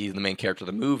 because he's the main character of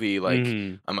the movie. Like,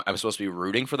 I'm supposed to be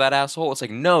rooting for that asshole. It's like,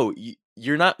 no,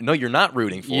 you're not. No, you're not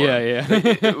rooting for him.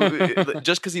 Yeah.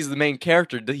 Just because he's the main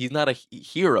character, he's not a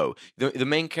hero. The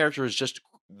main character is just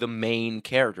the main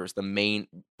character. It's the main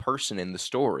person in the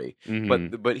story.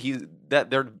 But he's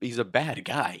a bad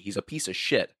guy. He's a piece of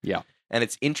shit. Yeah. And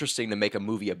it's interesting to make a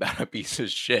movie about a piece of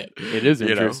shit. It is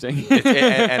interesting.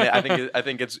 And I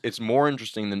think it's more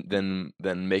interesting than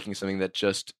making something that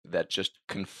just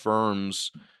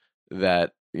confirms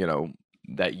that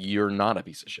that you're not a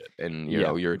piece of shit, and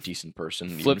you're a decent person.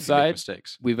 Flip side,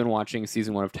 mistakes. We've been watching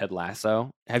season 1 of Ted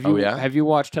Lasso. Have you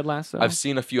watched Ted Lasso? I've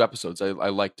seen a few episodes. I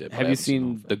liked it. Have you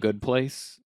seen The Good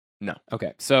Place? No.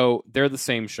 Okay, so they're the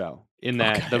same show in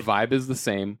that the vibe is the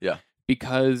same. Yeah.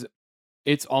 Because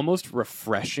it's almost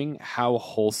refreshing how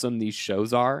wholesome these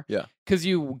shows are. Yeah. Because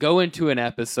you go into an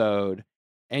episode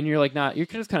and you're like, you're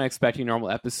just kind of expecting a normal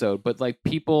episode, but like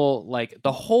people, like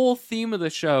the whole theme of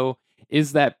the show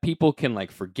is that people can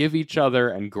like forgive each other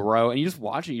and grow, and you just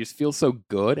watch it, you just feel so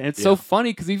good. And it's so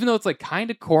funny because even though it's like kind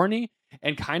of corny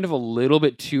and kind of a little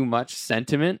bit too much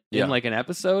sentiment in like an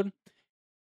episode,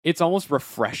 it's almost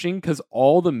refreshing because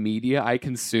all the media I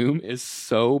consume is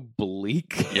so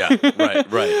bleak. Yeah,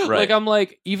 right. Like I'm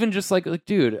like, even just like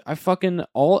dude, I fucking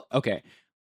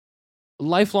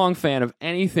lifelong fan of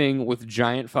anything with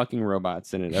giant fucking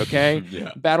robots in it, okay?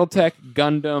 Yeah. Battletech,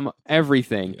 Gundam,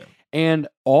 everything. Yeah. And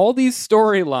all these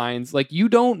storylines, like you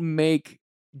don't make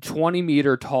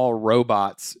 20-meter tall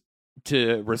robots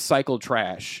to recycle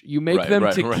trash. You make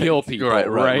them to kill people,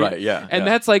 right? Yeah. And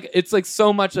that's like, it's like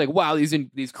so much like, wow,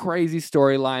 these crazy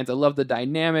storylines. I love the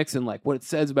dynamics and like what it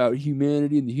says about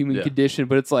humanity and the human condition.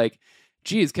 But it's like,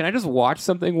 geez, can I just watch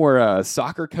something where a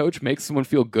soccer coach makes someone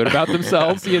feel good about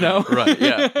themselves? Right.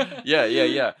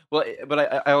 Yeah. Well,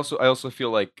 but I also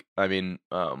feel like, I mean,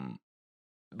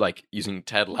 like using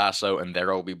Ted Lasso and There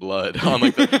Will Be Blood on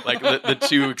like the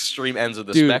two extreme ends of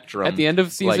the spectrum. At the end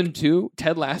of season 2,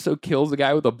 Ted Lasso kills a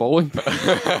guy with a bowling ball.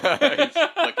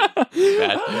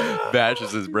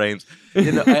 Bashes his brains.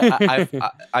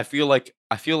 I feel like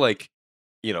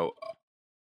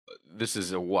this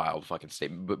is a wild fucking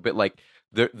statement, but like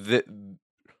they're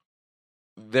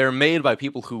made by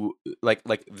people who like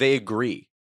they agree.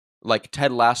 Like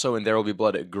Ted Lasso and There Will Be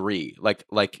Blood agree. Like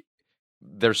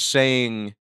they're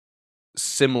saying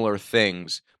similar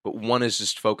things, but one is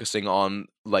just focusing on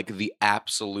like the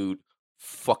absolute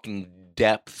fucking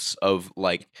depths of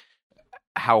like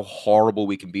how horrible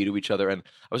we can be to each other. And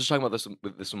I was just talking about this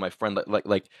with my friend, I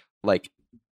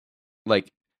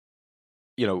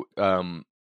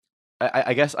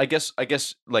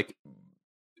guess like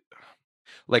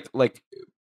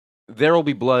There Will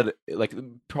Be Blood, like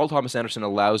Paul Thomas Anderson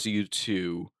allows you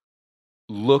to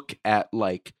look at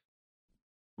like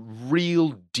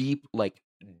real deep like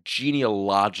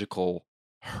genealogical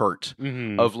hurt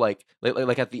of like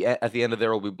at the end of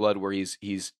There Will Be Blood, where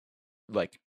he's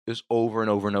like is over and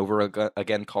over and over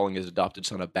again calling his adopted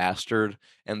son a bastard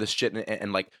and this shit,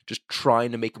 and like just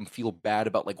trying to make him feel bad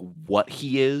about like what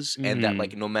he is, and that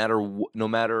like no matter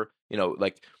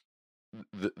like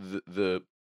the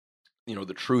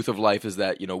the truth of life is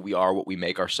that we are what we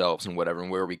make ourselves, and whatever,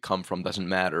 and where we come from doesn't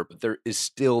matter, but there is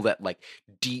still that like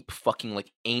deep fucking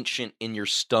like ancient in your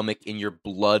stomach, in your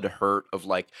blood hurt of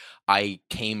like, I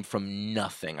came from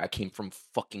nothing, I came from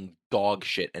fucking dog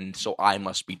shit, and so I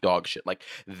must be dog shit. Like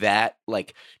that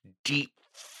like deep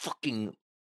fucking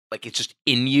like it's just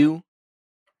in you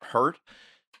hurt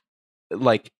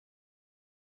like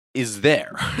is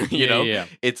there. Yeah.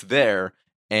 It's there,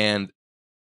 and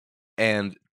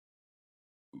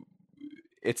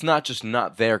it's not just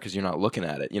not there because you're not looking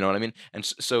at it. You know what I mean? And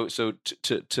so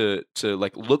to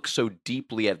like look so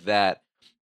deeply at that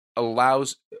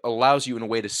allows you in a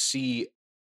way to see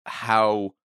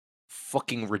how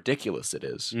fucking ridiculous it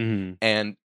is,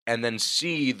 and then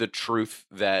see the truth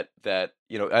that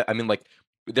I mean, like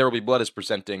There Will Be Blood is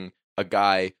presenting a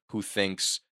guy who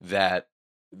thinks that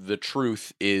the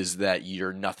truth is that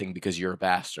you're nothing because you're a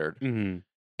bastard,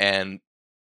 and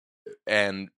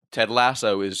Ted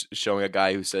Lasso is showing a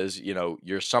guy who says,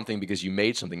 you're something because you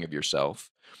made something of yourself.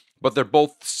 But they're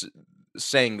both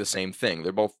saying the same thing.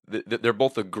 They're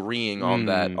both agreeing on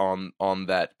that on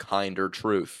that kinder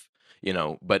truth.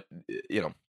 But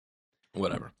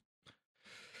whatever.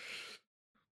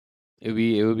 It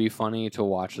would be funny to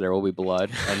watch There Will Be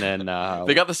Blood, and then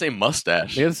they got the same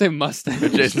mustache. They got the same mustache.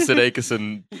 Jason Sudeikis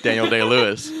and Daniel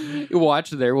Day-Lewis. You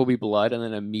watch There Will Be Blood, and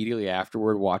then immediately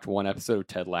afterward, watch one episode of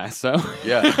Ted Lasso.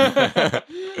 Yeah,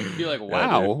 be like,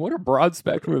 wow, what a broad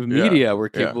spectrum of media we're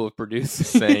capable of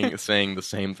producing. saying the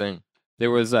same thing. There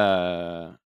was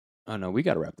oh no, we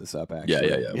got to wrap this up.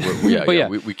 Actually, yeah.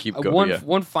 We keep going.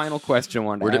 One final question.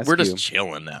 We're just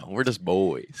chilling now. We're just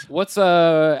boys. What's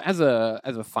as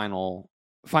a final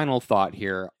thought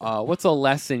here? What's a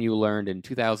lesson you learned in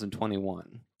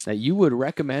 2021 that you would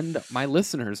recommend my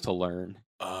listeners to learn?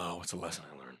 What's a lesson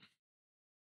I learned?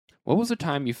 What was a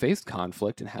time you faced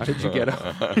conflict, and how did you get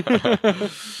over?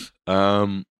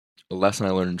 A lesson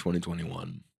I learned in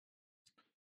 2021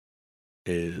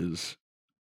 is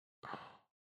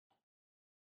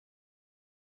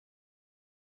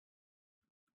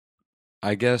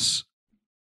I guess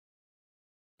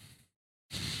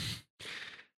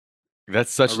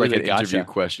that's such like an interview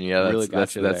question. Yeah,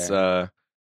 that's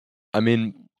I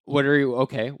mean,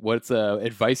 what's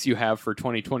advice you have for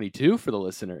 2022 for the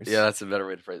listeners? Yeah, that's a better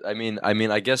way to phrase it. I mean,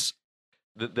 I guess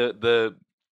the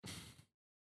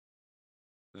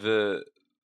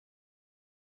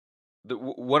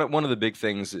one of the big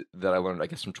things that I learned, I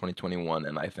guess, from 2021,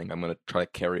 and I think I'm going to try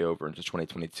to carry over into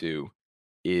 2022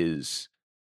 is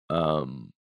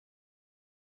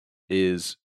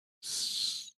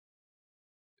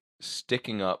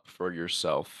sticking up for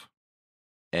yourself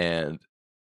and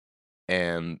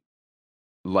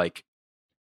like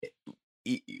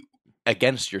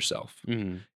against yourself.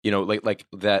 Like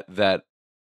that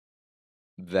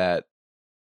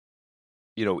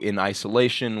in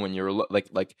isolation, when you're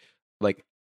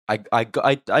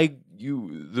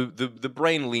the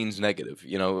brain leans negative,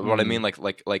 what I mean?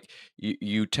 Like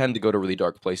you tend to go to really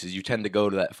dark places. You tend to go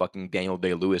to that fucking Daniel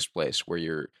Day-Lewis place where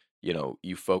you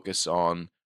focus on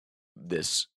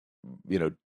this,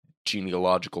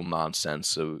 genealogical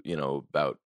nonsense of,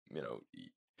 about,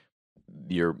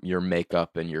 your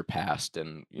makeup and your past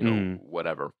and,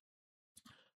 whatever.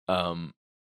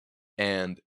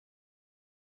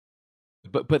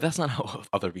 But that's not how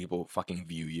other people fucking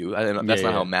view you. That's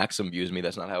not how Maxim views me.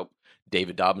 That's not how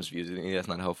David Dobbins views me. That's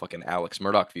not how fucking Alex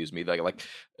Murdoch views me. Like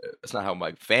that's not how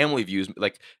my family views me.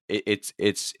 Like it's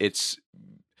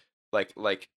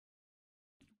like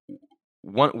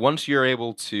once you're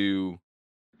able to,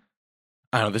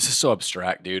 I don't know. This is so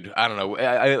abstract, dude. I don't know.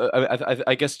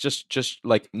 I guess just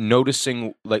like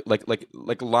noticing,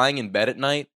 like lying in bed at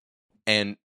night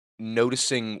and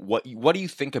noticing what do you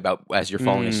think about as you're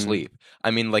falling asleep.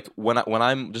 I mean, like when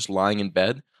I'm just lying in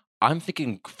bed, I'm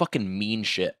thinking fucking mean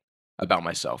shit about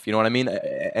myself. You know what I mean?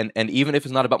 And even if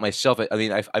it's not about myself, I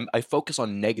mean, I focus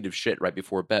on negative shit right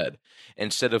before bed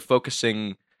instead of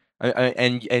focusing.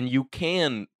 And you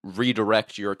can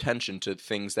redirect your attention to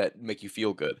things that make you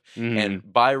feel good,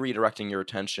 and by redirecting your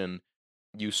attention,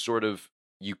 you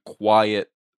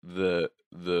quiet the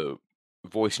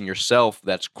voice in yourself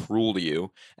that's cruel to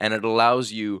you, and it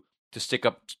allows you to stick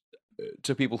up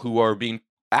to people who are being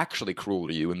actually cruel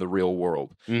to you in the real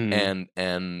world, and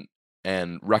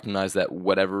and recognize that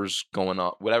whatever's going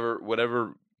on,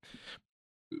 whatever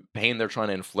pain they're trying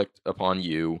to inflict upon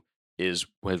you has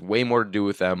way more to do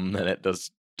with them than it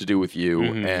does to do with you,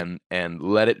 and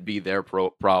let it be their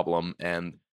problem.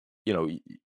 And you know,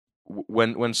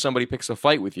 when somebody picks a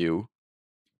fight with you,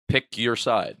 pick your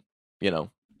side. You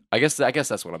know, I guess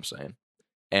that's what I'm saying.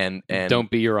 And don't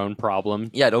be your own problem.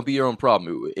 Yeah, don't be your own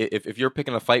problem. If you're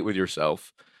picking a fight with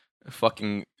yourself,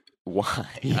 fucking why?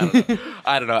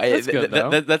 I don't know. That's good, though.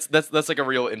 That's like a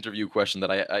real interview question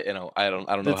that I don't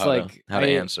know That's how to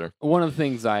answer. One of the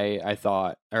things I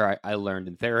thought, or I learned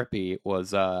in therapy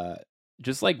was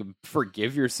just like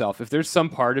forgive yourself. If there's some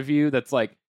part of you that's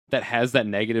like that has that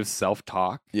negative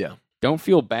self-talk, Yeah. don't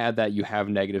feel bad that you have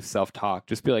negative self-talk.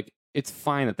 Just be like, it's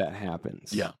fine that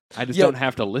happens. Yeah. I just don't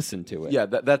have to listen to it. Yeah,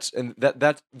 that's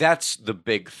the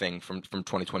big thing from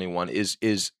 2021 is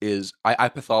I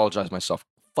pathologize myself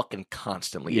fucking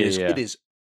constantly. It is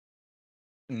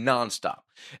nonstop.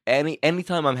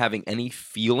 Anytime I'm having any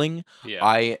feeling,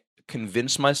 I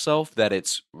convince myself that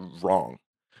it's wrong,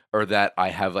 or that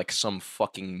I have like some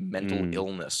fucking mental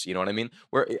illness. You know what I mean?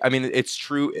 It's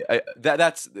true.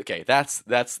 That's okay. That's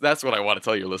what I want to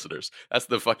tell your listeners. That's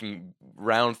the fucking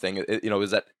round thing.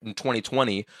 Is that in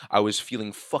 2020 I was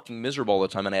feeling fucking miserable all the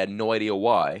time, and I had no idea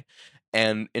why.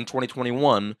 And in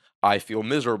 2021 I feel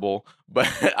miserable, but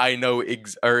I know.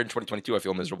 Or in 2022 I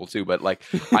feel miserable too. But like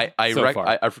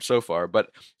so far.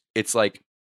 But it's like.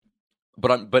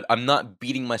 But I'm not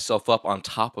beating myself up on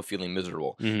top of feeling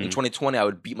miserable. In 2020, I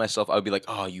would beat myself. I would be like,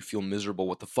 "Oh, you feel miserable.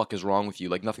 What the fuck is wrong with you?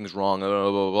 Like nothing's wrong." Blah, blah,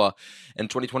 blah, blah. And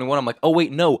 2021, I'm like, "Oh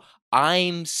wait, no,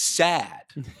 I'm sad.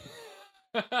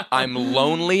 I'm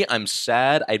lonely. I'm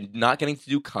sad. I'm not getting to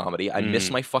do comedy. I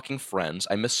miss my fucking friends.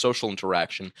 I miss social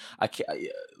interaction. I can't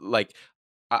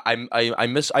I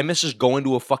miss just going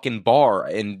to a fucking bar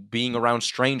and being around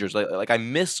strangers. Like I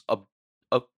miss a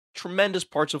tremendous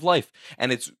parts of life,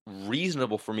 and it's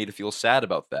reasonable for me to feel sad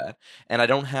about that, and I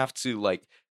don't have to like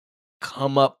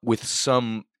come up with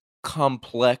some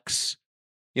complex,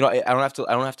 I don't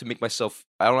have to make myself,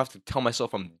 I don't have to tell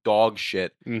myself I'm dog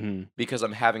shit because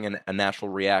I'm having a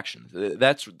natural reaction.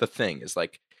 That's the thing,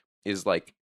 is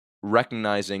like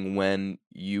recognizing when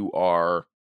you are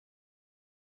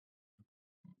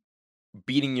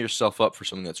beating yourself up for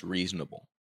something that's reasonable.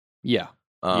 Yeah.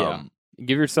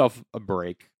 Give yourself a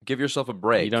break. Give yourself a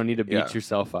break. You don't need to beat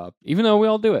yourself up, even though we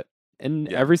all do it.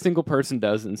 And every single person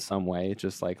does in some way. It's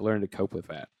just like learn to cope with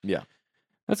that. Yeah.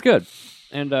 That's good.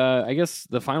 And I guess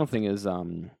the final thing is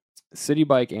City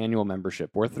Bike annual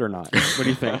membership. Worth it or not? What do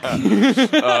you think?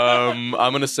 I'm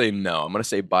going to say no. I'm going to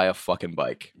say buy a fucking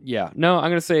bike. Yeah. No, I'm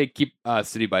going to say keep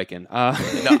City Biking. No,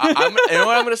 you know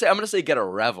what I'm going to say? I'm going to say get a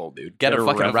Revel, dude. Get a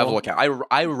fucking Revel account.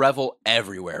 I Revel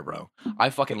everywhere, bro. My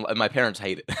parents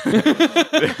hate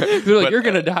it. They're like, you're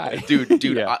going to die. Dude,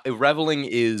 reveling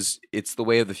it's the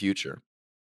way of the future.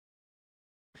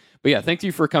 But yeah, thank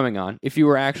you for coming on. If you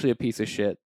were actually a piece of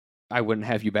shit, I wouldn't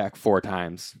have you back 4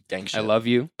 times. Gang shit. I love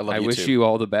you. I wish too. you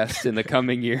all the best in the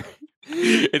coming year.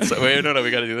 Wait, no,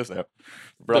 we got to do this now.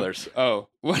 Brothers.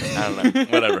 What? I don't know.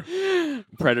 Whatever.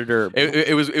 Predator.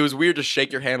 It was weird to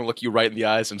shake your hand and look you right in the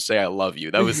eyes and say I love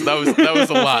you. That was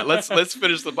a lot. Let's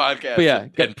finish the podcast.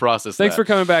 But and process. Thanks for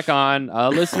coming back on,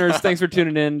 listeners. Thanks for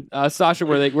tuning in, Sasha.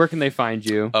 Where can they find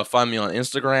you? Find me on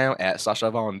Instagram at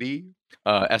Sasha Vondi.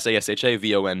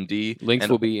 SASHAVOND. Links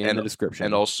will be in the description.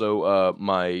 And also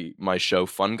my show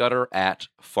Fun Gutter at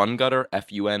Fun Gutter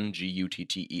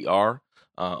FUNGUTTER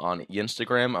on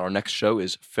Instagram. Our next show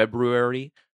is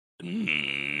February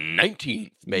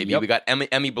 19th, baby. Yep. We got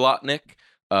Emmy Blotnick,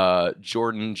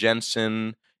 Jordan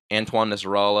Jensen, Antoine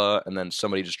Nasrallah, and then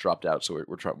somebody just dropped out, so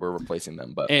we're replacing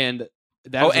them. But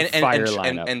that's a fire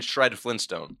lineup. And Shred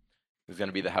Flintstone is going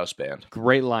to be the house band.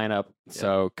 Great lineup.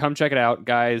 So come check it out,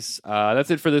 guys. That's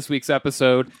it for this week's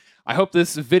episode. I hope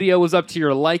this video was up to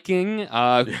your liking.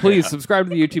 Please subscribe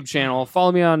to the YouTube channel.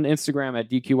 Follow me on Instagram at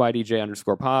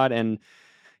DQYDJ_pod. And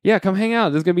yeah, come hang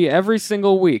out. This is going to be every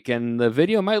single week. And the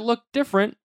video might look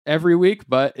different every week,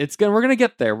 but we're going to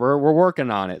get there. We're working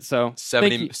on it. So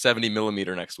 70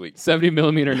 millimeter next week. 70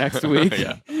 millimeter next week.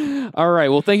 Yeah. All right.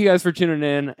 Well, thank you guys for tuning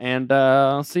in, and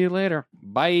I'll see you later.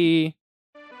 Bye.